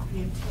for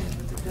PM10,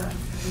 but they've done.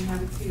 We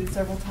have exceeded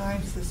several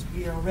times this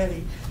year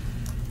already.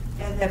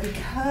 And that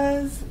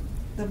because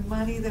the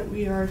money that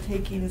we are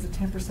taking is a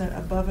 10%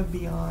 above and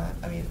beyond,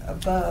 I mean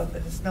above,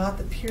 and it's not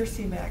the pure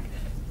CMAC,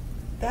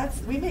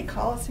 we may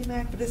call it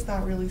CMAC, but it's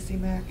not really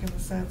CMAC in the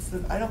sense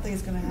that I don't think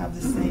it's going to have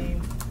the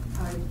same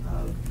type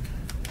of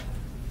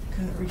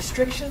kind of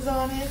restrictions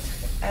on it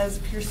as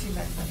pure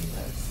CMAC money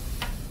does.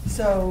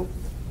 So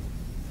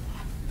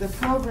the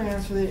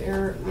programs for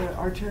the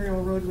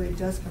arterial roadway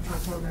dust control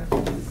program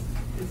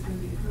is going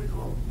to be a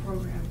critical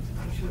program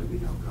to make sure that we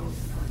don't go to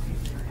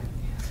the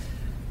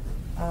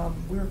area.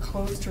 We were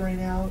close to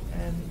running out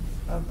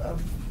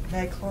of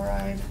mag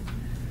chloride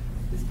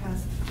this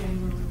past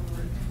January. We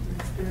were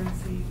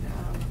experiencing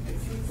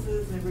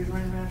exceedances, and everybody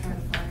running around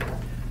trying to find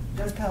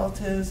dust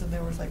palliatives, and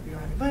there was like, we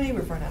don't have any money,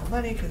 we've run out of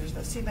money because there's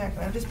no CMAC.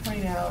 But I'm just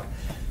pointing out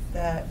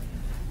that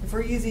if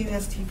we're using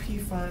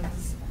STP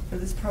funds for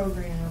this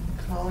program,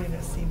 calling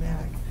it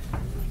CMAC,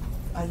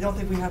 I don't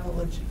think we have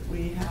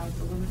we have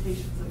the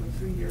limitations of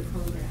a 3-year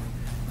program,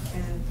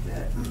 and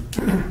that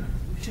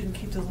we shouldn't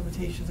keep those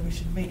limitations, and we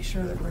should make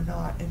sure that we're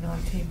not in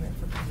non-attainment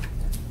for people.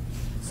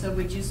 So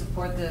would you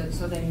support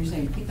so then you're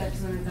saying keep that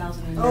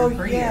 200,000 in there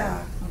per year?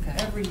 Yeah, okay.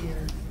 Every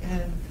year,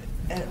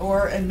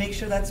 and make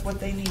sure that's what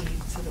they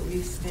need so that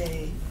we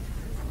stay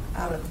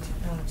out of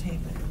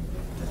non-attainment.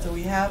 And so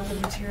we have the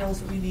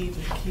materials that we need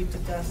to keep the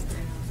dust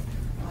down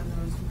on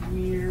those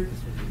weird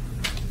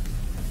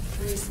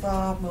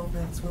freeze-thaw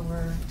moments when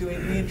we're doing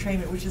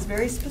re-entrainment, which is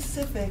very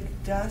specific.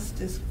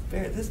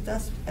 This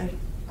dust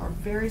are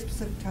very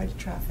specific tied to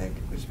traffic,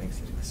 which makes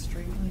it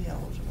extremely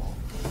eligible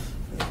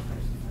for the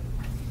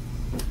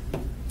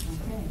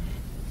Okay.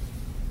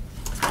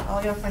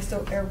 I'll get off my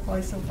air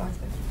quality soapbox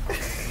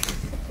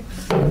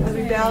as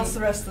we balance the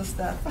rest of the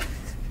stuff.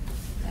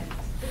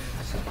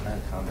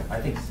 Comment.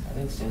 I think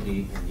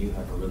Cindy and you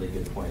have a really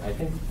good point. I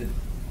think that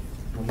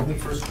when we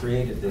first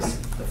created this,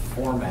 the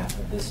format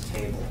of this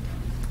table,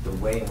 the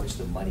way in which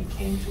the money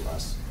came to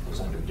us was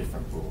under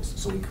different rules.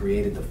 So we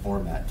created the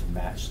format to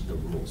match the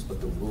rules,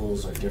 but the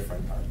rules are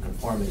different. Our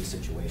conformity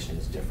situation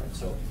is different.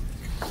 So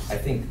I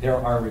think there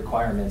are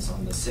requirements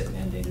on the SIP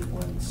mandated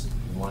ones,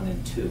 1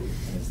 and 2,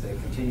 and as they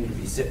continue to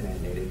be SIP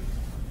mandated,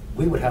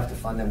 we would have to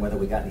fund them whether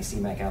we got any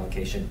CMAQ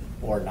allocation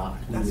or not.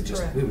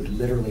 We would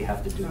literally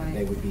have to do it.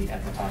 They would be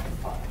at the top of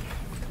the pile.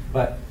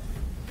 But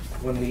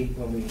when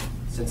we,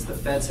 since the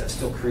feds have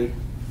still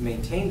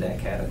maintained that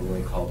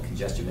category called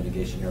congestion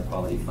mitigation air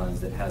quality funds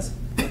that has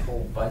a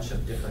whole bunch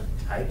of different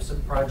types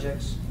of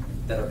projects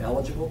that are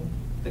eligible,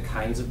 the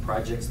kinds of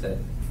projects that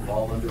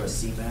fall under a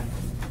CMAQ,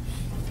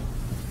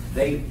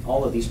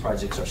 all of these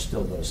projects are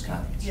still those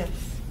kinds. Yes.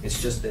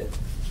 It's just that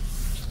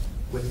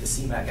with the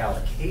CMAQ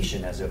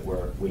allocation, as it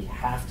were, we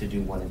have to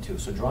do 1 and 2.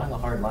 So drawing a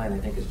hard line, I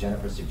think, as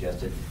Jennifer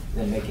suggested,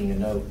 then making a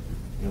note,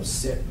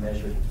 SIP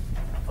measured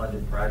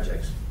funded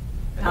projects.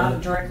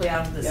 And directly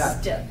out of the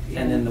STIP.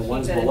 And then the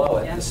ones below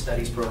it, the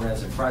studies,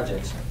 programs, and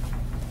projects.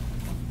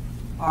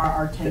 Are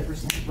our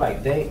 10%.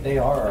 Right, they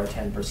are our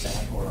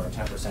 10% or our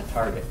 10%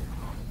 target.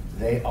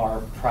 They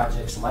are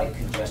projects like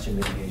congestion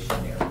mitigation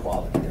and air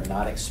quality. They're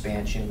not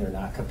expansion, they're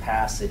not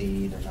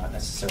capacity, they're not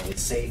necessarily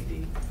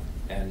safety.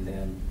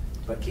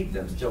 But keep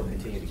them, still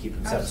continue to keep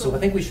them separate. So I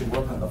think we should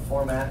work on the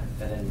format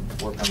and then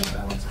work on the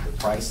balance of the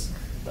price.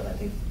 But I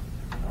think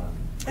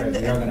we are going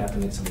to have to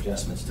make some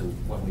adjustments to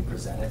when we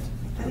present it.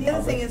 And the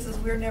other thing is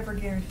we're never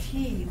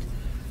guaranteed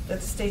that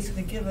the state's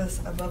going to give us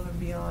above and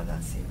beyond on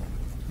CMAQ.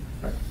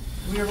 Right.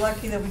 We are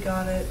lucky that we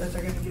got it, that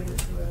they're going to give it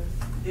to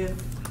us.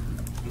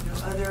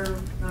 If other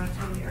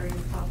non-attending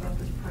areas pop up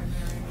as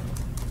primary,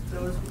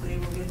 they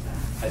will get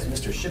that. As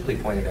Mr. Shipley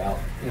pointed out,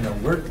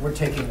 we're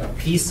taking a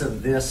piece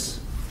of this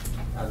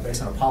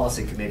based on a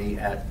policy committee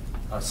at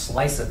a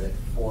slice of it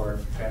for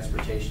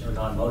transportation or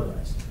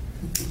non-motorized.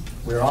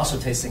 We're also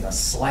tasting a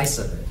slice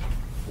of it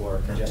for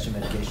congestion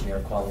mitigation air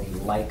quality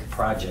like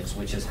projects,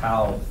 which is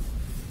how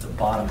the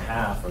bottom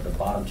half or the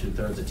bottom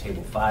 2/3 of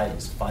table 5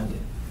 is funded.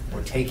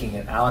 We're taking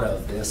it out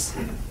of this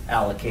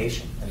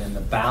allocation, and then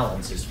the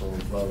balance is for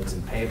roads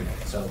and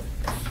pavement. So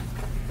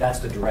that's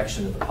the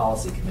direction that the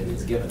policy committee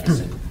has given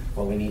us. And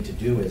what we need to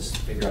do is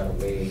figure out a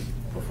way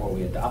before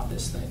we adopt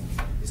this thing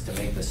is to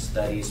make the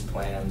studies,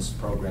 plans,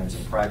 programs,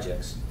 and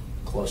projects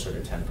closer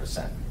to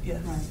 10%.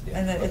 Yes, Yeah.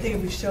 and I think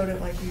if we showed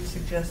it like you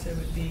suggested,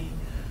 would be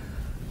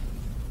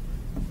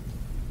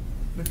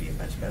a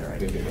much better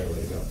idea. Would be a better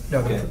way to go.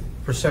 Now, the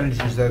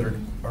percentages that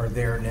are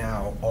there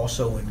now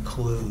also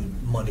include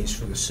monies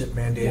for the SIP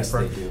mandate. Yes,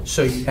 they do.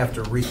 So you have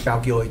to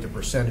recalculate the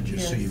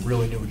percentages so you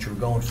really knew what you were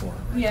going for.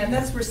 Yeah, and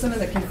that's where some of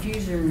the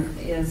confusion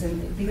is,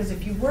 and because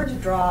if you were to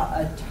draw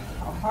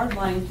a hard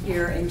line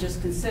here and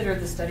just consider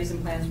the studies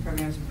and plans,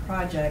 programs, and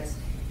projects,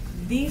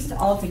 these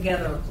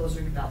altogether are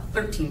closer to about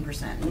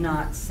 13%,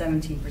 not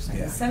 17%.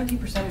 Yeah.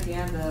 17% at the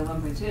end of the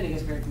 1.2, I think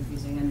is very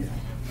confusing,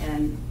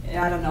 and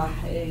I don't know,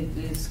 it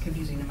is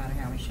confusing no matter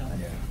how we show it.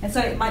 Yeah. And so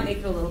it might make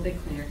it a little bit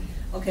cleaner.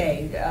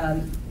 Okay,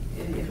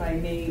 if I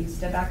may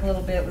step back a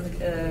little bit with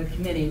the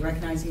committee,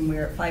 recognizing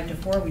we're at 5 to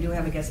 4, we do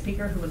have a guest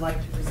speaker who would like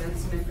to present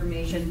some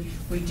information.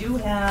 We do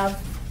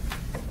have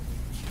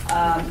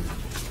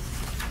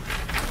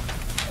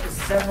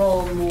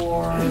several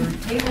more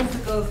tables to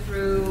go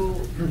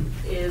through.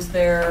 Is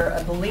there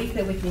a belief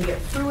that we can get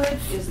through it?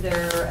 Is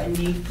there a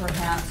need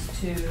perhaps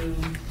to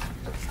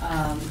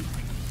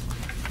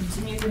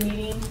continue the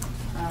meeting?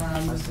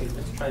 Let's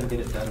try and get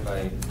it done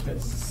by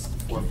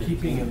 4:15.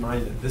 Keeping in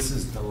mind that this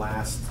is the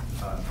last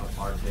of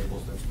our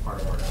tables that's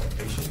part of our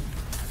allocation.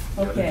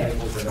 The other Okay.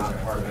 tables are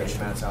not part of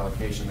AMATS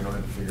allocation, we don't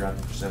have to figure out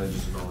the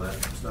percentages and all that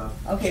stuff.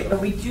 Okay,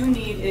 but we do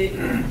need it,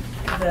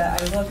 I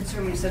was a little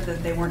concerned when you said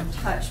that they weren't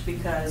touched,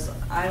 because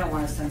I don't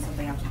want to send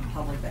something out to the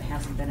public that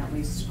hasn't been at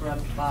least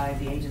scrubbed by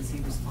the agency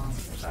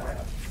responsible for it.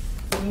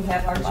 You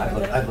have our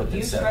scrubbed it? I've looked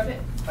You at scrubbed 7.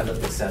 it? I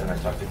looked at 7, I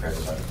talked to Craig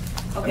about it.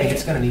 I Okay. think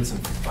it's going to need some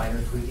finer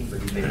tweaking,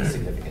 but he's making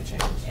significant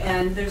changes.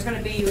 And there's going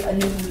to be a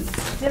new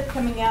SIP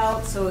coming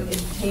out, so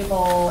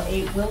table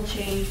 8 will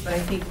change, but I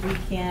think we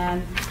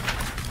can,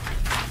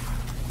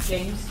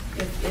 James,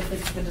 if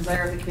it's the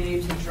desire of the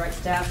community to direct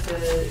staff to,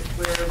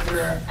 where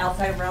we're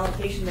outside of our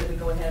allocation, that we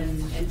go ahead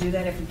and do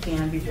that if we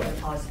can before the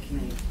policy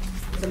committee.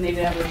 So maybe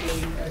that would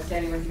be a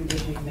standing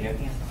recommendation you can make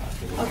again.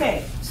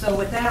 Okay, so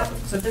with that,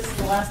 so this is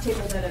the last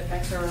table that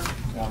affects our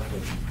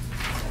allocation.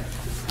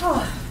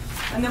 Oh,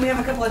 and then we have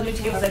a couple of new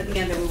tables at the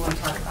end that we want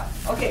to talk about.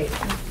 Okay,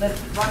 let's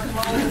rock and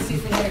roll and see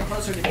if we can get it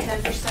closer to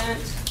 10%.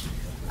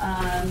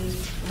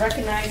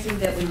 Recognizing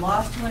that we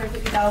lost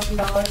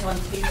 $250,000 on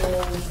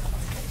table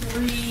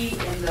 3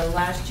 in the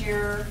last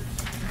year.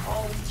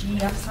 Oh, gee,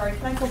 I'm sorry.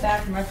 Can I go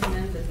back and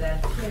recommend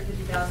that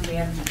 $250,000 we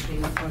have in the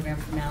statement program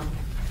for now?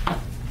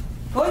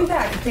 Going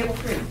back to table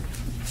 3.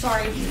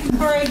 Sorry,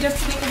 just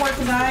to make it work,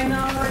 because I know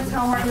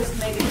how hard it is to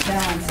make it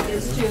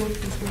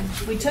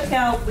balance. We took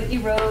out Whitney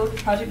Road,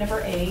 project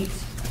number 8,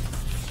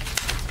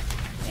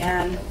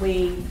 and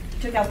we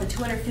took out the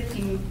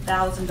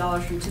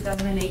 $250,000 from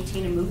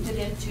 2018 and moved it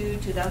into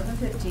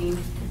 2015.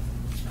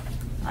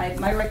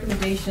 My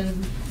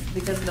recommendation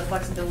because of the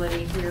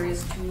flexibility here,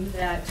 is to move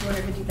that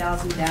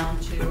 250,000 down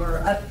to, or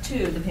up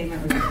to the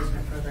pavement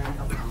replacement program to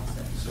help balance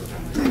it. So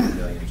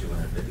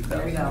 $1,250,000.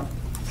 There we go.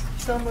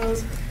 So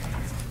moved.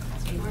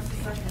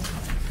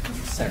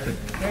 Second.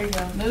 There you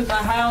go. Moved by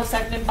Heil,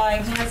 seconded by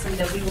Hanson,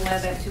 that we will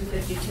add that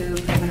 252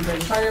 payment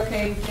bridge. Sorry,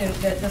 okay,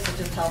 that this will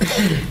just help.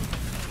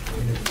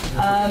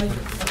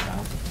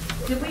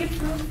 Did we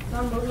approve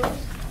non-mobile?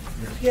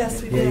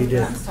 Yes, we Yeah, you did.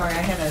 did. I'm sorry,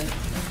 I had a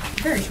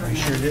very short. You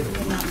sure did.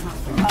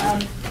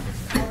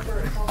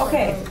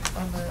 Okay.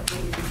 Call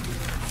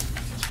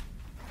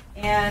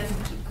And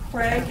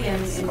Craig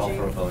and for a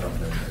Jake. vote on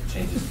the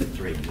changes to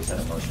 3, just had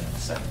a motion and a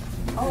second.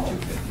 Oh.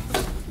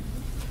 250.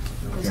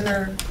 Is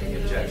there Any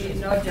objections?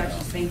 no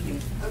objections? Thank you.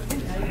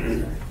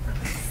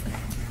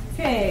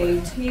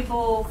 Okay,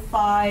 table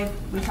 5,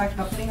 we talked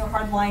about putting a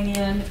hard line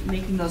in,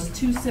 making those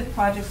 2 SIP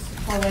projects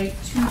correlate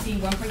to the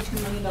 $1.2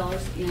 million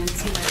in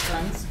CMAQ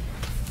funds.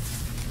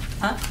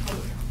 Huh?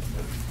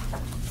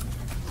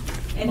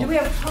 And do we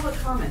have public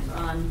comment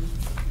on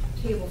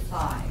table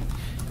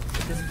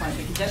 5, this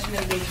project, congestion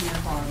mitigation and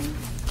quality?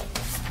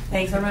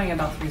 Thanks, I'm running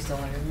about 3 still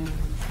later.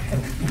 Can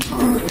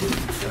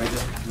I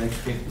just make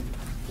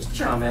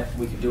a comment?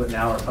 We could do it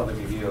now or public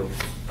review.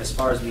 As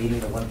far as meeting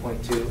the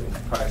 1.2 in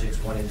projects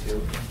 1 and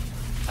 2,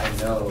 I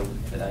know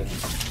that I can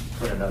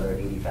put another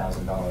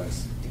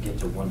 $80,000 to get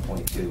to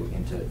 1.2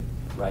 into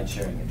ride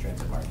sharing and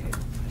transit marketing.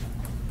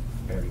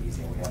 Very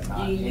easy. We have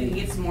not. You can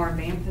get some more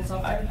advances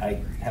off there?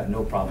 I have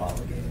no problem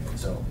obligating it.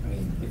 So, I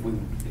mean,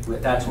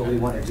 if that's what we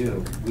want to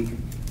do, we could,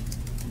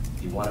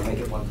 if you want to make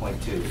it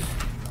 1.2,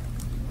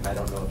 and I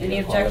don't know if Any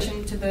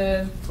objection to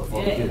the?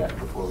 Before we do that,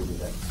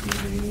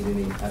 do you need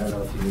any, I don't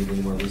know if you need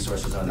any more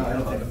resources on No, that. I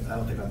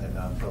don't think on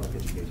that public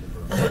education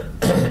program.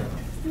 I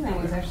think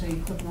that was actually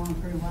clipped along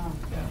pretty well.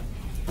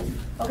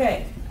 Yeah.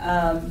 Okay,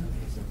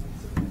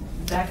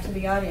 back to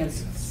the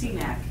audience.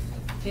 CMAQ,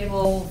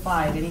 table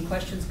 5. Any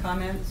questions,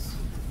 comments?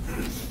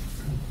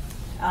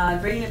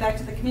 Bringing it back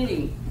to the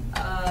committee.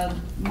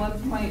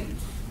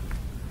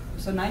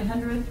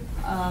 900.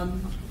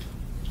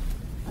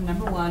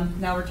 Number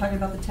 1. Now we're talking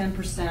about the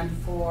 10%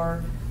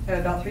 for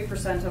about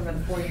 3% over the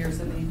 4 years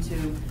that we need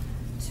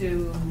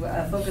to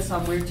focus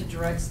on where to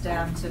direct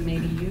staff to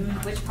maybe use,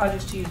 which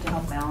projects to use to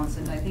help balance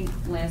it. And I think,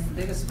 Lance, the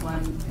biggest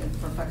one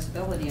for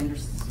flexibility,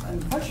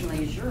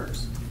 unfortunately, is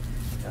yours.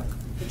 Yeah.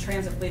 The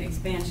transit fleet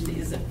expansion,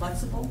 is it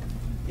flexible?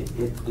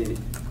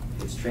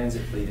 It's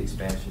transit fleet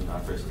expansion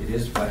offers. It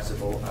is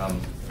flexible.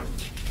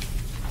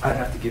 I'd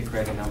have to give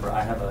Craig a number.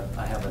 I have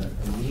an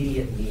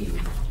immediate need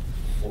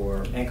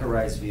for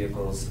anchorized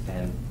vehicles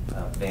and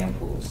van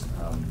pools.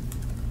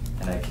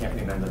 And I can't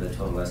remember the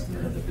total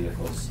estimate of the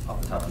vehicles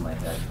off the top of my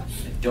head.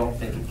 I don't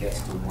think it gets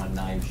to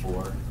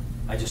 194.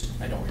 I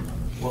don't remember.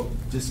 Well,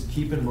 just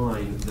keep in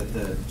mind that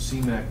the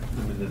CMAQ,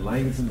 the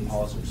language in the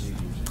policy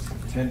procedures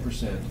is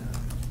 10%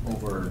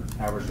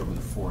 averaged over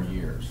the 4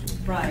 years.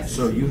 Right.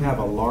 So you have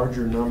a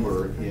larger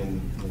number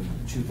in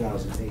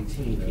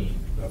 2018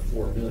 of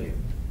 4 million.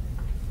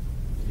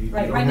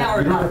 Right now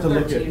we're about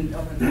 13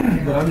 over the 4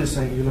 years. But I'm just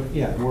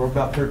saying, we're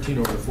about 13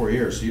 over the 4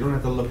 years, so you don't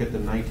have to look at the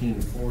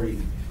 1940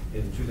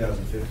 in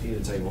 2015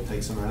 and say, we'll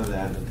take some out of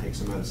that and then take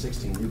some out of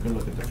 16. You can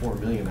look at the 4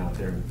 million out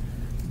there.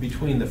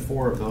 Between the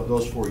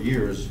those 4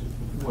 years,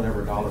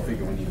 whatever dollar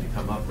figure we need to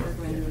come up with.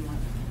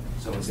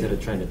 So instead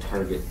of trying to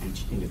target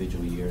each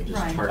individual year, just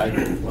Right.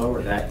 target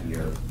lower that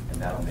year,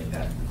 and that'll make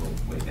that go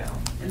way down.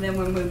 And then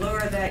when we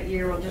lower that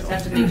year, we'll just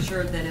have to make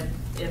sure that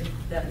if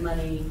that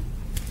money,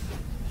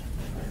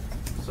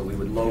 So we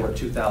would lower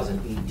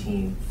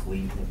 2018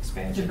 fleet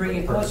expansion. To bring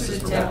it for closer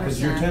purposes to of 10%.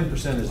 Because your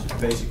 10% is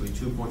basically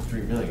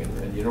 2.3 million,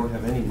 and you don't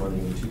have any money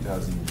in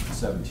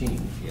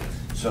 2017. Yes.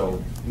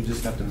 So you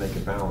just have to make a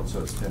balance,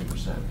 so it's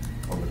 10%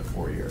 over the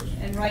 4 years.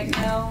 and right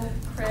now,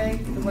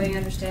 Craig, the way I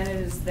understand it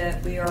is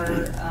that we are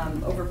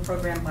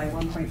over-programmed by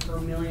 1.4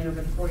 million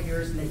over the 4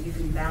 years, and that you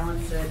can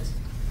balance it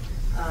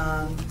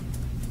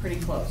pretty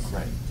close.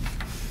 Right.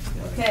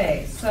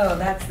 Okay, so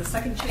that's the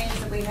second change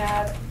that we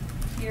have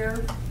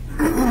here.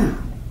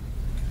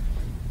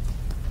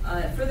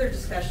 Further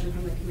discussion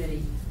from the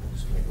committee.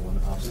 Just make one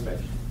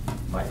observation.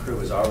 My crew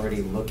is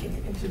already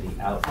looking into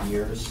the out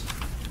years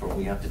where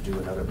we have to do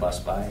another bus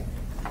buy,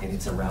 and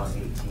it's around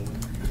 18.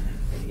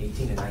 In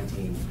 18 and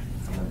 19,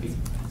 I'm gonna be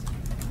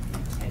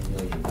 $10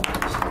 million.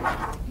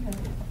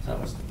 So I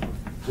was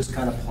just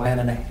kind of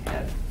planning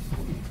ahead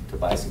to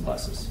buy some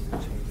buses.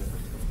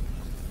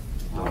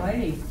 All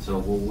righty. So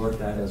we'll work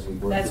that as we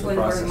work That's through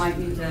the when process. we might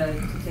need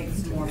to take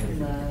some more from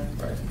the,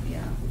 Right.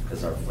 yeah.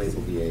 Because our fleet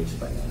will be aged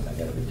by then. I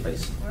gotta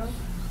replace Well,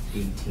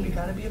 18. we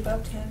gotta be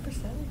above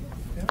 10%.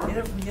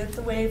 Get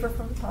the waiver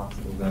from the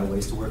policy. We've got a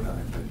ways to work on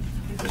it, but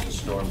there's a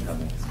storm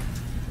coming.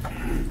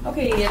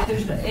 Okay, if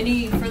there's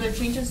any further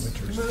changes,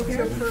 Move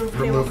to approve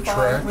table Remove 5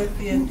 track. with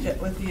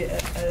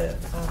the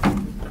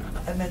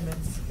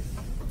amendments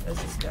as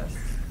discussed.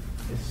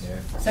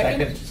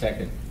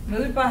 Second.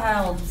 moved by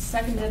Howell,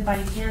 seconded by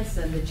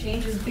Hanson, the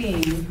changes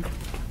being,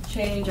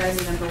 change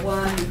item number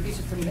 1, increase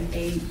it from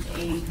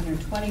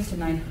 820 to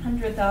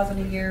 900,000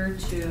 a year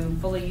to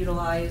fully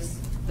utilize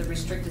the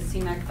restricted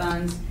CMAQ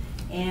funds,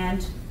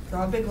 and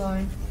Draw a big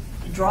line.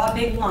 draw a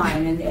big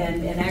line, and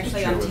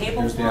actually on Here's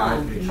table the 1,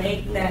 allocation.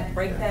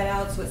 break that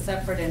out so it's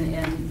separate and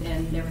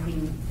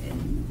everything,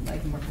 and I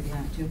can work with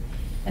that too.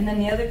 And then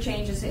the other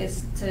change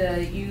is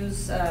to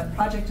use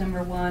project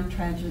number 1,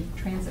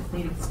 transit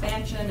fleet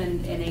expansion,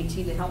 and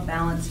 18 to help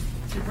balance,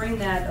 to bring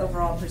that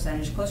overall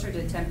percentage closer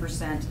to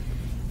 10%.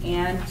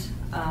 And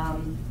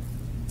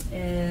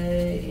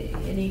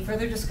any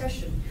further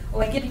discussion?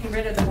 Oh, I get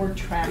rid of the word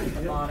track at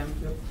the bottom.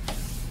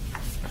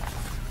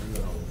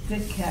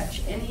 Good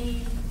catch.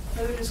 Any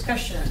further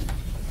discussion?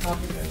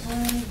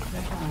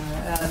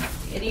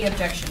 Any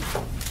objection?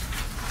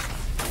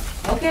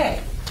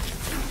 Okay.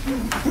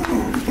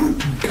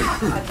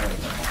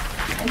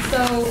 And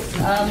so,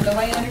 the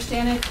way I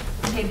understand it,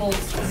 tables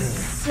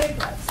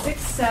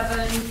 6,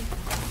 7,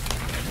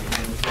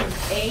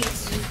 8,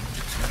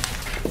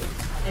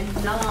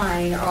 and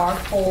 9 are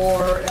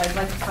for, I'd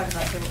like to talk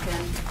about table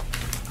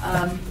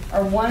 10,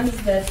 are ones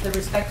that the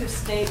respective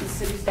state and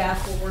city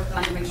staff will work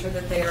on to make sure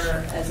that they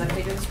are as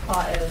updated as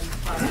possible.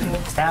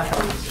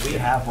 Staff, we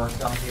have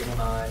worked on table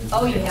 9.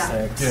 Oh, you table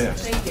have? 6. Yeah.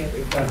 Thank you.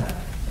 We've done that.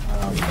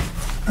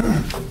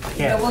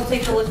 So we'll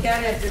take a look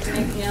at it, if there's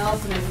anything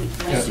else, and then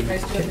unless you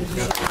guys do have anything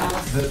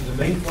else. The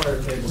main part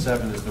of table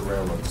 7 is the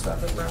railroad stuff.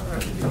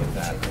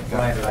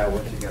 Brian and I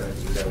work together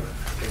to do that,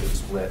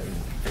 split and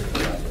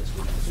figure out this,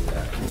 we can do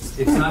that.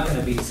 It's not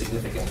gonna be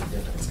significantly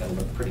different, it's gonna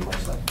look pretty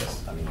much like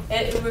this, I mean.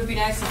 It would be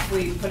nice if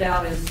we put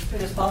out as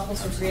good as possible,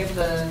 so we're able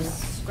to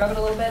scrub it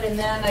a little bit, and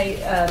then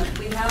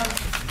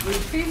we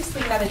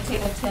previously had a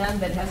table 10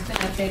 that has been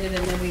updated,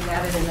 and then we've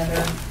added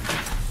another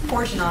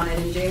portion on it,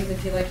 and James,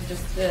 if you'd like to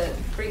just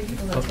bring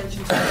people's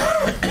attention to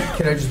it.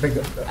 Can I just make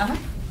a, Uh-huh.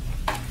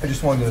 I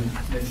just wanted to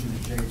mention to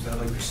James, I'd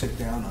like to sit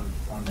down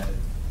on that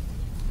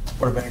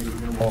Board of Energy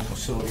minimal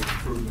facility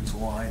improvements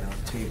line on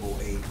table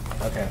 8.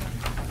 Okay.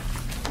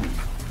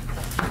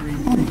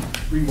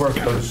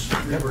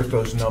 Rework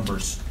those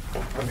numbers.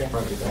 Okay.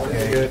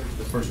 Okay.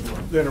 The first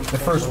one. The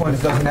first one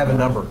doesn't have a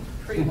number.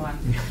 Pretty one.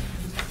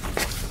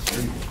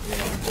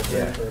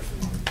 Yeah.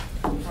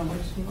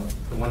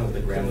 The one with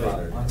the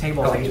grandfather. On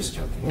table Oh, 8. just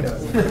joking.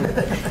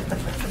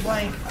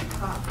 Blank.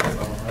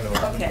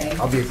 Okay.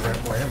 I'll be a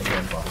grandfather. I am a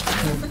grandfather.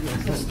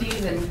 So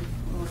Steve, and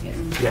we'll get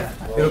in. Yeah,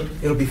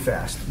 it'll be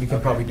fast. We can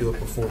probably do it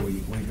before we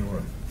even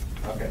run.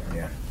 Okay.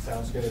 Yeah.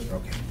 Sounds good.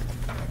 Okay.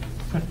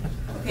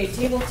 Okay,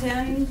 table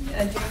 10, do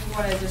you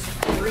want to just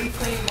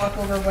briefly walk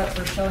over what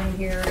we're showing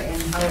here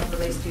and how it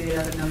relates to the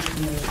other numbers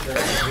in the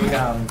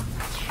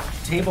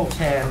Table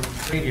 10,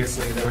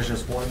 previously, there was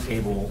just one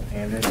table,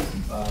 and it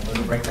was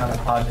a breakdown of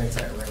projects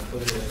that were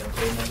included in the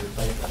pavement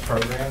replacement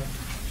program,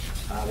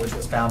 which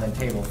was found in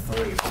table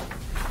 3.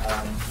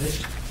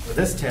 For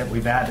this tip,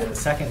 we've added a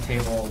second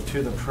table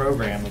to the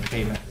program of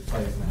pavement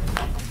replacement.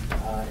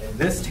 And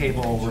this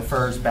table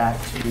refers back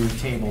to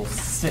table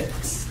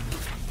 6,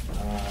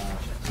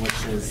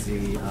 which is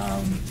the,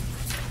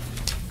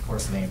 of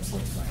course, the name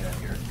slips my head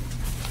here.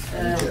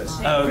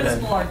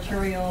 principal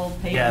arterial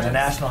pavement. Yeah, the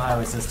National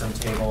Highway System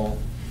table,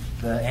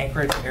 the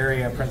Anchorage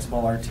Area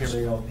Principal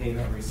Arterial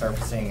Pavement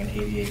Resurfacing and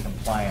ADA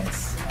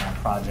Compliance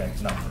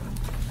project number.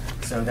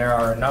 So there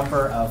are a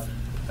number of,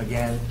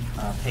 again,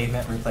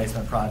 pavement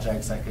replacement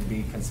projects that could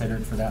be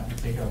considered for that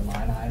particular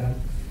line item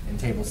in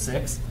Table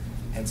 6.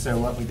 And so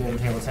what we did in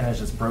Table 10 is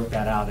just broke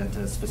that out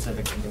into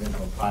specific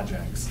individual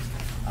projects,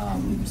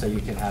 so you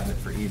can have it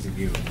for easy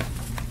viewing.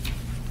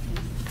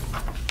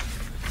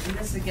 And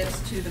this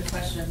gets to the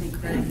question, I think,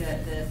 Greg,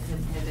 that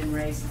had been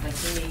raised, like,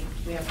 hey,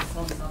 we have to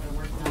tell them how they're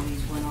working on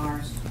these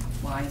 1Rs,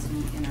 why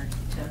isn't in our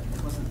tip,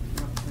 it wasn't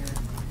real clear.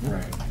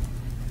 Right.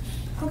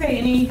 Okay,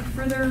 any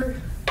further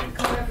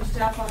comment for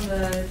staff on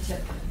the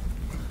tip?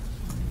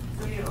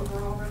 The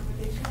overall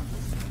recommendation?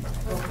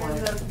 Go for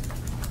it.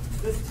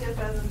 This tip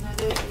as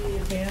amended, the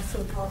advance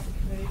of the policy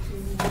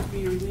committee to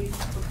be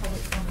released for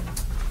public comment.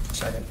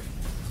 Second.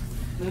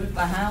 Moved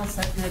by Hal,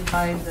 seconded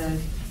by the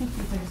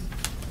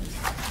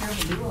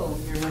terrible duo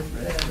here with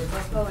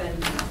Roscoe, and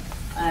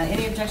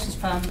any objections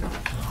from?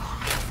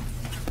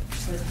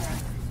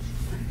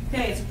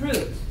 Okay, it's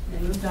approved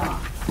and moved on.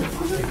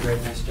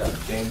 Great, nice job,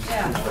 James.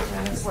 Yeah.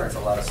 That's a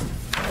lot of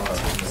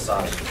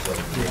massage.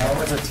 Yeah, it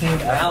was a team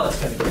effort. Now it's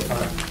gonna be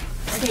fun.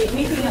 Okay,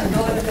 anything on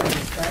no other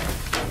business, correct?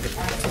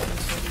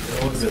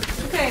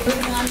 Okay,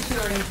 moving on to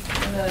our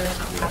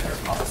other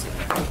policy.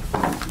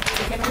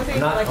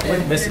 I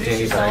wouldn't miss it,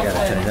 Jamie, but I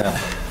gotta turn it up.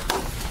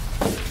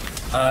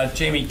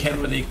 Jamie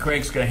Kenworthy,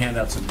 Craig's going to hand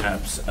out some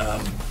maps.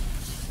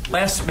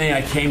 Last May,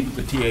 I came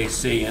to the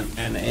TAC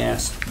and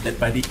asked that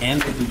by the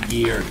end of the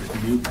year, the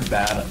new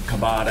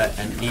Cabada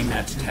and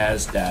AMATS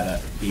TAS data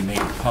be made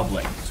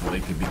public so they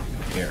could be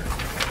compared.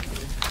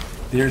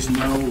 There's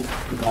no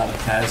Cabada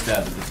TAS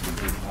data that's been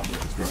made public,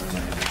 as far as I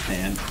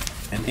understand,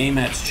 and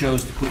AMATS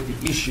chose to put the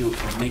issue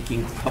of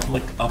making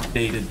public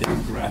updated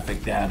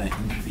demographic data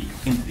into the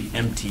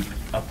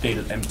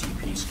updated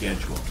MTP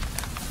schedule.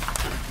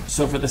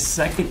 So for the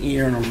second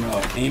year in a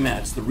row,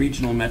 AMATS, the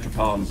Regional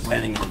Metropolitan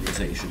Planning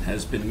Organization,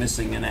 has been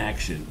missing in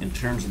action in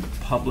terms of the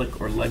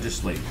public or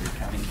legislature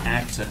having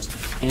access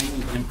to any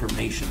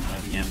information by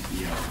the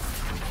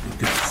MPO. It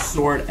could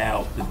sort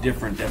out the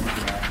different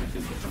demographic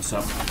of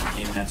some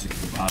AMATS and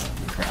Kabata,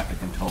 the traffic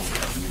and toll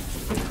revenue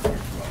for the river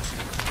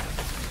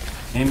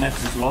crossings.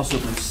 AMATS has also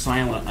been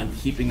silent on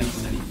keeping up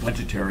with any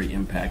budgetary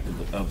impact of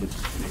the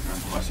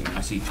river crossing.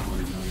 I see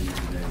 $200 million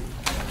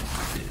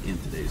today in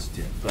today's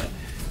tip, but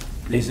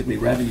basically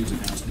revenues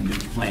announced a new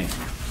plan, in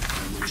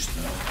which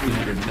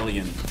 $300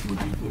 million would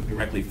be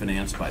directly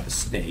financed by the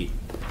state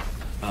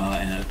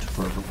and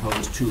for a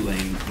proposed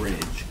two-lane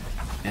bridge,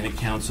 and it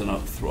counts on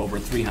over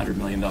 $300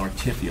 million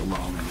TIFIA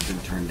loan that has been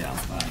turned down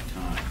 5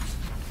 times.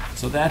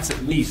 So that's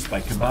at least,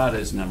 by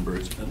Kabata's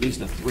numbers, at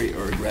least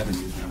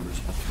revenue numbers,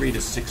 a $300 to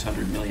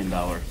 $600 million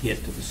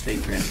hit to the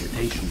state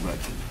transportation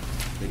budget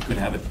that could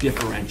have a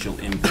differential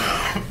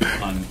impact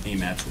on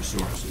AMATS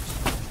resources.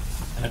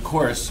 And of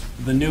course,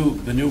 the new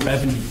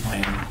revenue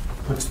plan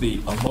puts the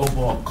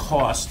lowball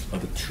cost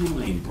of a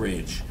two-lane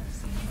bridge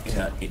in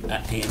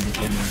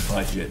the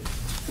budget,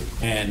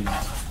 and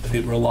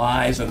it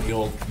relies on the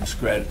old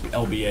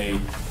LBA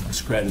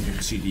discredited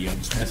CDM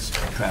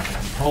traffic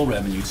control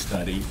revenue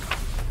study,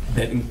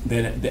 and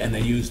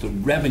they use the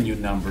revenue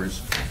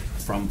numbers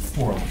from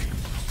 4 lanes.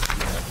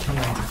 2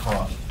 lanes of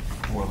cost,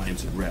 4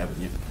 lanes of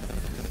revenue.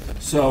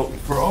 So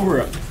for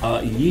over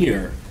a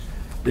year,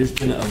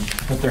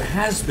 there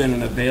has been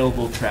an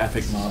available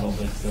traffic model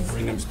that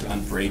Bringham's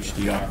done for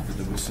HDR for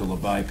the Wasilla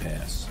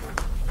bypass.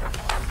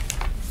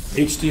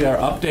 HDR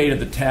updated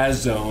the TAS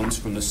zones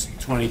from the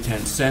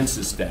 2010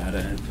 census data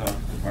and talked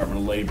to the Department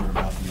of Labor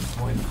about the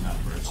employment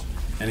numbers.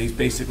 And he's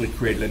basically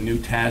created a new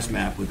TAS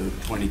map with a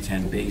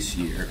 2010 base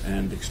year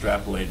and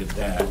extrapolated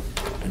that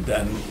and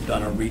then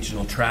done a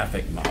regional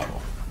traffic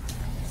model.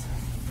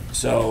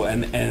 So,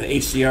 and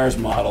HDR's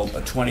modeled a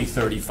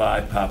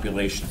 2035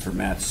 population for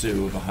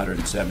Matsu of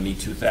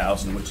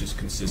 172,000, which is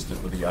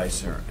consistent with the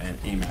ICER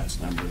and AMATS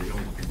number. The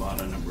old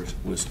Kabata number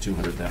was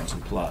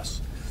 200,000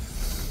 plus.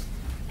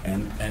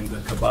 And the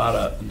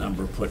Kabata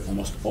number put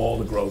almost all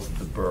the growth of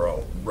the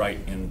borough right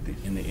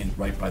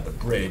right by the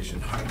bridge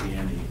and hardly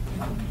any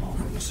on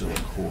the Wasilla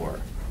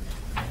core.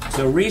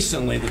 So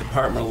recently, the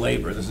Department of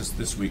Labor, this is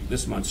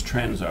this month's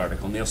Trends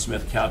article, Neil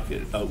Smith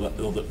calculated, the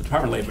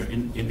Department of Labor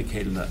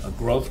indicated a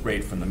growth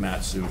rate from the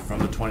Matsu from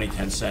the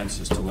 2010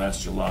 census to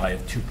last July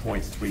of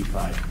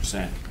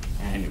 2.35%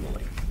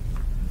 annually.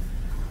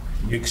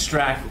 You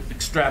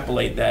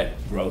extrapolate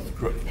that growth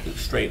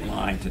straight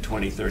line to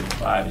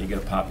 2035, and you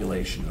get a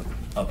population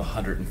of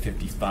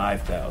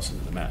 155,000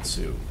 in the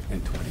Matsu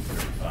in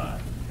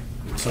 2035.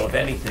 So if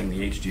anything,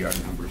 the HDR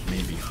numbers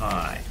may be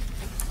high.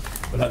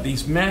 But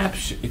these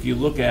maps, if you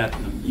look at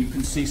them, you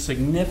can see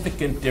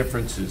significant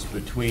differences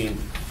between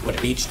what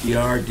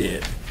HDR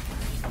did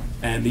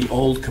and the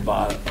old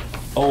Kabata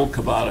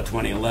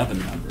 2011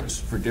 numbers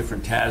for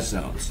different TAS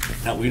zones.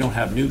 Now, we don't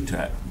have new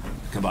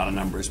Kabata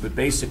numbers, but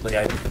basically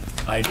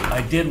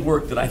I did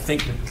work that I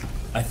think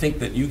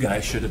that you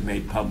guys should have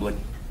made public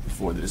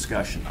before the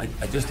discussion. I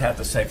just have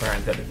to say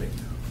parenthetically,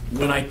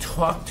 when I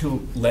talk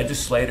to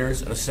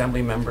legislators and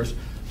assembly members,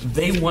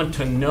 they want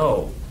to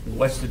know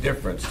what's the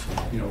difference.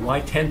 You know, why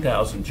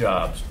 10,000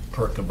 jobs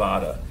per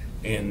Kabata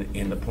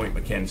in the Point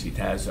McKenzie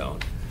TAS zone?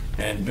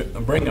 And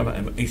Brigham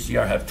and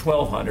HDR have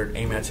 1,200,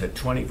 AMATS had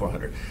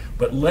 2,400.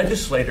 But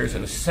legislators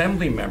and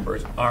assembly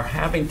members are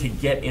having to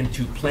get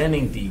into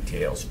planning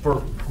details for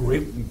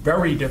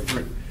very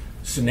different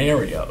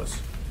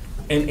scenarios.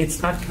 And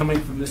it's not coming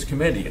from this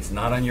committee. It's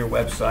not on your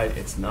website.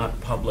 It's not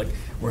public.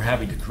 We're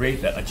having to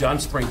create that. John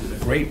Spring did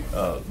a great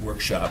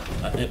workshop.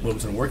 It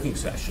was a working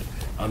session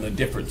on the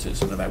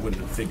differences, and that I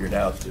wouldn't have figured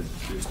out that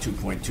there's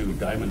 2.2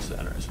 diamond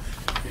centers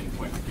in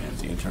Point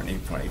McKenzie in turning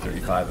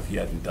 2035 if he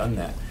hadn't done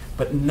that.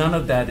 But none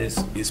of that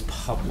is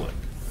public.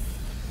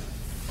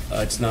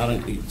 It's not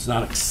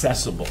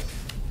accessible,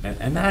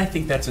 and I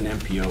think that's an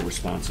MPO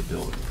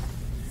responsibility.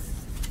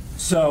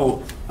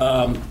 So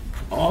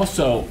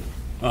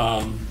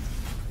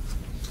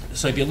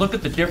so if you look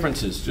at the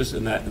differences just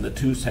in the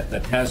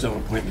that TAS zone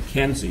and Point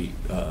McKenzie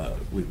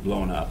we've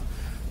blown up,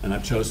 and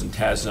I've chosen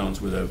TAS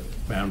zones where the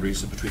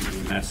boundaries between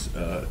AMATS,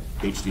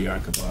 HDR,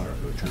 and Kabata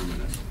are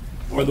terminus.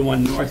 Or the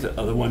one north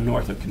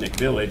of Kinnick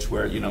Village,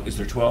 where, you know, is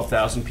there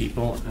 12,000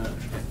 people,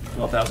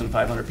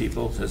 12,500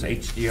 people, says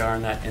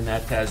HDR in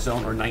that TAS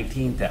zone, or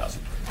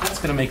 19,000? That's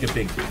going to make a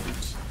big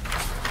difference.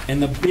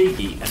 And the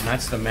biggie, and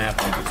that's the map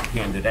that gets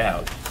handed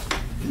out,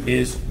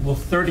 is will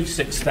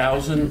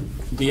 36,000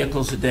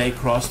 vehicles a day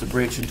cross the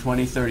bridge in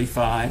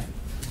 2035?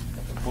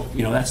 Well,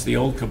 you know, that's the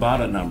old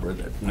Kabata number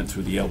that went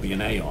through the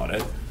LBNA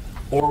audit.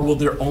 Or will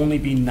there only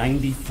be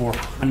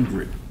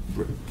 9,400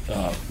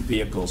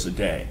 vehicles a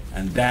day?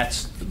 And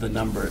that's the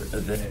number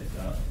that,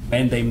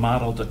 when they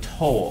modeled a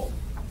toll,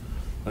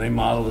 when they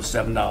modeled a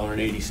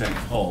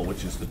 $7.80 toll,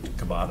 which is the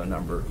Kabata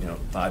number, you know,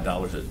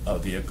 $5 a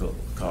vehicle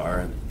car,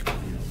 and,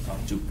 you know,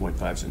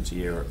 2.5 cents a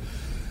year,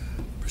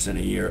 percent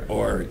a year,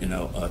 or, you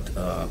know,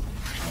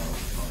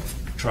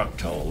 truck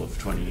toll of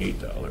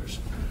 $28.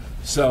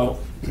 So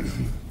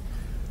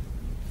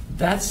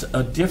that's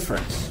a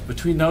difference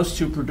between those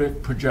two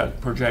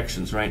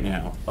projections right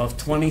now of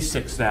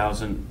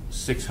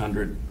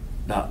 26,600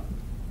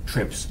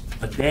 trips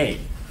a day.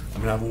 I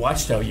mean, I've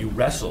watched how you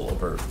wrestle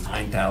over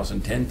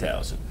 9,000,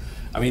 10,000.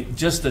 I mean,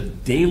 just the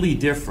daily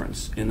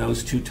difference in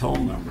those two toll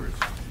numbers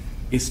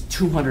is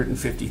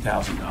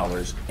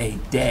 $250,000 a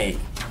day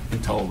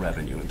in toll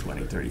revenue in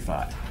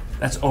 2035.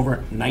 That's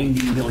over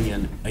 90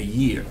 million a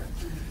year.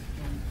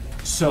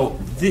 So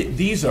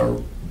these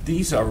are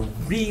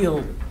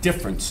real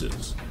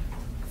differences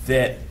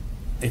that,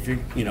 if you're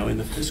in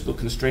the fiscal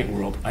constraint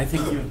world, I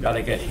think you've got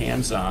to get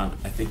hands-on.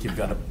 I think you've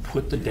got to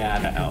put the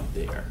data out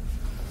there.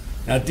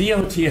 Now,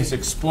 DOT has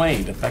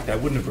explained. In fact, I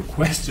wouldn't have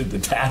requested the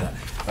data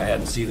if I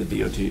hadn't seen the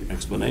DOT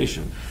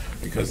explanation,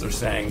 because they're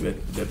saying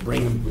that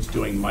Brigham was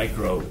doing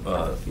micro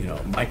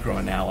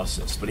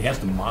analysis, but he has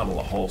to model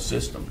a whole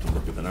system to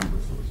look at the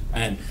numbers.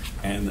 And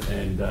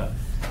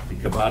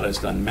Cabada has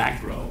done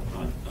macro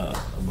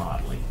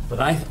modeling. But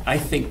I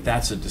think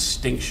that's a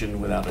distinction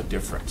without a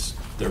difference.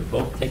 They're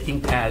both taking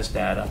TAS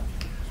data.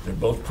 They're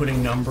both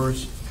putting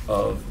numbers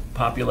of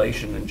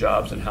population and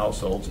jobs and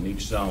households in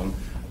each zone.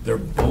 They're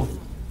both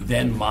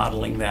then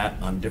modeling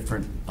that on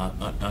different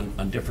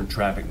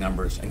traffic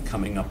numbers and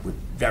coming up with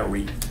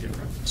very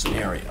different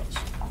scenarios.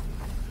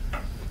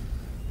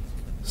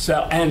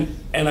 So, and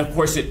of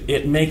course,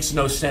 it makes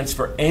no sense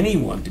for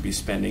anyone to be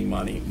spending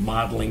money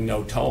modeling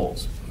no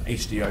tolls.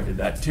 HDR did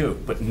that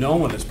too, but no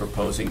one is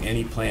proposing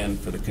any plan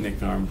for the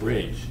Connecticut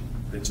Bridge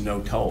that's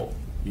no toll.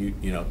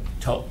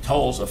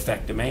 Tolls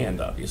affect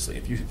demand, obviously.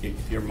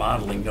 If you're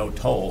modeling no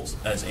tolls,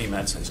 as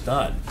AMATS has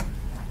done,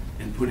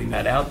 and putting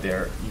that out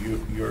there,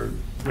 you're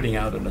putting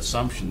out an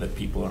assumption that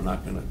people are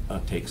not going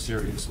to take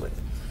seriously.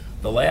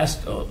 The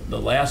last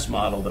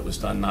model that was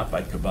done, not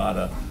by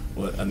Cabada,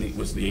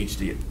 was the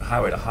HD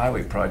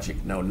highway-to-highway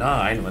project in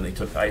 09, when they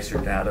took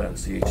ICER data and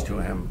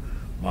CH2M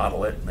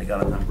model it, and they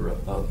got a number of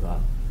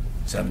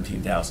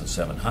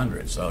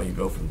 17,700. So you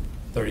go from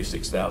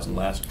 36,000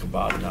 last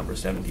Cabada number,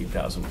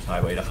 17,000 was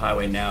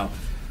highway-to-highway. Now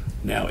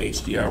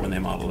HDR, when they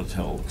model the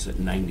toll, it's at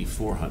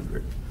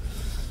 9,400.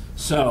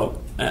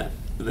 So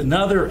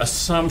another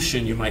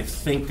assumption you might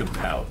think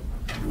about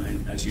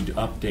as you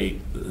update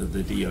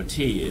the DOT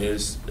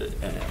is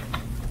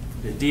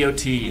the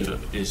DOT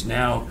is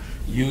now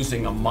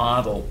using a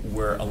model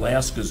where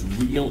Alaska's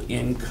real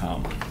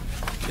income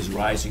is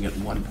rising at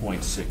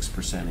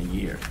 1.6% a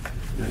year.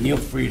 Neil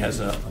Fried has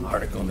an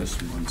article in this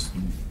month's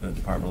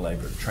Department of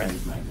Labor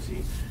Trends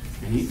magazine,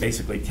 and he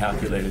basically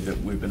calculated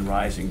that we've been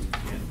rising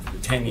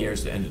in 10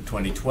 years to end of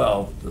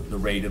 2012. The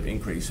rate of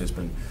increase has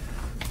been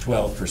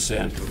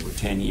 12% over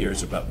 10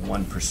 years, about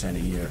 1% a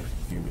year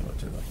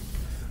cumulatively.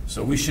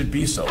 So we should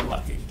be so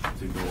lucky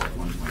to go up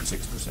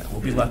 1.6%.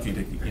 We'll be lucky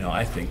to,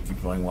 I think,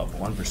 keep going up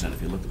 1%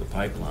 if you look at the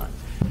pipeline.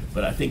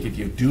 But I think if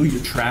you do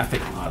your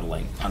traffic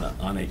modeling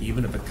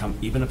even if it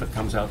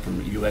comes out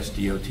from US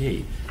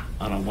DOT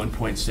on a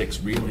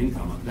 1.6 real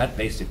income, that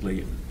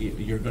basically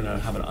you're going to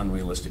have an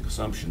unrealistic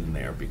assumption in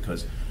there,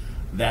 because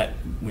that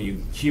when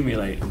you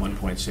accumulate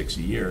 1.6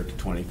 a year to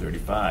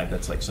 2035,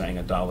 that's like saying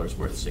a dollar's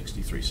worth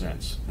 63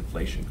 cents,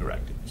 inflation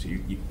corrected. So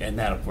and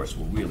that of course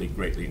will really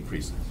greatly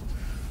increase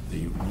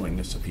the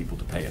willingness of people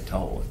to pay a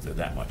toll if they're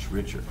that much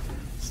richer.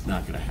 It's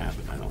not going to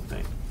happen, I don't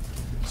think.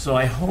 So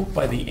I hope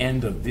by the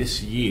end of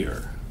this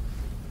year,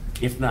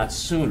 if not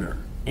sooner,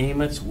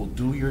 AMATS will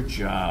do your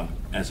job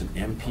as an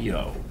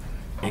MPO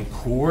and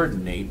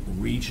coordinate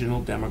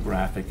regional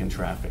demographic and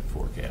traffic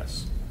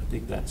forecasts. I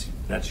think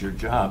that's your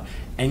job,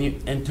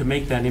 and to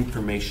make that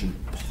information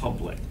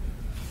public.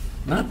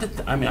 Not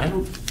that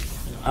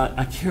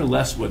I care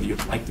less whether you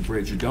like the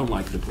bridge or don't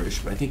like the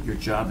bridge, but I think your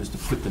job is to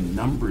put the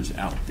numbers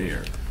out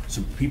there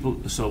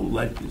so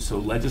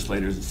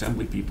legislators,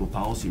 assembly people,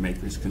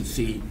 policymakers can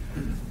see,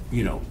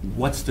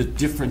 what's the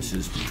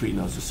differences between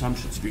those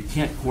assumptions. If you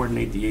can't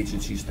coordinate the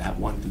agencies to have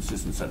one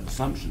consistent set of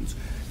assumptions,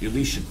 you at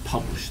least should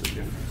publish the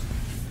difference.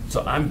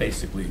 So I'm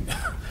basically,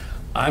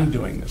 I'm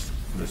doing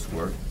this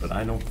work, but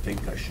I don't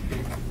think I should be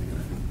doing it.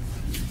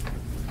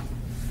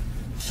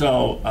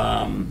 So,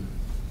 I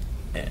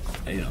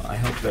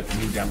hope that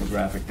new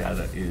demographic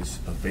data is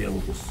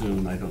available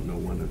soon. I don't know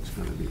when it's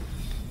going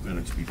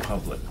to be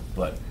public,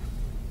 but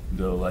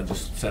the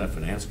Senate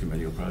Finance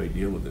Committee will probably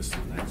deal with this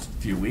in the next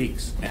few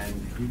weeks, and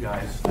you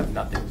guys have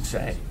nothing to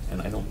say,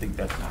 and I don't think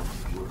that's how it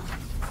works.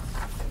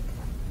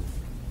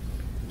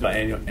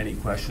 Any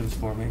questions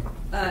for me?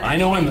 I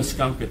know I'm the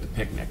skunk at the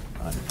picnic.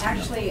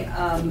 Actually,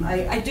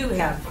 I do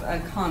have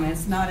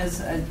comments, not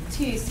as a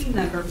TAC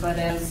member, but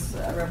as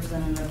a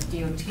representative of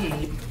DOT.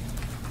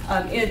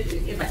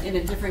 In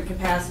a different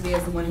capacity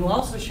as the one who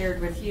also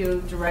shared with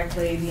you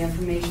directly the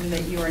information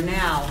that you are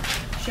now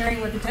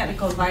sharing with the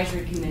Technical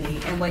Advisory Committee.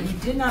 And what you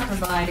did not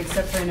provide,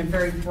 except for in a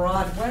very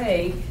broad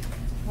way,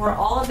 were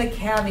all of the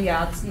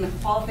caveats and the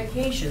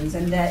qualifications,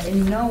 and that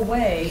in no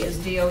way is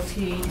DOT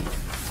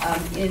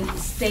in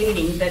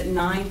stating that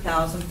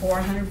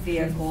 9,400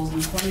 vehicles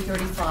in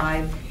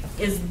 2035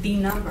 is the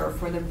number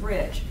for the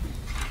bridge.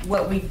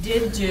 what we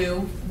did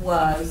do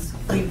was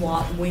we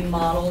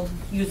modeled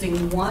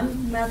using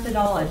one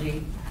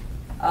methodology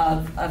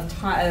of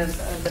time,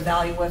 of the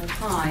value of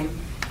time,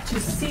 to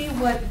see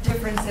what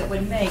difference it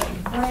would make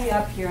way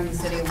up here in the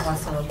city of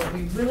Wasilla. What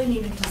we really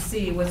needed to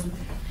see was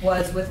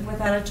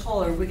without a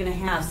toll, are we going to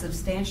have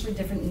substantially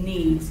different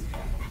needs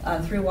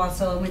through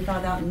Wasilla? And we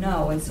found out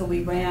no, and so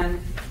we ran.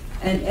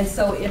 And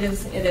so it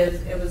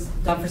was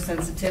done for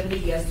sensitivity.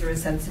 Yes, there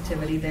is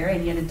sensitivity there,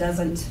 and yet it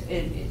doesn't,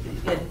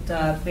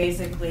 it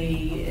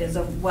basically is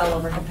well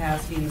over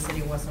capacity in the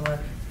city of Wasilla,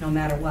 no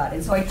matter what.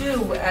 And so I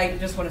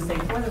just want to say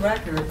for the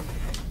record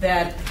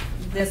that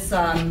this,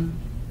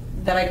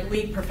 that I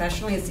believe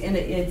professionally it's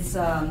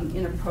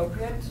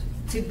inappropriate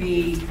to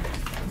be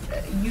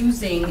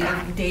using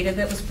data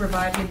that was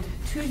provided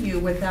to you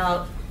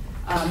without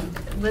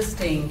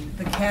listing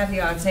the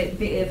caveats.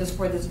 It was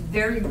for this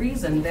very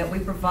reason that we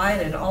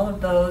provided all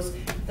of those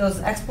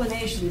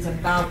explanations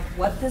about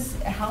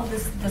how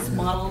this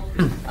model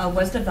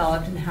was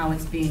developed and how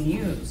it's being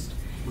used.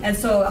 And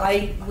so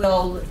I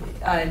will,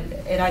 and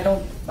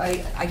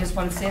I just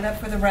want to say that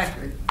for the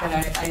record,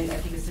 that I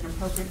think it's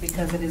inappropriate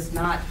because it is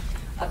not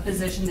a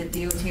position that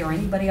DOT or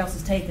anybody else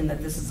has taken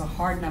that this is a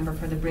hard number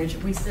for the bridge.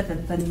 We said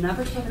that the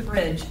numbers for the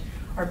bridge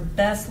are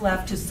best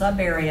left to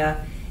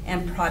sub-area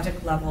and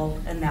project level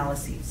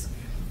analyses.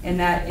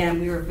 And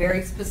we were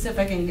very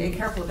specific and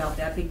careful about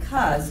that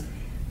because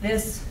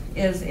this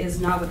is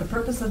not what the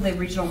purpose of the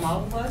regional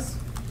model was,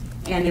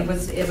 and it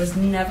was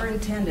never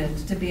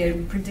intended to be a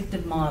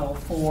predictive model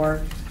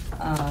for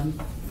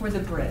the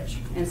bridge.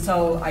 And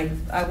so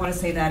I want to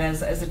say that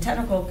as a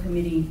technical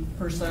committee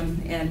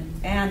person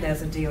and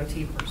as a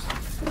DOT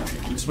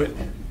person. Ms.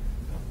 Whitney,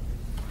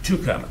 two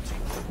comments.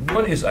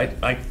 One is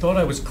I thought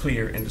I was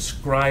clear in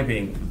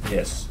describing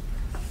this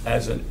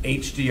as an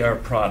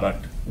HDR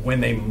product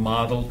when they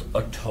modeled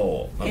a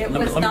toll. It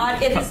is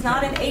not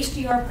an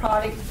HDR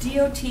product.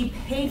 DOT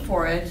paid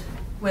for it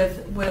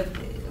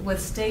with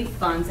state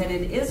funds, and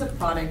it is a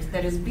product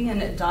that has been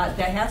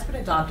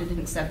adopted and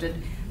accepted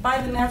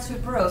by the AMATS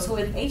Bureau. So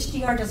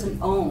HDR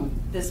doesn't own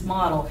this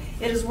model.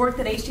 It is work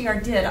that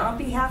HDR did on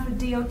behalf of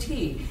DOT,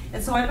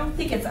 and so I don't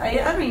think it's. I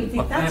don't even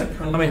think that's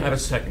appropriate. Let me have a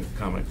second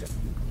comment.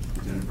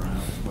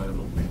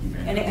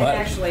 And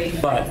actually,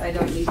 I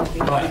don't need to be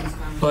having this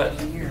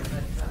conversation here,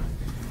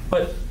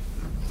 but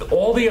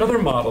all the other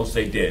models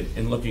they did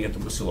in looking at the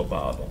Wasilla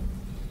model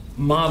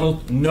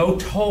modeled no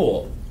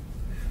toll.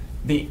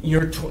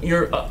 Your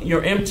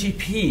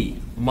MTP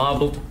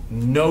modeled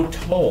no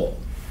toll.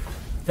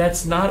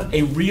 That's not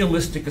a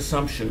realistic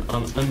assumption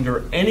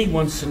under any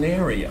one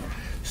scenario.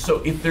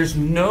 So if there's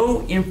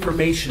no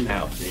information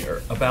out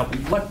there about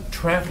what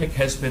traffic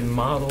has been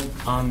modeled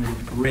on the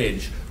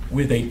bridge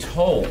with a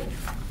toll,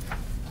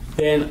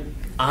 then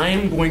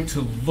I'm going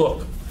to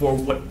look for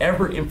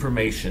whatever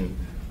information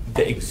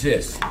that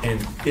exists,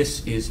 and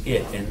this is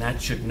it, and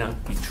that should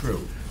not be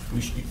true.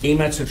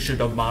 AMATS should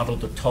have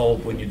modeled a toll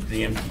when you did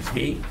the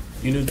MTP.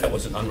 You knew that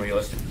was an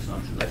unrealistic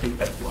assumption. I think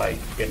that's why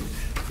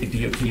the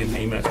DOT and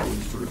AMATS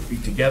would sort of be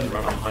together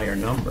on a higher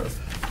number.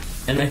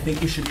 And I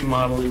think you should be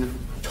modeling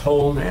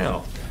toll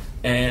now.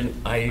 And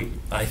I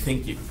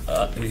think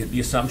the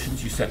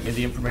assumptions, you sent me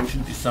the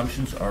information, the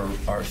assumptions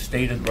are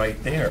stated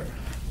right there.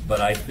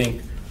 But I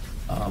think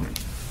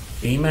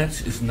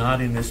AMATS is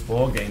not in this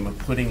ballgame of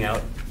putting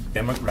out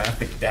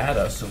demographic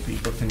data so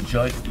people can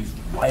judge these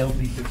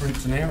wildly different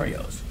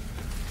scenarios.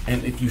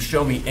 And if you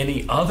show me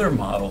any other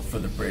model for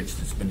the bridge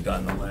that's been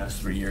done in the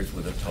last 3 years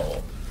with a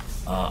toll,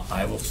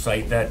 I will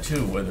cite that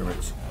too, whether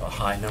it's a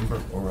high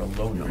number or a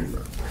low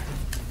number.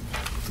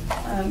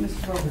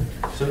 Mr. Bowman.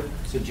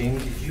 So Jamie,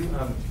 did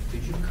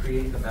you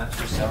create the maps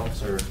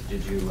yourselves, or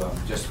did you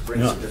just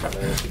bring some different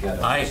layers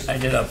together? I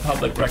did a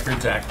Public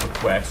Records Act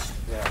request,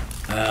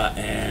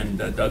 and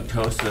Doug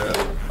Tosa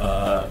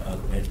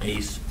at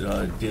ACE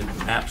did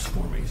maps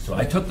for me. So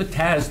I took the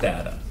TAS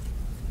data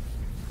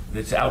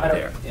that's out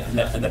there,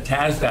 and the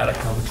TAS data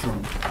comes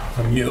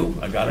from you.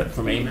 I got it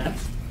from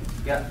AMATS.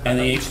 Yeah. And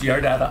the HDR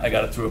data, I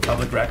got it through a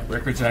Public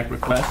Records Act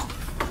request.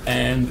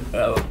 And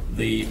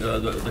the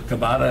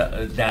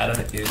Kabata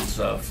data is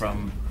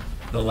from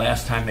the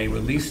last time they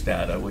released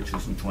data, which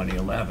was in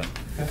 2011.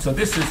 Okay. So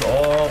this is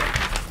all,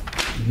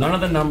 none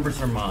of the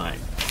numbers are mine.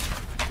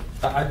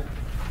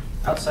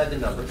 Outside the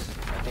numbers,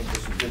 I think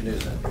there's some good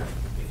news out there.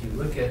 If you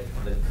look at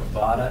the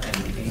Kabata and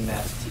the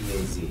AMATS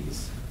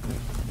TAZs,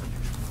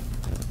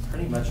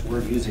 pretty much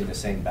we're using the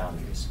same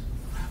boundaries.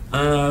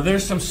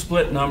 There's some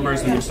split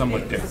numbers and they're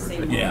somewhat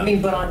different, but yeah. I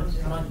mean, but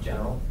on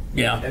general.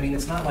 Yeah. I mean,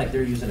 it's not like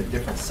they're using a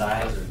different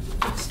size or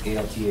different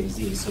scale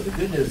TAZ. So the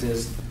good news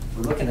is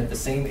we're looking at the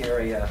same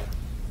area.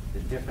 The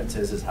difference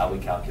is how we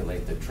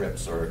calculate the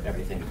trips or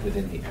everything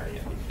within the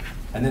area.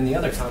 And then the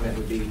other comment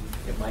would be,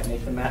 it might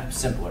make the map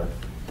simpler,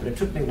 but it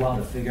took me a while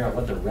to figure out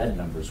what the red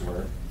numbers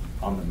were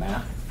on the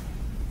map.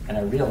 And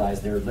I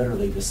realized they're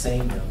literally the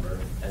same number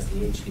as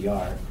the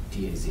HDR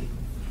TAZ.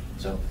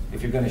 So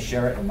if you're going to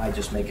share it, it might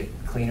just make it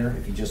cleaner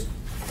if you just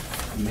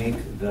make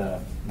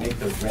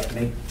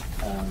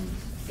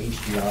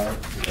HDR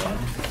red,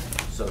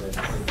 so so that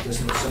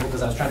this was simple,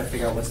 because I was trying to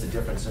figure out what's the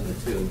difference in the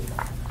two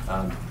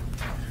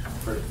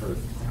for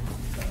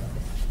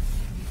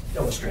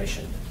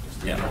illustration.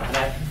 Yeah.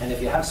 And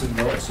if you have some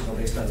notes,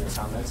 based on your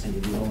comments, and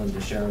you'd be willing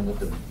to share them with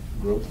the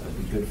group, it'd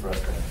be good for us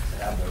to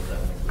have those,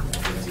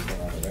 as you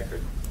go on the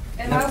record.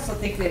 And I also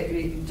think that,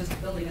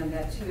 just building on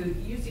that too,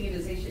 using it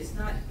as it's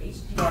not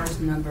HDR's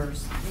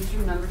numbers. These are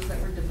numbers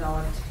that were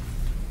developed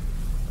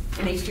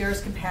in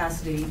HDR's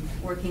capacity,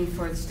 working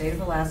for the State of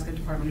Alaska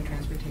Department of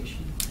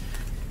Transportation.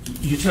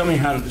 You tell me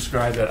how to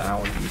describe that, I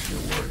want to use your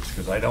words,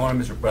 because I don't want to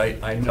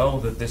misrepresent. I know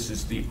that this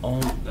is the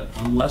only,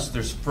 unless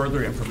there's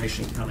further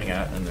information coming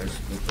out, and there's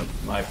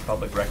my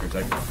public records,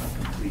 I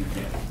don't believe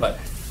in, but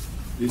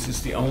this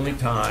is the only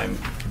time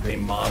they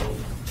modeled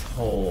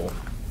toll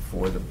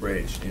for the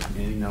bridge in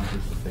any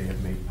numbers that they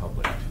have made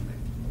public to me.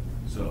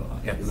 So,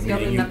 It's the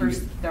only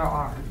numbers there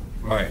are.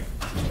 Right.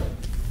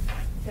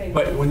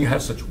 But when you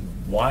have such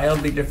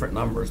wildly different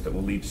numbers that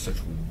will lead to such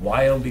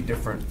wildly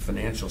different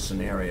financial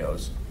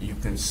scenarios, you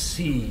can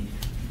see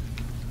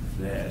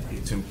that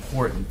it's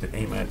important that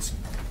AMATS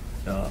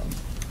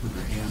put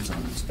their hands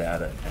on this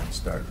data and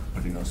start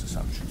putting those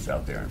assumptions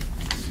out there and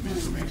giving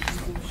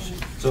information.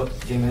 So,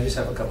 Jamie, I just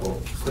have a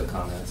couple quick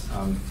comments.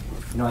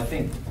 I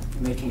think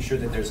making sure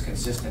that there's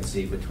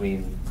consistency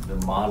between the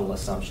model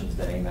assumptions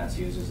that AMATS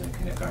uses and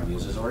ConnectArm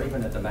uses, or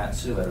even at the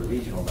MATSU at a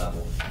regional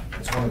level,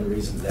 it's one of the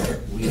reasons that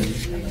we,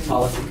 in the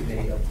policy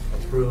committee,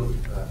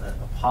 approved a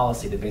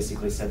policy that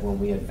basically said when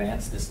we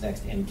advance this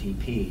next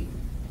MTP,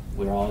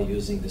 we're all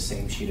using the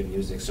same sheet of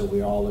music, so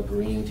we're all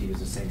agreeing to use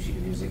the same sheet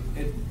of music.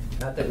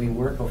 Not that we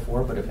weren't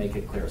before, but to make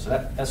it clear. So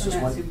that's just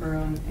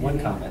one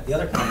comment. The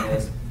other comment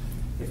is,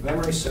 if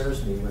memory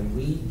serves me, when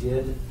we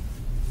did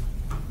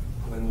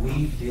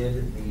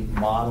the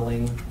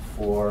modeling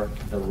for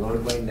the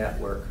roadway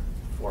network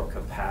for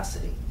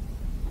capacity,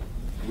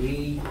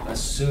 we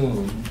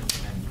assumed,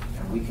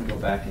 and we can go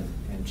back and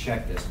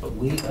check this, but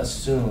we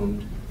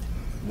assumed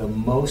the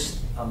most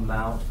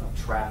amount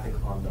of traffic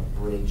on the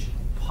bridge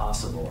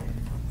possible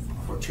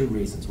for two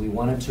reasons. We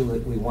wanted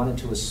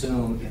to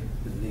assume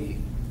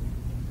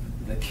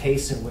the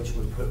case in which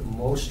we put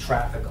most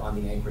traffic on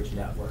the Anchorage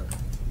network,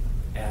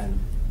 and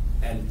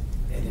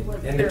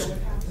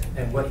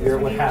what year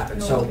would happen.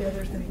 So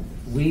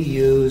we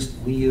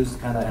used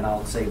kind of, and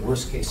I'll say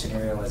worst case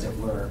scenario as it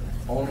were,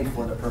 only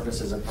for the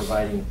purposes of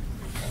providing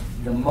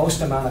the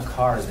most amount of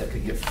cars that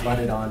could get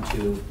flooded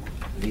onto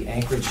the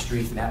Anchorage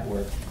Street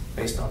network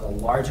based on the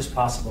largest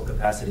possible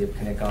capacity of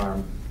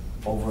ConnectArm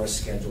over a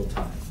scheduled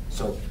time.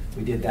 So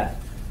we did that.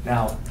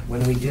 Now,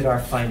 when we did our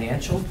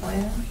financial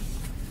plan,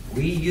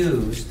 we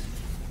used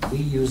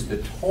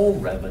the toll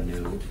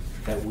revenue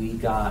that we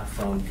got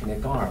from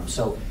ConnectArm.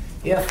 So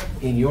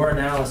if in your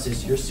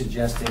analysis you're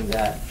suggesting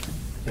that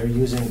they're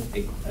using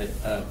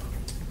a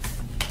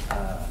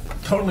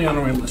totally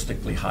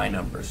unrealistically high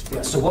numbers.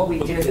 Yeah, so what we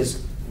did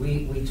is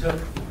we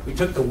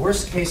took the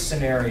worst case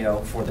scenario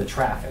for the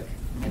traffic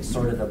and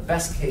sort of the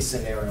best case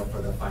scenario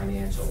for the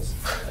financials,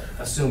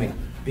 assuming,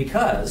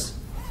 because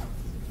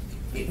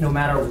no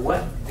matter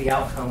what the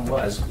outcome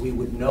was, we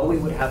would know we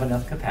would have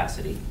enough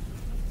capacity.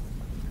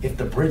 If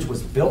the bridge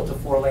was built to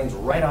 4 lanes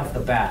right off the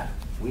bat,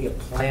 we have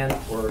planned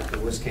for the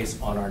worst case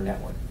on our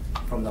network.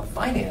 From the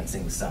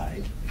financing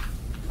side,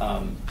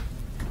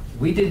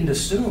 we didn't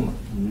assume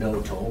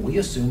no toll. We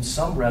assumed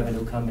some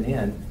revenue coming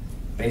in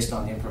based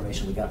on the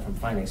information we got from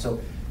finance.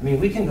 So, I mean,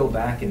 we can go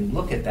back and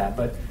look at that,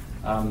 but,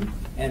 and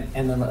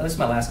then this is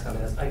my last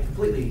comment, is I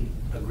completely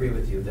agree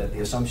with you that the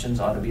assumptions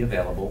ought to be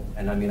available.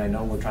 And I mean, I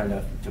know we're trying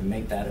to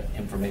make that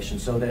information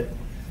so that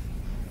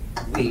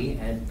we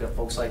and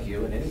folks like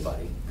you and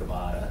anybody,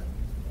 Gavada,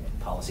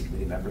 policy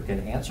committee member, can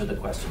answer the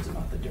questions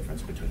about the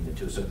difference between the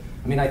two. So,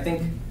 I mean, I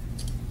think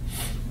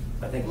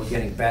we're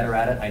getting better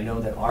at it. I know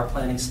that our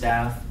planning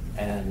staff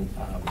and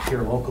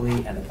here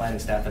locally and the planning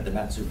staff at the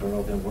MATSU Borough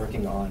have been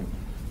working on,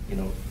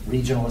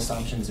 regional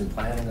assumptions and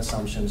planning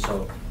assumptions.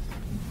 So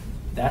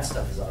that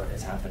stuff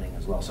is happening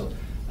as well. So,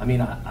 I mean,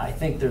 I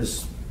think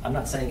I'm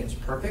not saying it's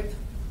perfect,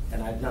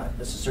 and I not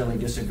necessarily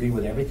disagree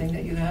with everything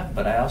that you have,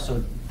 but I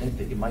also think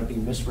that you might be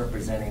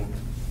misrepresenting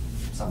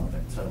some of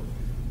it. So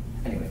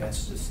anyway,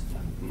 that's just...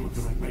 I'm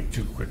going to make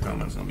 2 quick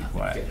comments and I'll be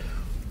quiet. Okay.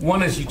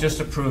 One is you just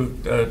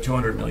approved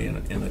 $200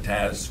 million in the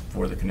TAS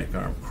for the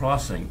ConnectArm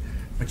crossing,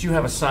 but you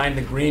have a signed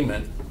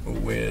agreement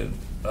with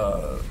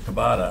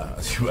Cabada,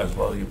 as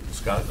well as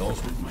Scott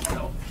Goldsmith and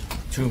myself,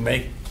 to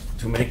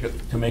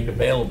make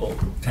available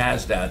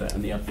TAS data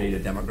and the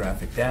updated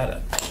demographic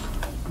data.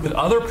 With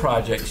other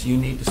projects, you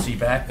need to see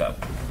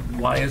backup.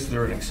 Why is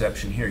there an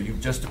exception here?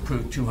 You've just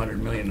approved $200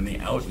 million in the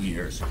out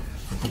years.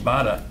 For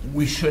Cabada,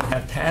 we should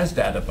have TAS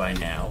data by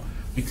now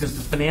because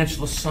the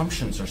financial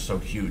assumptions are so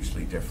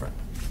hugely different.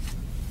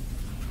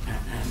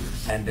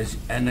 And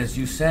as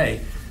you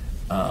say,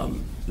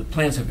 the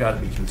plans have got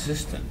to be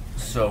consistent.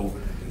 So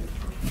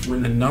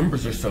when the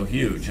numbers are so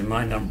huge, and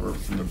my number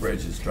from the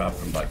bridge has dropped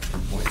from like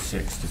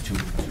 2.6 to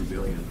 2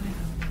 billion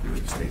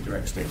with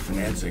direct state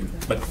financing,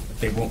 but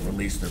they won't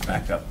release their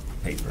backup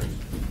papers.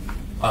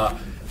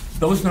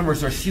 Those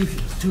numbers are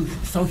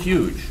so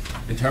huge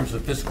in terms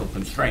of fiscal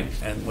constraint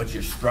and what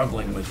you're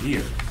struggling with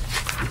here,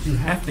 that you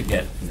have to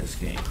get in this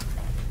game.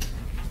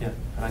 Yeah,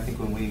 and I think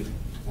when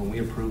we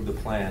approved the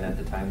plan, at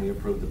the time we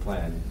approved the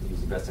plan, we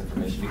used the best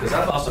information, because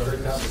I've also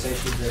heard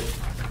conversations that,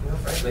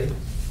 frankly,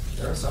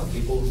 there are some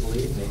people who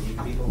believe, maybe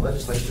people in the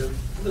legislature,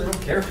 who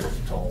don't care if there's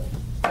a toll.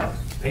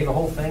 Pay the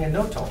whole thing and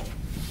no toll.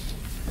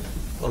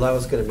 Well, that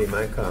was going to be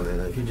my comment.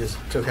 If you just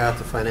took out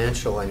the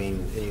financial, I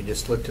mean, and you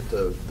just looked at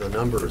the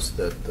numbers,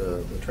 that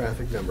the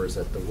traffic numbers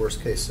at the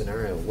worst case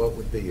scenario, what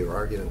would be your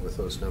argument with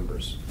those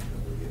numbers?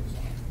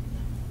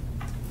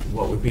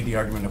 What would be the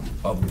argument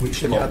of which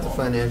Took out the law?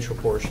 financial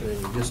portion and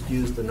you just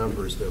used the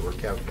numbers that were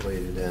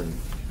calculated in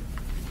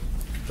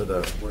for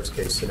the worst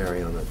case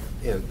scenario on the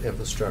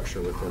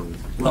infrastructure within.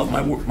 Well,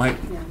 when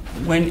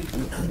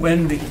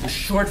the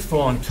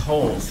shortfall on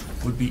tolls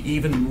would be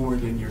even more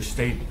than your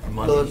state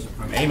money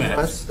from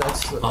AMATS.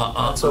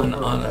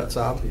 That's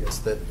obvious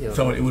that, you know.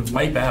 So it would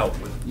wipe out,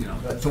 you know.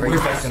 So where's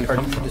that going to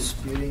come Are you from?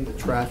 disputing the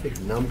traffic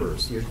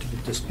numbers? You're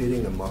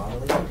disputing the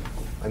modeling?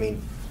 I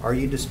mean, are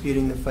you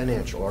disputing the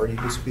financial? Are you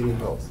disputing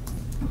both?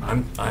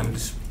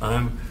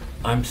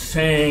 I'm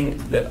saying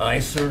that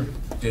ICER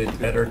did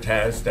better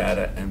TAS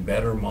data and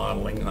better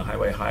modeling in the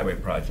highway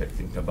project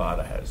than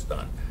Cabada has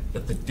done.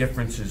 That the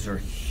differences are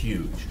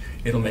huge.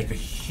 It'll make a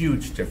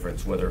huge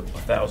difference whether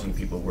 1,000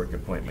 people work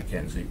at Point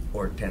McKenzie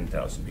or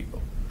 10,000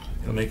 people.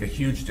 It'll make a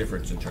huge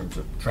difference in terms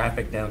of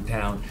traffic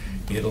downtown.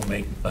 It'll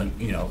make a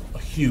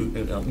huge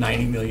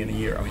 90 million a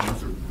year. I mean,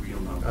 those are real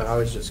numbers. I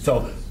was just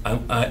so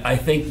I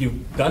think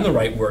you've done the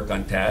right work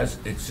on TAS.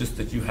 It's just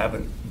that you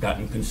haven't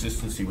gotten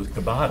consistency with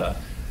Cabada,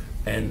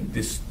 and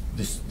this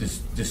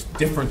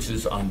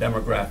differences on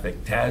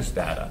demographic TAS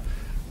data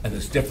and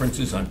this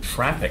differences on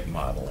traffic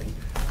modeling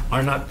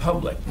are not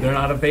public. They're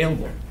not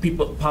available.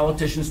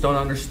 Politicians don't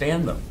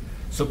understand them.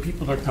 So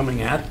people are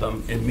coming at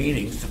them in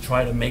meetings to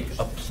try to make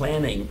a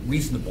planning,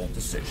 reasonable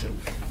decision.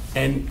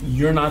 And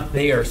you're not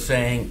there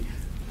saying,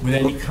 with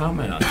any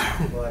comment on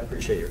it. Well, I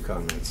appreciate your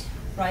comments.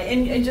 Right,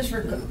 and just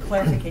for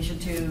clarification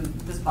too,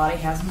 this body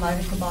has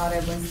invited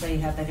Cabada once they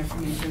have that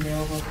information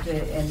available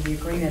and the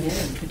agreement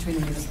is between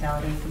the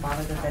municipality and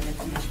Cabada that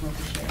information will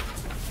be shared.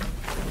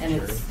 And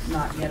it's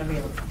not yet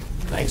available.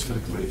 Thanks for the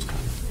committee's time.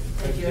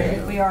 Thank you.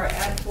 We are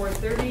at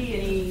 4:30.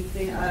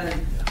 Anything,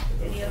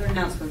 any other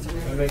announcements? Can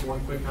I make one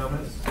quick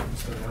comment?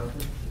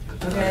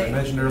 Okay. I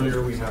mentioned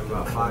earlier we have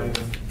about 5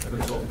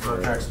 consultant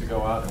contracts to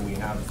go out, and we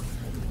have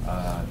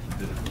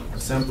the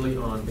assembly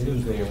on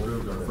Tuesday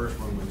approved our first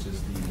one, which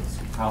is the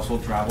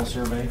household travel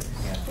survey.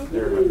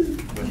 There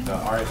with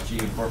RSG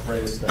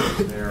Incorporated.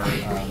 There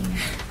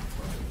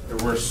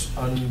were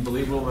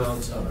unbelievable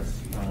amounts of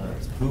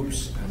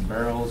hoops and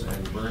barrels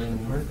and burning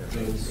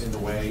things in the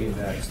way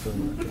that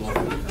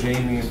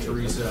Jamie and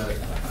Teresa,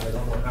 I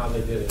don't know how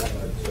they did it,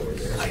 but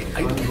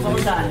Well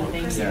done.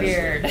 Thanks, Yes.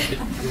 Beard.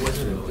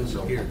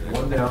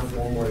 One down,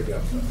 4 more to go.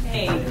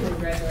 Hey,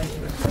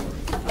 congratulations.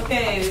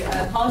 Okay,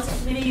 policy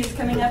committee is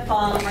coming up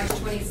on March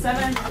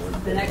 27th.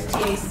 The next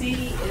TAC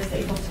is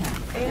April 10th.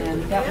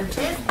 And that would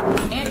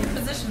And your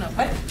position of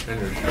what?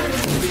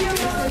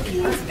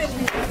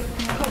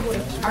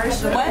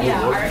 RSG. What?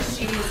 Yeah,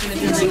 RSG is going to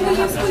do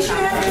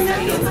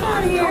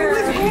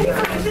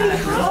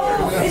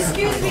Oh,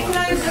 excuse me, can I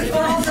just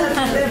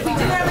we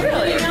do have a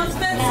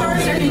announcement? Sorry,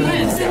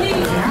 Cindy.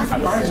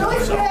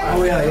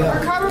 Oh, yeah.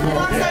 Our carbon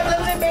monoxide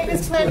limited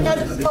maintenance plan has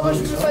been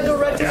published in the Federal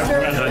Register.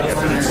 And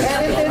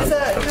if it's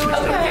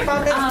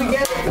comments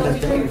together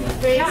between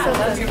Yeah,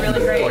 that'd be really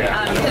great.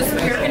 Because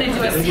we're going to do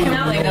a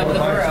sampling of the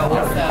borough.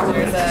 So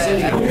there's a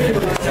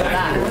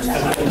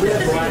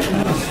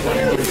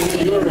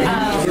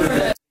that.